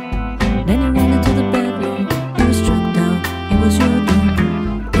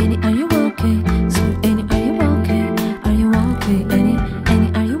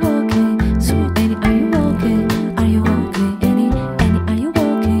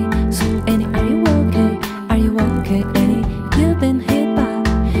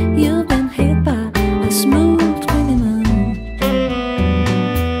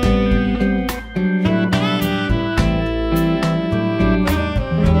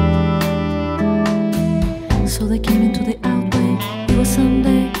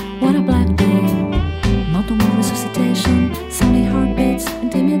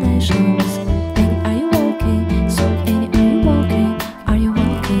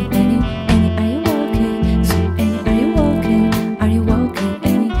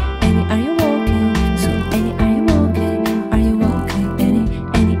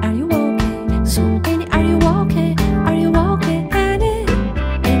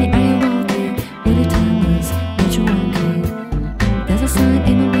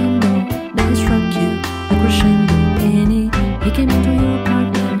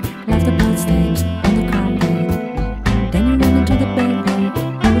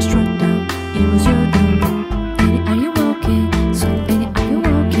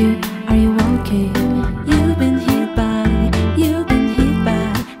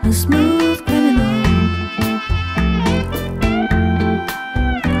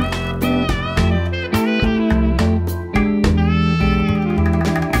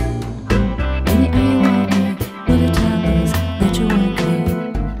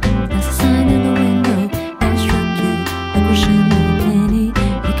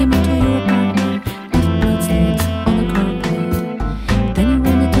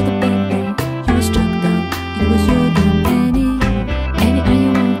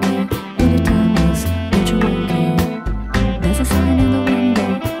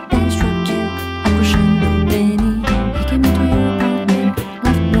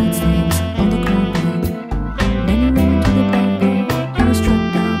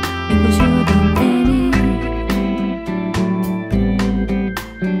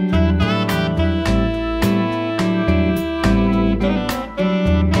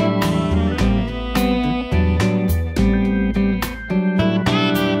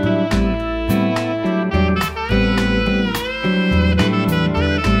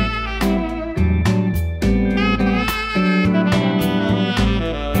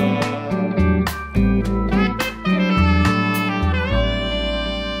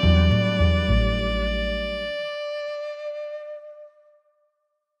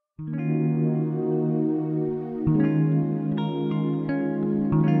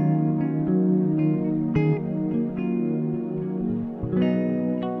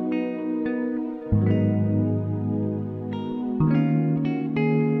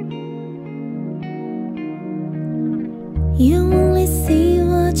You only see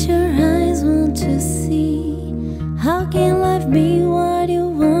what your eyes want to see. How can life be what you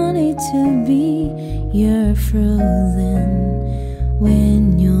want it to be? You're frozen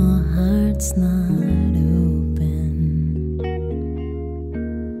when your heart's not open.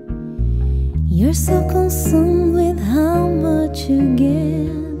 You're so consumed with how much you get.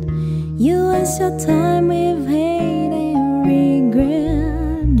 You waste your time with hate and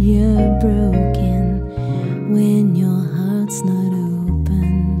regret. You're broken when your heart's not open.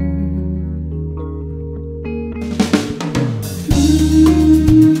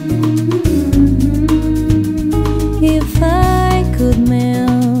 If I could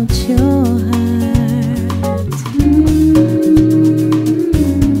melt your heart,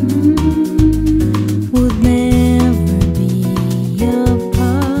 would never be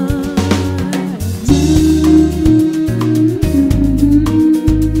apart.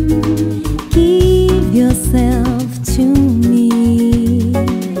 Give yourself to me.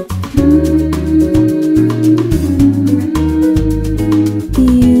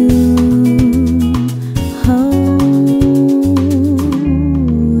 You hold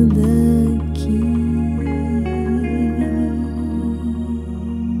the key.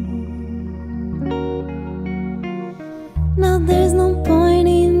 Now there's no point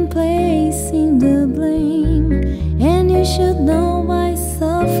in placing the blame, and you should know I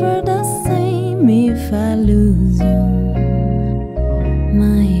suffer the same. If I lose you,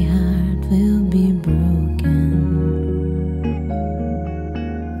 my heart will be broken.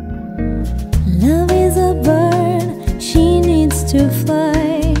 Love is a bird, she needs to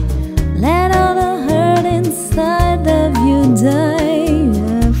fly. Let all the hurt inside of you die.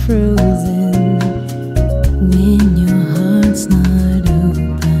 You're frozen when your heart's not open.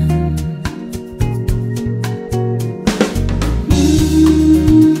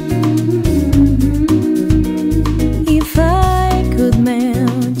 If I could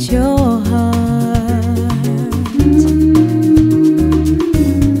melt your heart,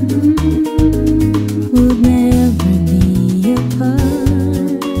 would never be apart.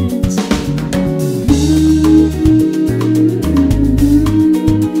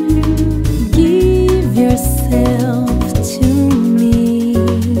 Give yourself to me.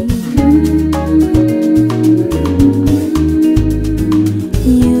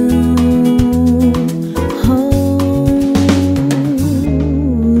 You hold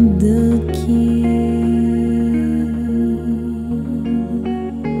the key.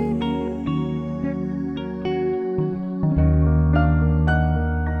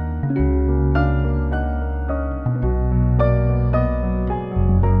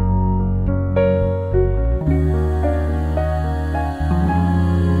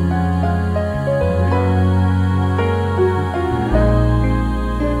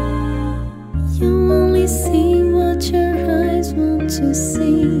 You only see what your eyes want to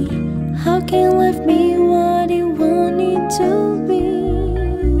see. How can life be what you want it to be?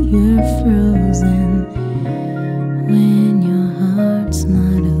 You're frozen when your heart's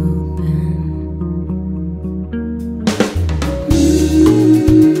not open.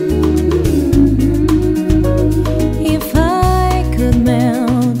 If I could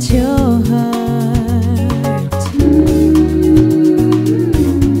melt your heart,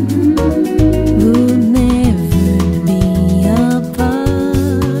 would never be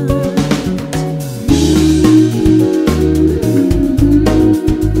apart.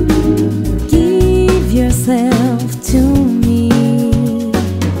 Give yourself to me.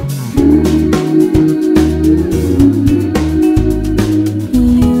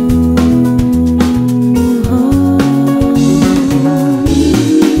 You hold.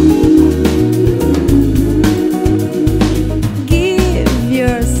 Give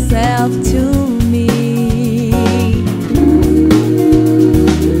yourself to me.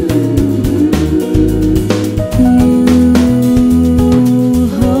 You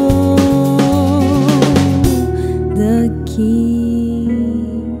hold the key.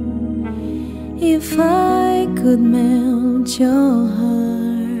 If I could melt your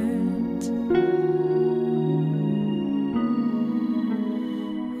heart,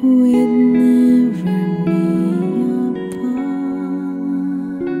 we'd never be apart.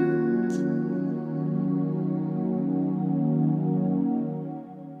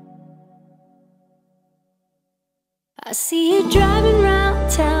 I see you driving round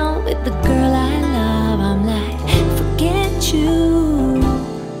town with the girl I love. I'm like, forget you.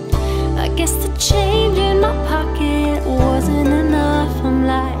 I guess the change in my pocket wasn't enough. I'm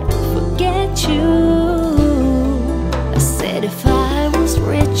like, forget you. I said if I was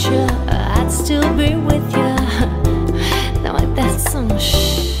richer, I'd still be with you. Now ain't that some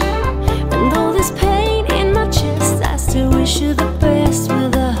shh? And all this pain in my chest, I still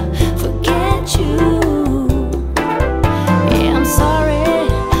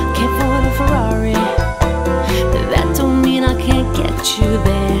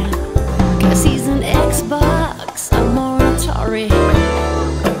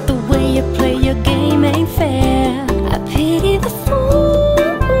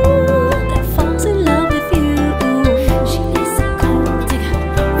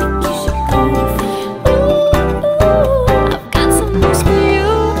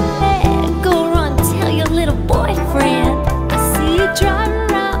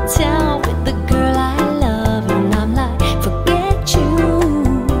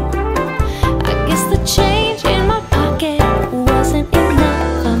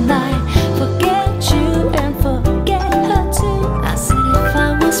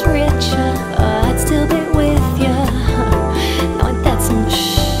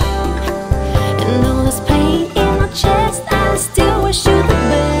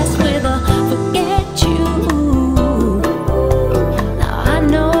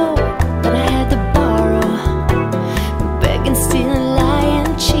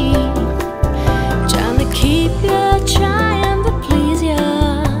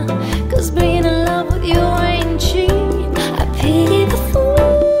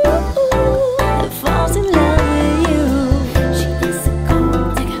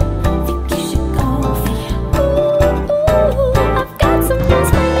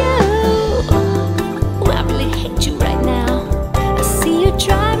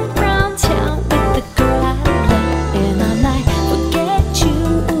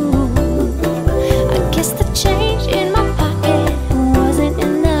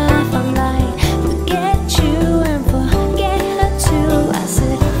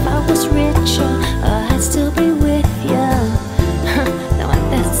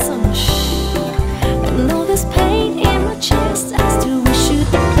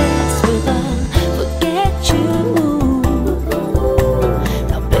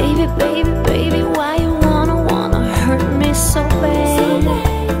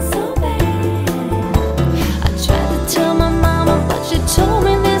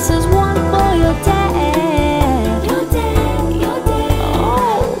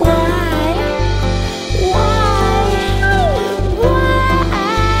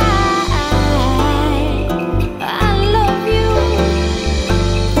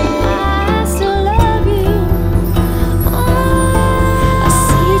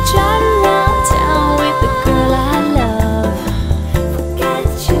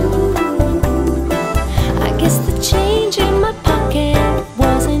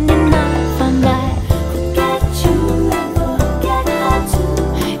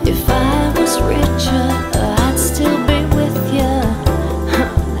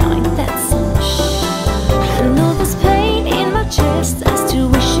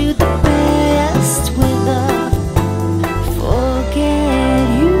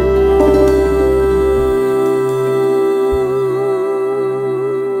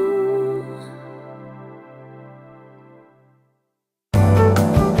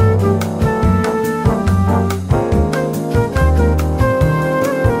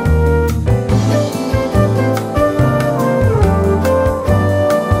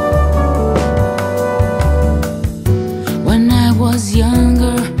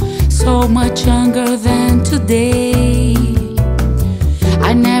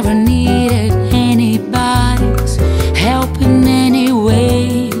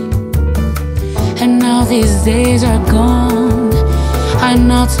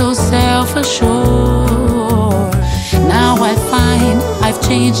so self-assured. Now I find I've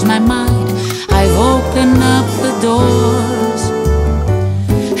changed my mind, I've opened up the doors.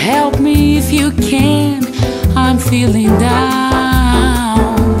 Help me if you can, I'm feeling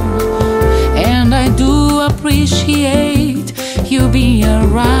down, and I do appreciate you being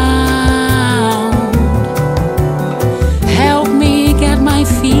around. Help me get my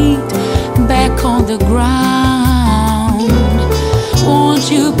feet back on the ground.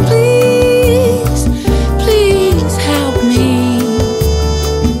 Won't you please, please help me?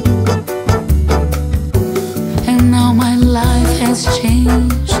 And now my life has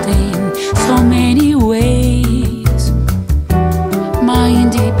changed in so many ways. My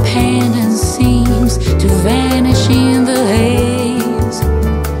independence seems to vanish in the haze.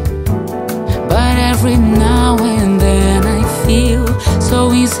 But every now and then I feel so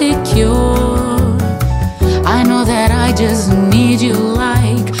insecure. I know that I just need you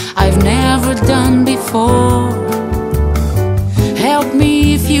like I've never done before. Help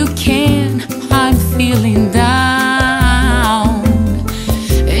me if you can, I'm feeling down,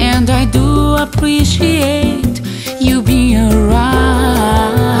 and I do appreciate you being around.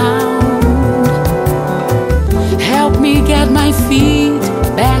 Help me get my feet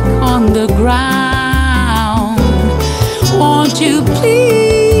back on the ground. Won't you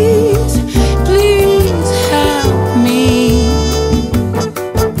please, please help me?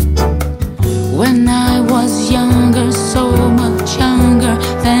 When I was younger, so much younger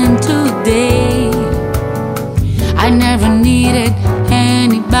than today, I never needed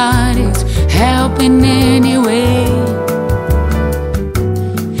anybody's help in any way.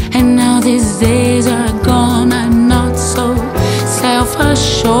 And now these days are gone, I'm not so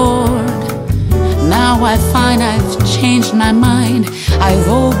self-assured. Now I find I've changed my mind, I've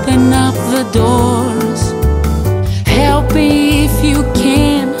opened up the doors. Help me if you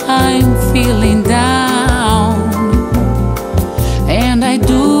can, I'm feeling down, and I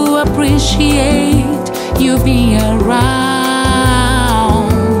do appreciate you being around.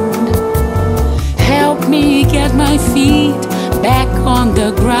 Help me get my feet back on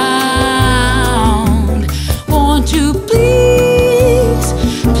the ground. Won't you please,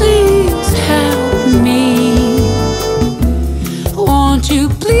 please help me? Won't you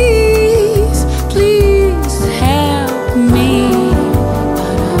please, please help me?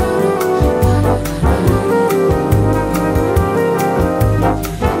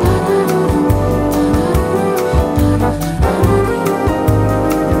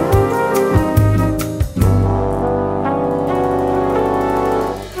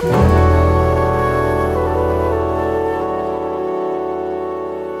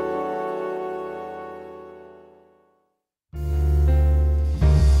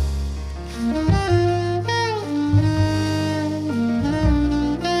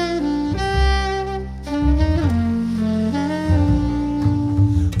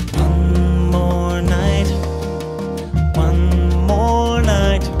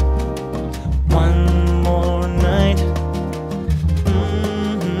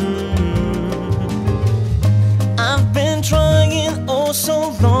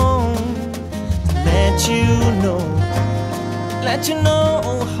 Let you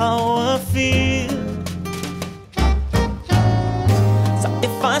know how I feel. So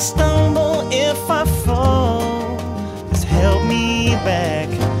if I stumble, if I fall, just help me back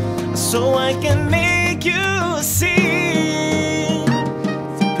so I can make you see.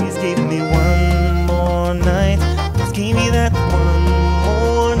 So please give me one more night, just give me that one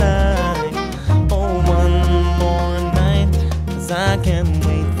more night. Oh, one more night, 'cause I can't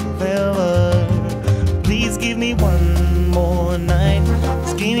wait forever. Please give me one more night,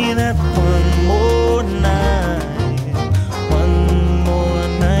 just give me that one more night. One more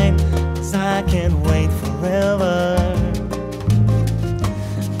night, 'cause I can't wait forever.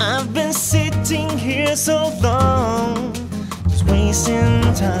 I've been sitting here so long, just wasting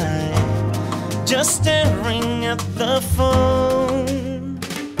time, just staring at the phone.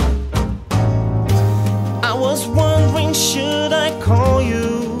 I was wondering, should I call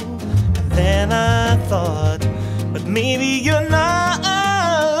you? And then I thought, but maybe you're not alone.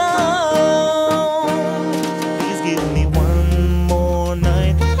 Please give me one more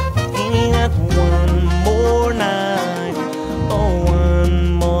night, give me that one more night. Oh, one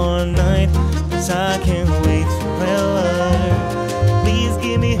more night, 'cause I can't wait forever. Please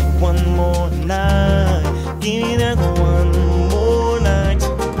give me one more night, give me that one more night.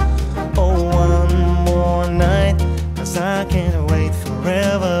 Oh, one more night, 'cause I can't wait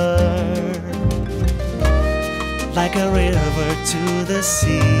forever. Like a river to the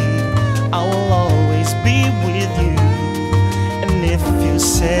sea, I will always be with you. And if you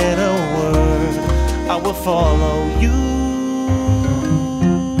said a word, I will follow you.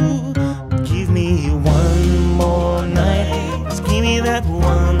 Give me one more night, just give me that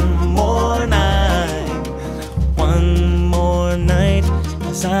one more night. One more night,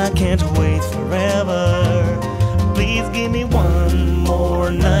 'cause I can't wait forever. Please give me one more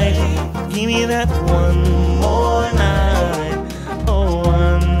night, give me that one more night. Oh,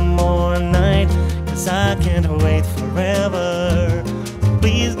 one more night, 'cause I can't wait forever.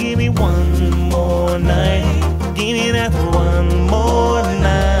 Please give me one more night, give me that one more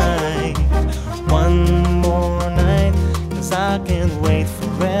night. One more night, 'cause I can't wait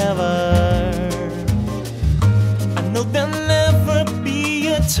forever. I know there'll never be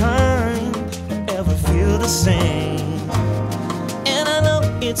a time you ever feel the same, and I know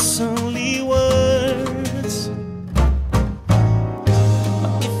it's only words.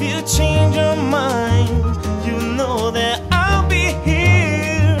 If you change your mind, you know that I'll be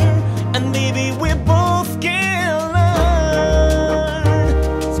here, and maybe we both can learn.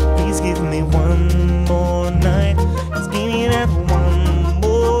 So please give me one more night, just give me that one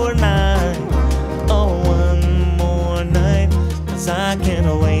more night. Oh, one more night, 'cause I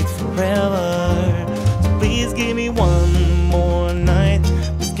can't wait forever. So please give me one more night,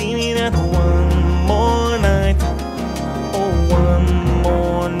 just give me that one more night. Oh, one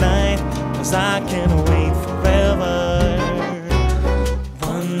more night, 'cause I can't wait forever.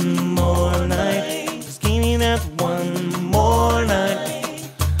 One more night, just give me that one more night.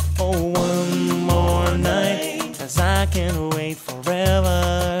 Oh, one more night, 'cause I can't wait forever.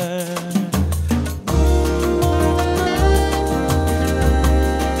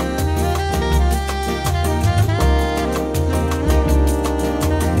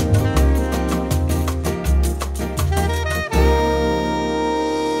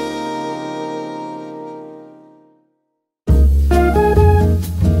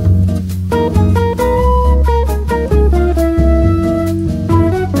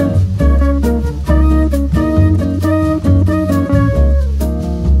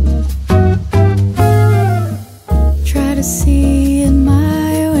 Try to see it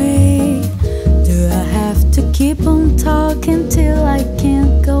my way. Do I have to keep on talking till I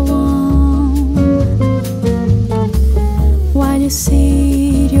can't go on? While you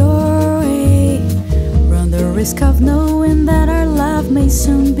see it your way, run the risk of knowing that our love may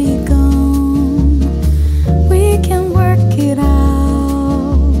soon be gone. We can work it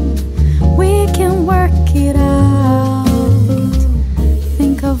out, we can work it out.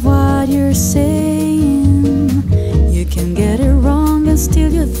 Think of what you're saying. You can get it wrong and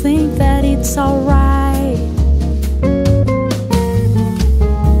still you think that it's alright.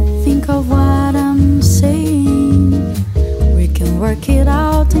 Think of what I'm saying. We can work it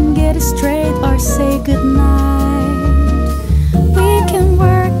out and get it straight or say goodnight. We can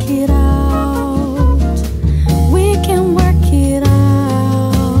work it out, we can work it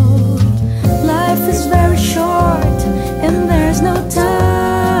out. Life is very short and there's no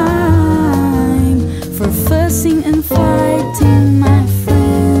time for fussing and fighting, my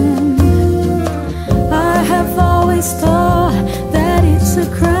friend. I have always thought that it's a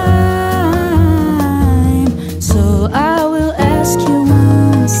crime, so I will ask you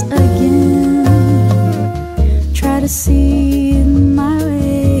once again. Try to see it my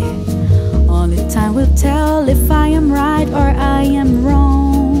way. Only time will tell if I am right or I am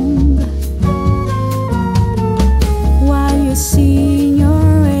wrong. While you see in your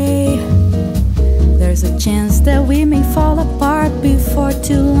way, there's a chance that we may fall apart before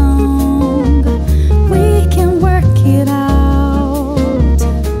too long. We can work it out,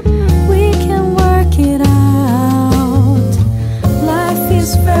 we can work it out. Life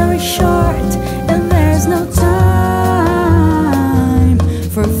is very short and there's no time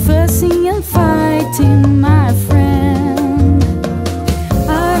for fussing and fighting, my friend.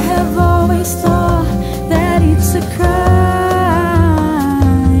 I have always thought that it's a crime,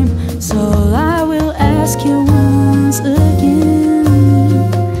 so I will ask you once again.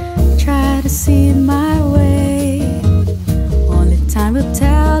 Try to see it my way. Only time will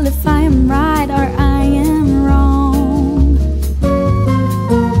tell if I am right or I am wrong.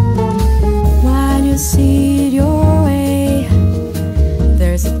 While you see it your way,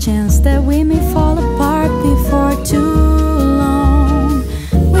 there's a chance that we may fall apart before too long.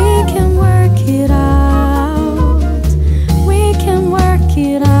 We can work it out, we can work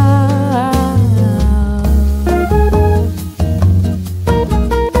it out.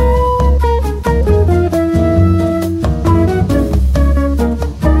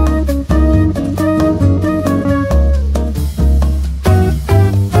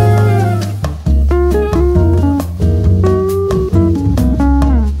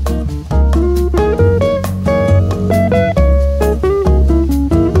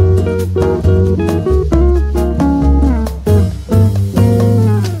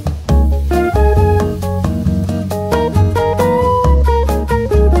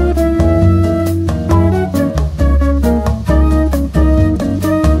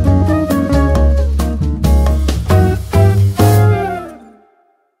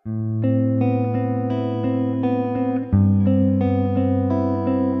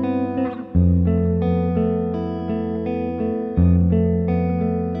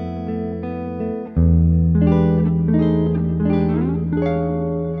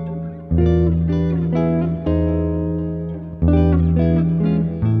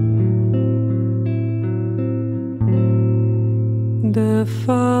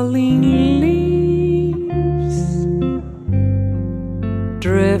 falling leaves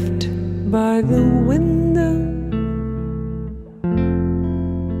drift by the window.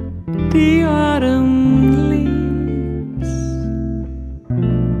 The autumn leaves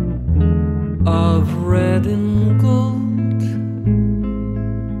of red and gold.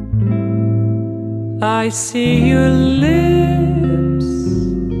 I see your lips,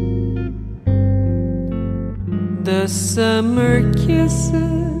 the summer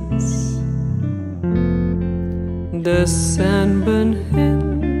kisses, the sunburn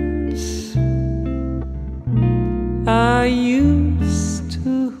hands I used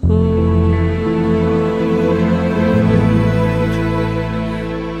to hold.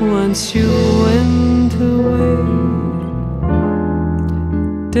 Once you went away,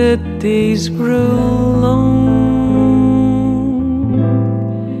 the days grew long,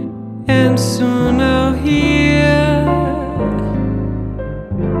 and soon I'll hear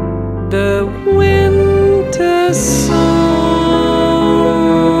the winter songs,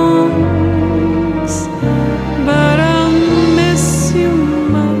 but I'll miss you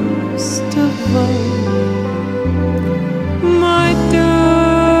most of all, my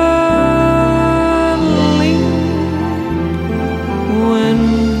darling, when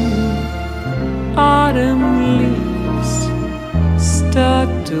autumn leaves start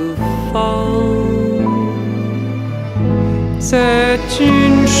to fall. C'est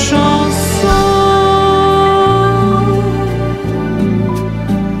une chanson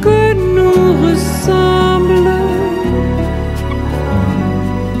que nous ressemble,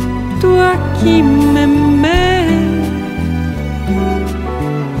 toi qui m'aimais,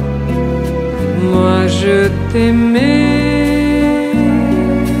 moi je t'aimais.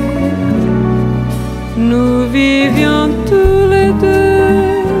 Nous vivions tous les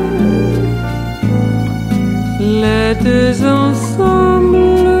deux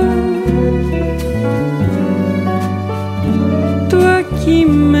ensemble, toi qui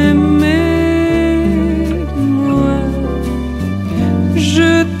m'aimais, moi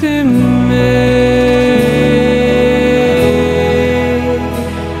je t'aimais.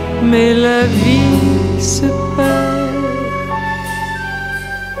 Mais la vie se perd,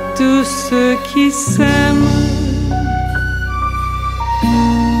 tous ceux qui s'aiment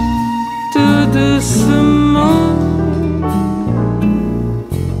tout doucement,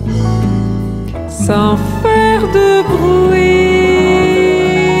 sans faire de bruit,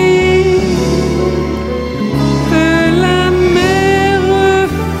 que la mer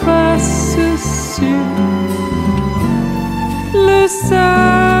fasse sur le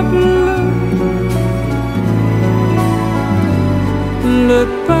sable, le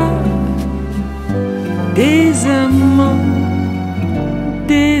pas des amants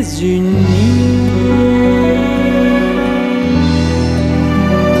désunis.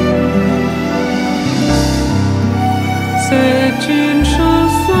 C'est une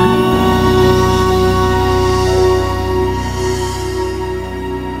chanson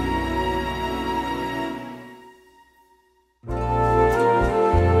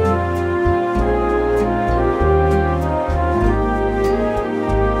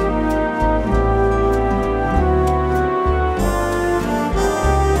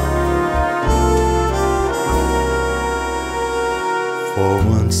For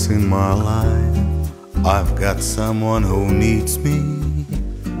once in my life, I've got someone who needs me,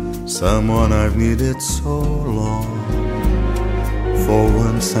 someone I've needed so long. For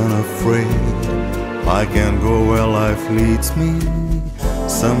once unafraid, I can go where life leads me.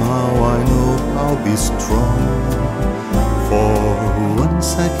 Somehow I know I'll be strong. For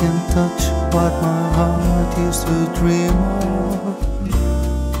once I can touch what my heart used to dream of,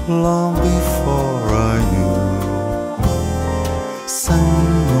 long before I knew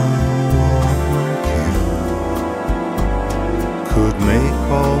someone like you could make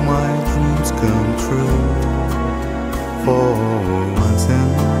all my dreams come true. For once in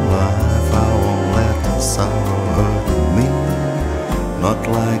my life, I won't let sorrow hurt me, not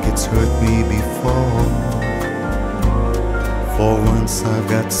like it's hurt me before. For once I've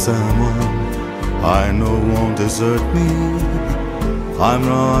got someone I know won't desert me. I'm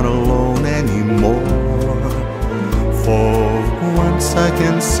not alone anymore. For once I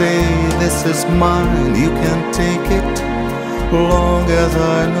can say this is mine, you can take it. Long as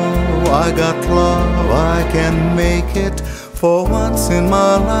I know I got love, I can make it. For once in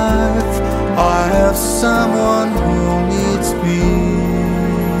my life, I have someone who needs me.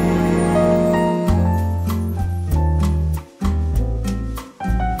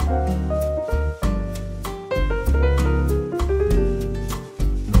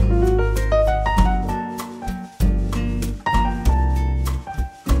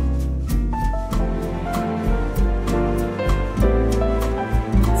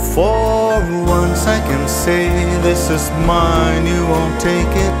 For once I can say this is mine, you won't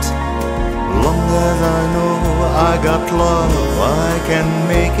take it. Long as I know I got love, I can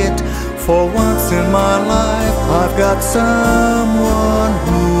make it. For once in my life, I've got someone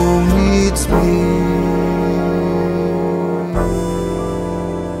who needs me.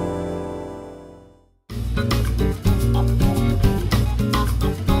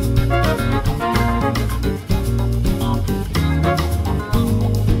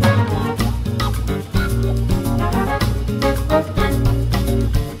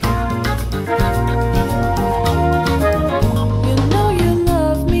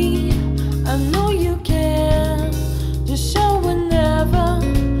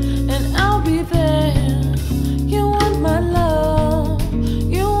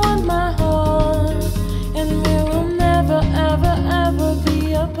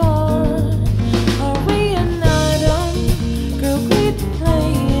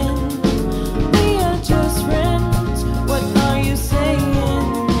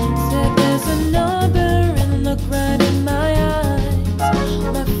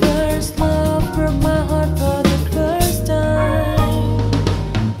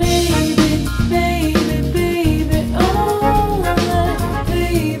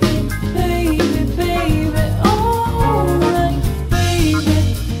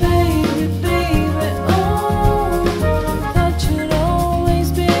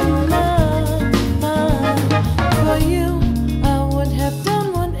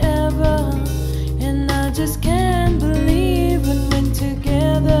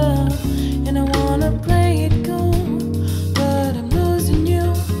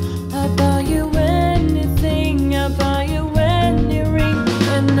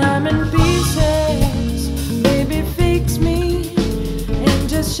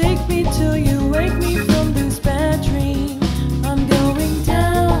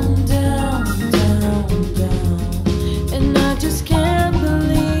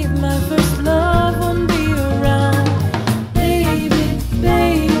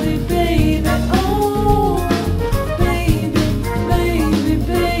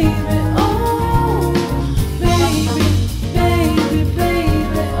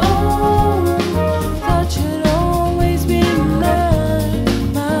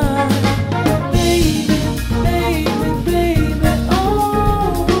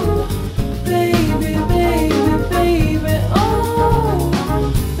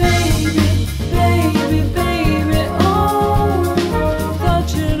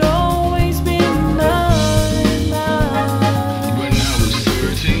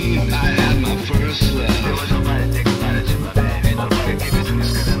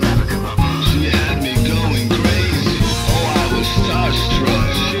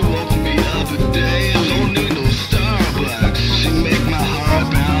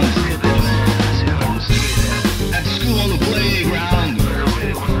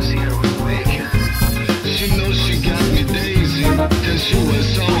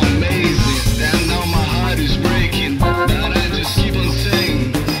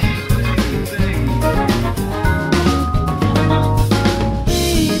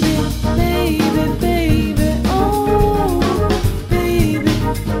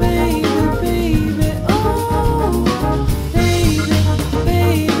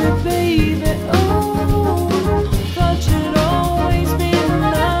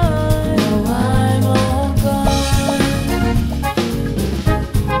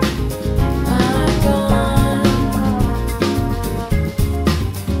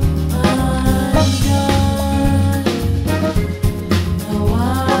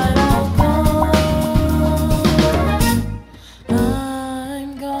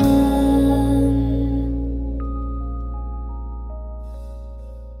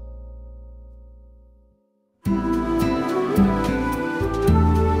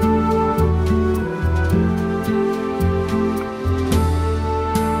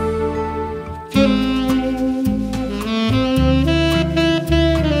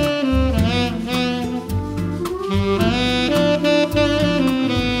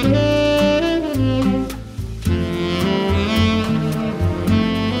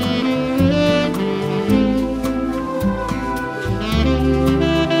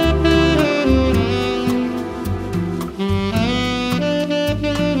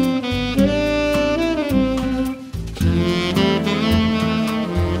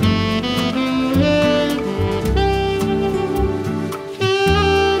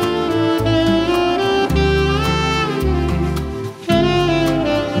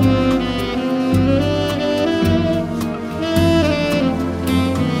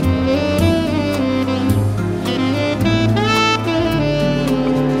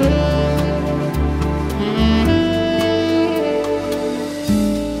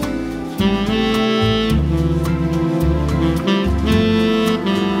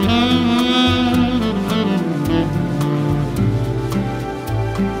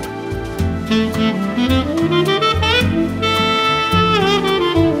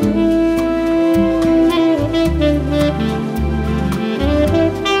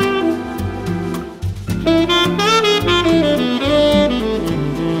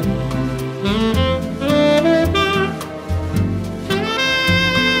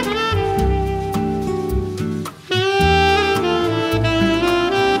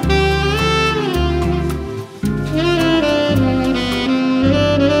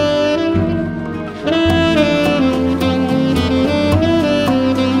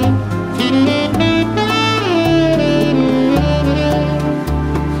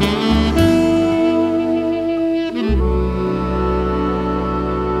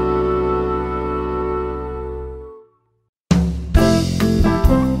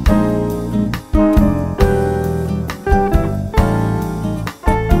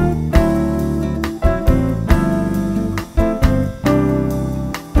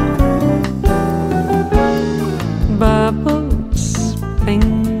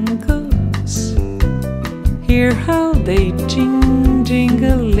 They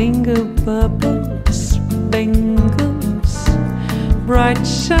jing-jing-a-ling-a, bubbles, bangles, bright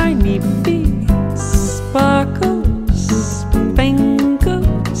shiny beads, sparkles,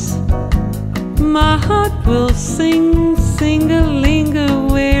 bangles. My heart will sing, sing-a-ling-a,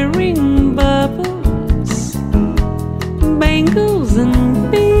 wearing bubbles, bangles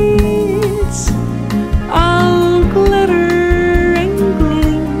and beads, all glitter and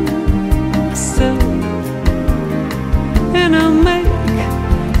gleam. So, and I'll make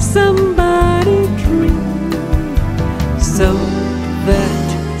somebody dream, so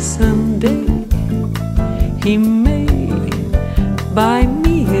that someday he may buy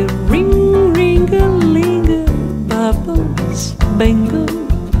me a ring, ring-a-ling-a, bubbles,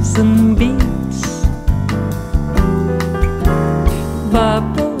 bangles and beads,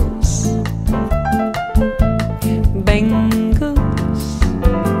 bubbles, bangles.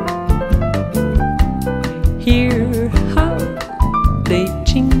 Hear how they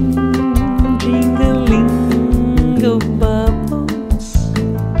jing-jing-a-ling-a, bubbles,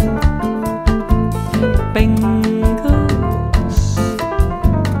 bangles,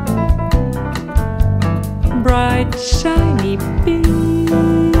 bright shiny beads,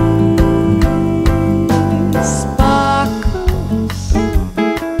 sparkles,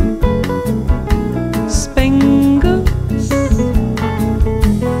 spangles.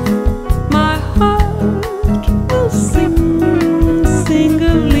 My heart will sing,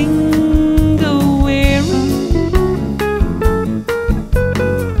 sing-a-ling-a, wearing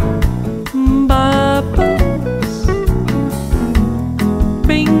bubbles,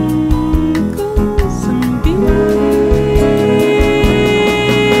 bangles and beads,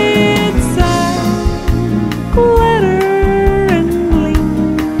 glitter and gleam.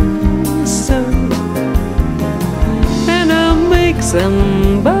 So, and I'll make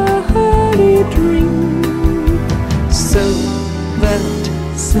somebody dream, so that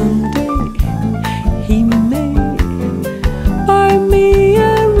someday he may buy me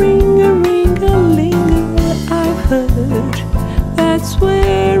a ring-a-ling-a. I've heard that's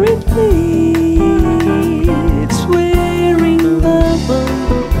where it leads, wearing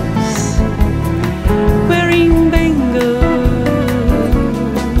bubbles, wearing bangles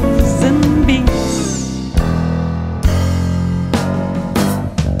and beads.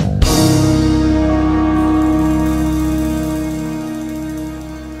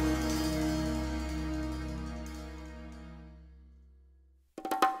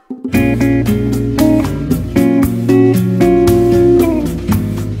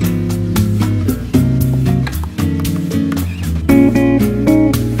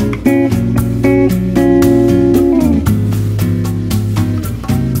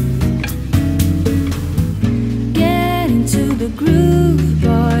 Get into the groove,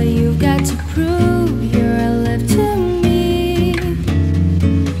 boy, you've got to prove you're alive to me.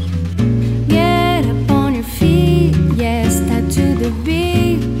 Get up on your feet, yes, step to the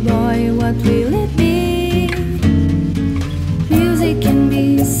beat, boy, what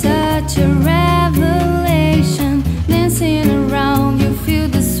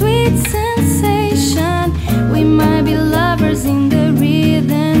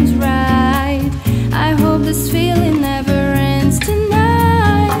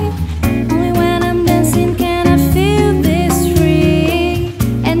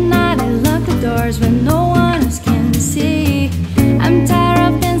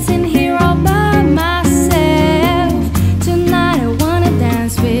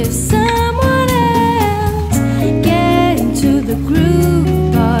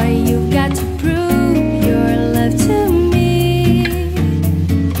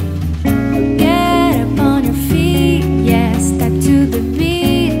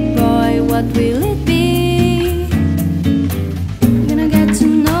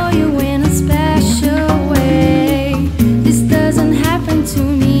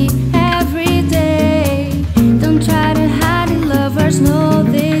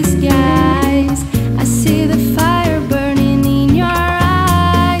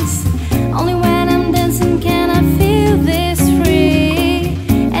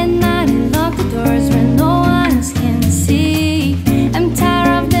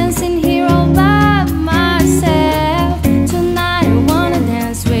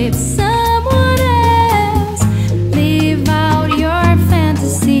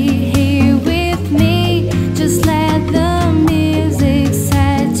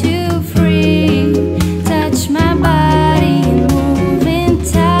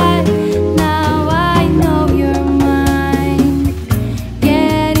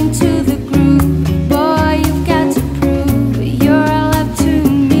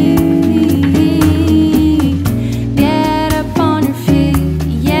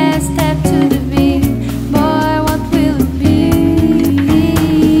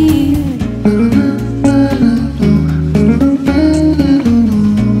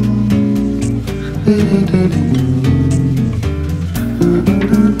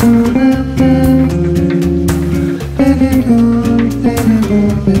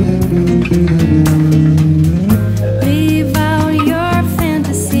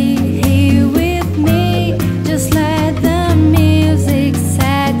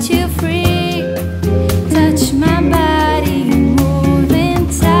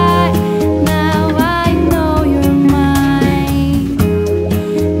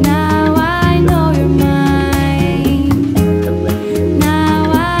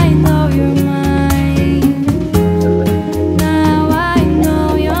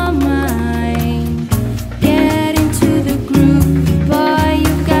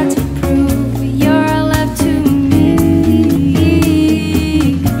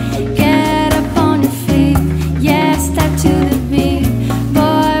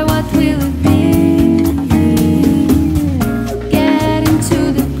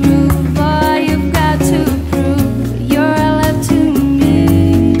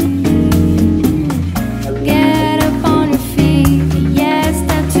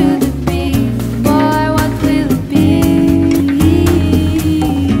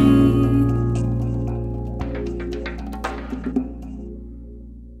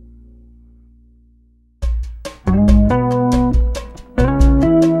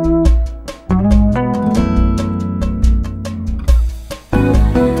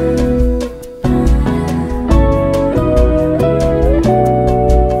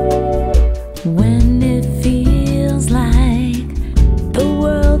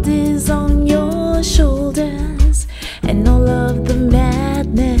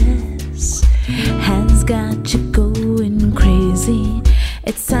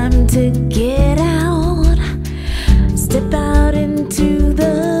It's time to get out, step out into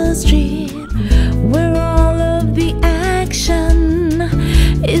the street, where all of the action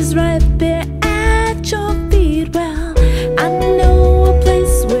is right there at your feet. Well, I know a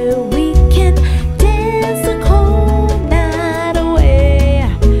place where we can dance the cold night away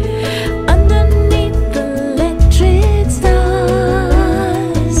underneath the electric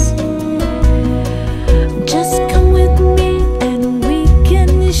stars. Just come with me and we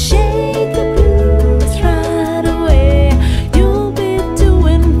can shake the blues right away. You'll be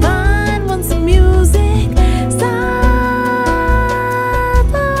doing fine once the music starts.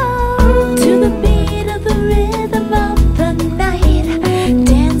 To the beat of the rhythm of the night,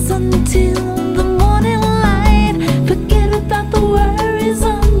 dance until the morning light. Forget about the worries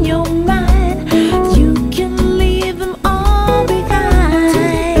on your mind, you can leave them all behind.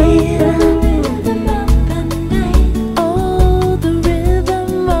 Oh, the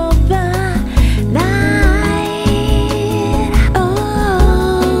rhythm of the night.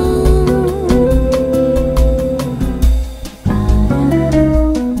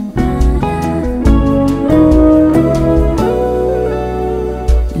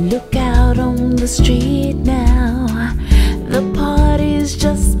 Look out on the street now, the party's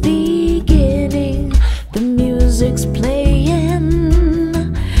just beginning. The music's playing,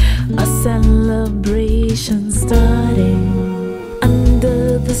 a celebration starting.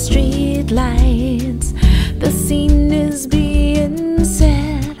 Under the street lights, the scene is being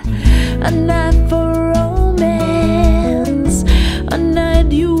set. A night for romance, a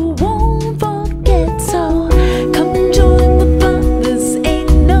night you won't forget. So come and join the fun. This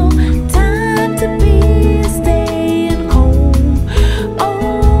ain't no time to be staying home.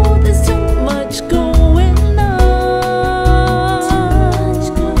 Oh, there's too much going on.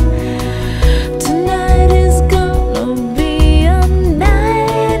 Tonight is gonna be a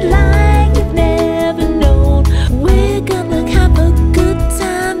night like you've never known. We're gonna have a good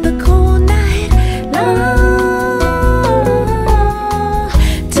time, the cold night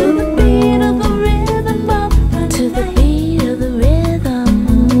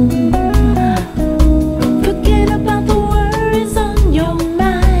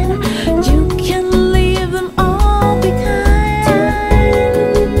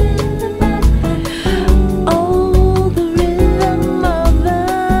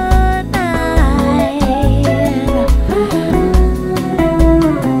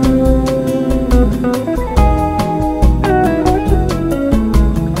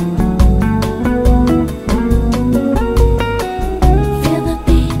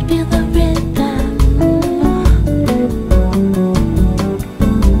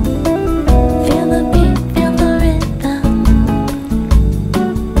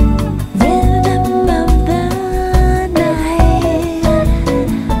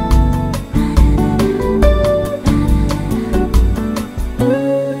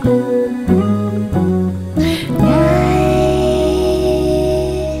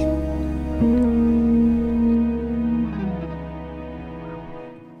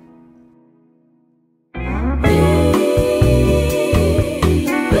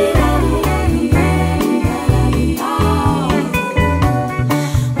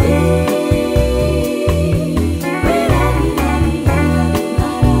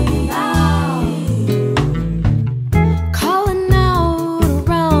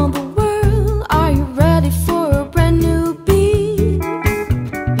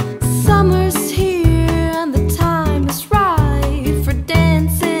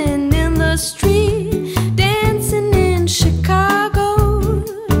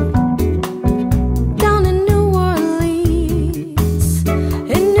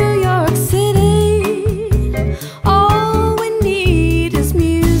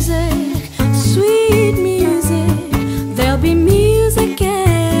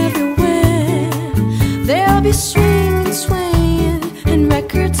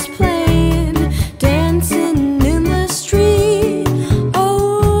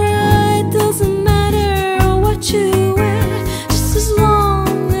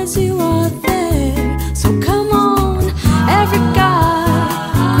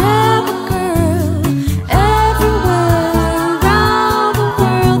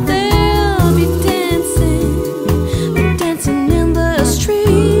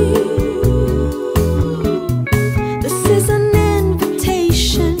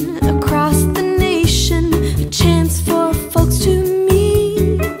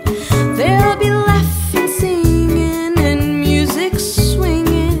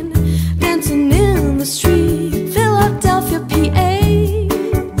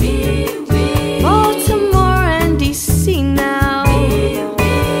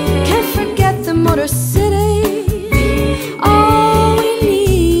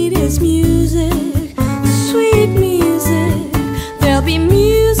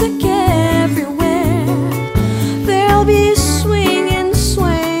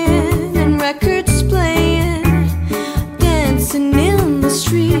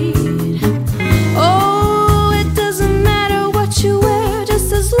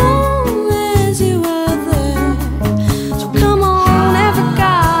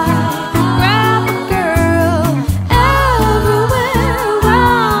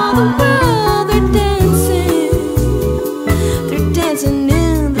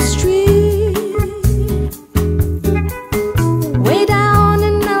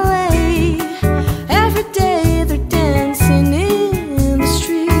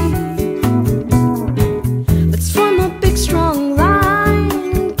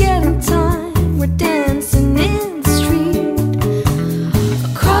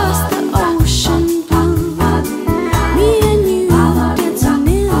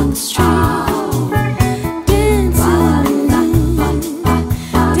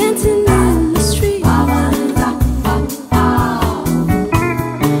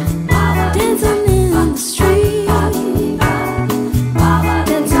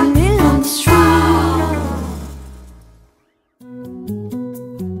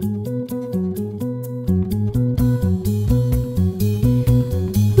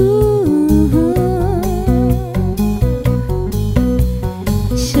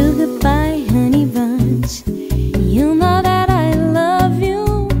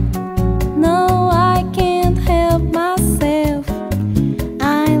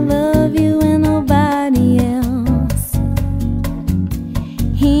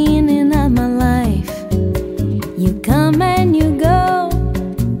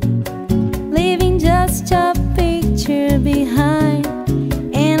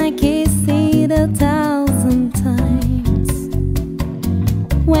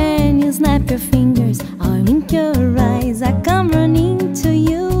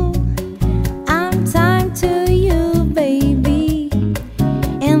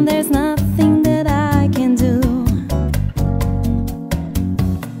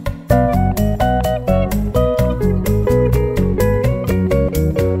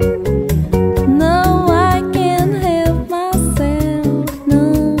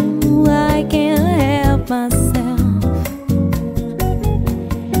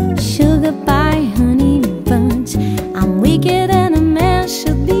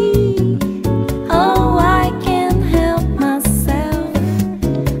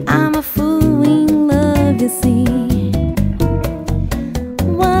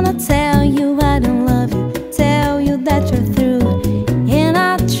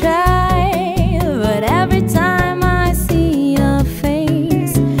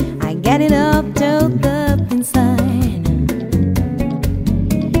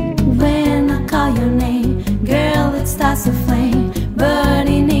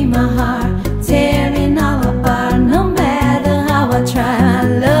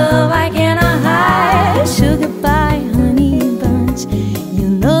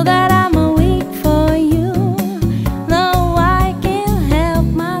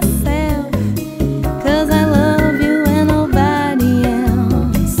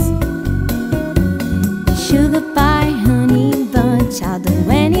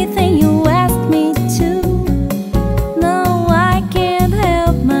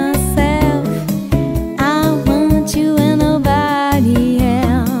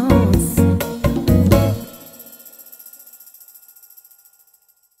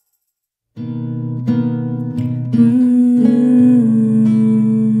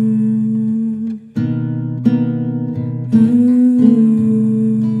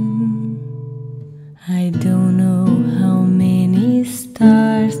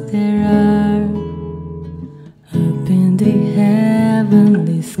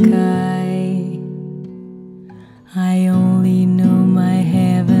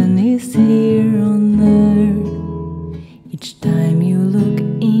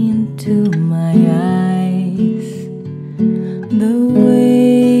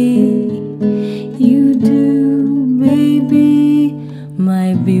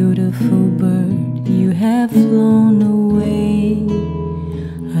beautiful bird, you have flown away.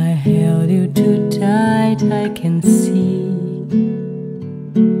 I held you too tight, I can see.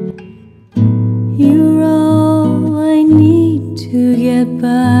 You're all I need to get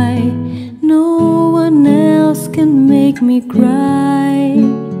by. No one else can make me cry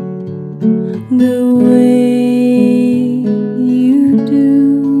the way you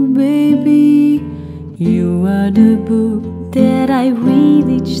do, baby. You are the book that I read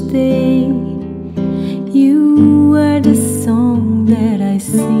each day. You are the song that I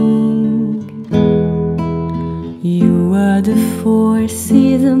sing. You are the 4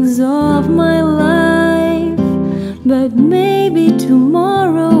 seasons of my life. But maybe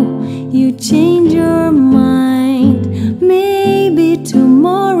tomorrow you change your mind. Maybe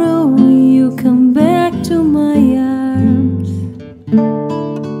tomorrow you come back to my arms.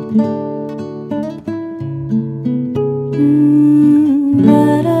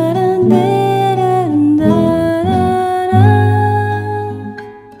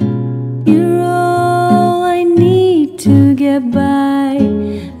 You're all I need to get by.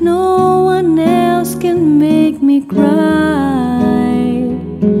 No one else can make me cry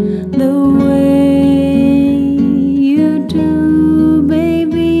the way you do,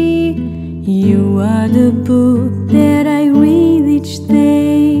 baby. You are the book that I read each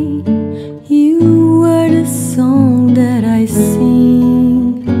day. You are the song that I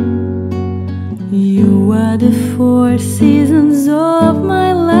sing. You are the 4 seasons of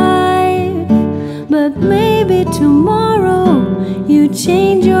my life. But maybe tomorrow you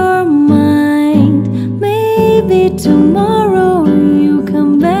change your mind. Maybe tomorrow you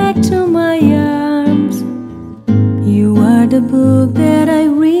come back to my arms. You are the book that I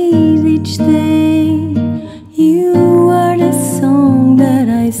read each day. You are the song that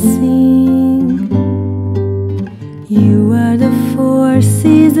I sing. You are the 4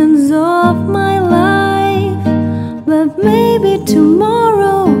 seasons of my life. But maybe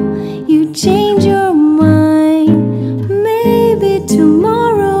tomorrow you change your mind. Maybe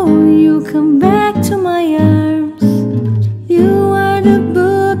tomorrow you come back to my arms. You are the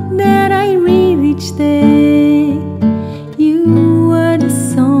book that I read each day. You are the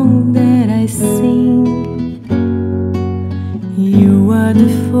song that I sing. You are the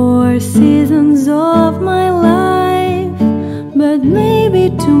 4 seasons of my life. But maybe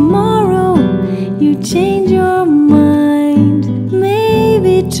tomorrow you change your mind.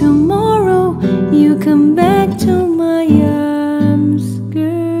 Maybe tomorrow you come back to my arms,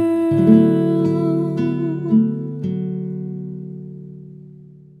 girl.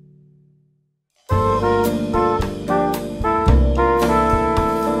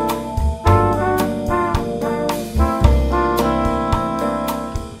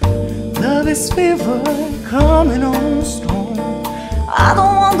 Love is fever coming on strong. I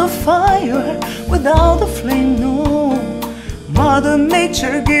don't want the fire without the flame, no. Mother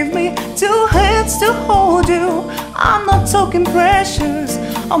Nature give me 2 hands to hold you. I'm not talking precious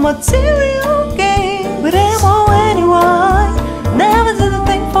or material gain, but M-O-N-E-Y never did a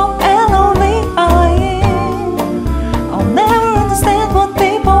thing for L-O-V-I-N. I'll never understand what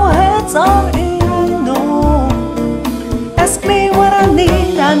people heads are in, no. Ask me what I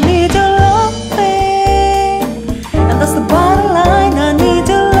need your loving, and that's the bottom line. I need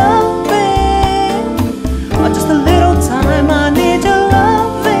your loving, or just a little time. I need your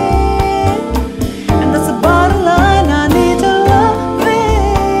loving, and that's the bottom line. I need your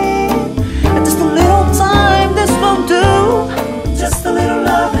loving, and just a little time. This will do. Just a little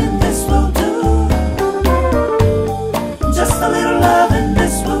loving. This will do. Just a little loving.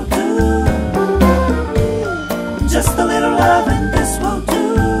 This will do. Just a little loving. This will do.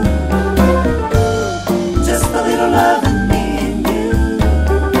 Just a little loving, me and you.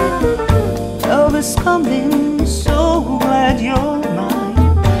 Love is coming, so glad you're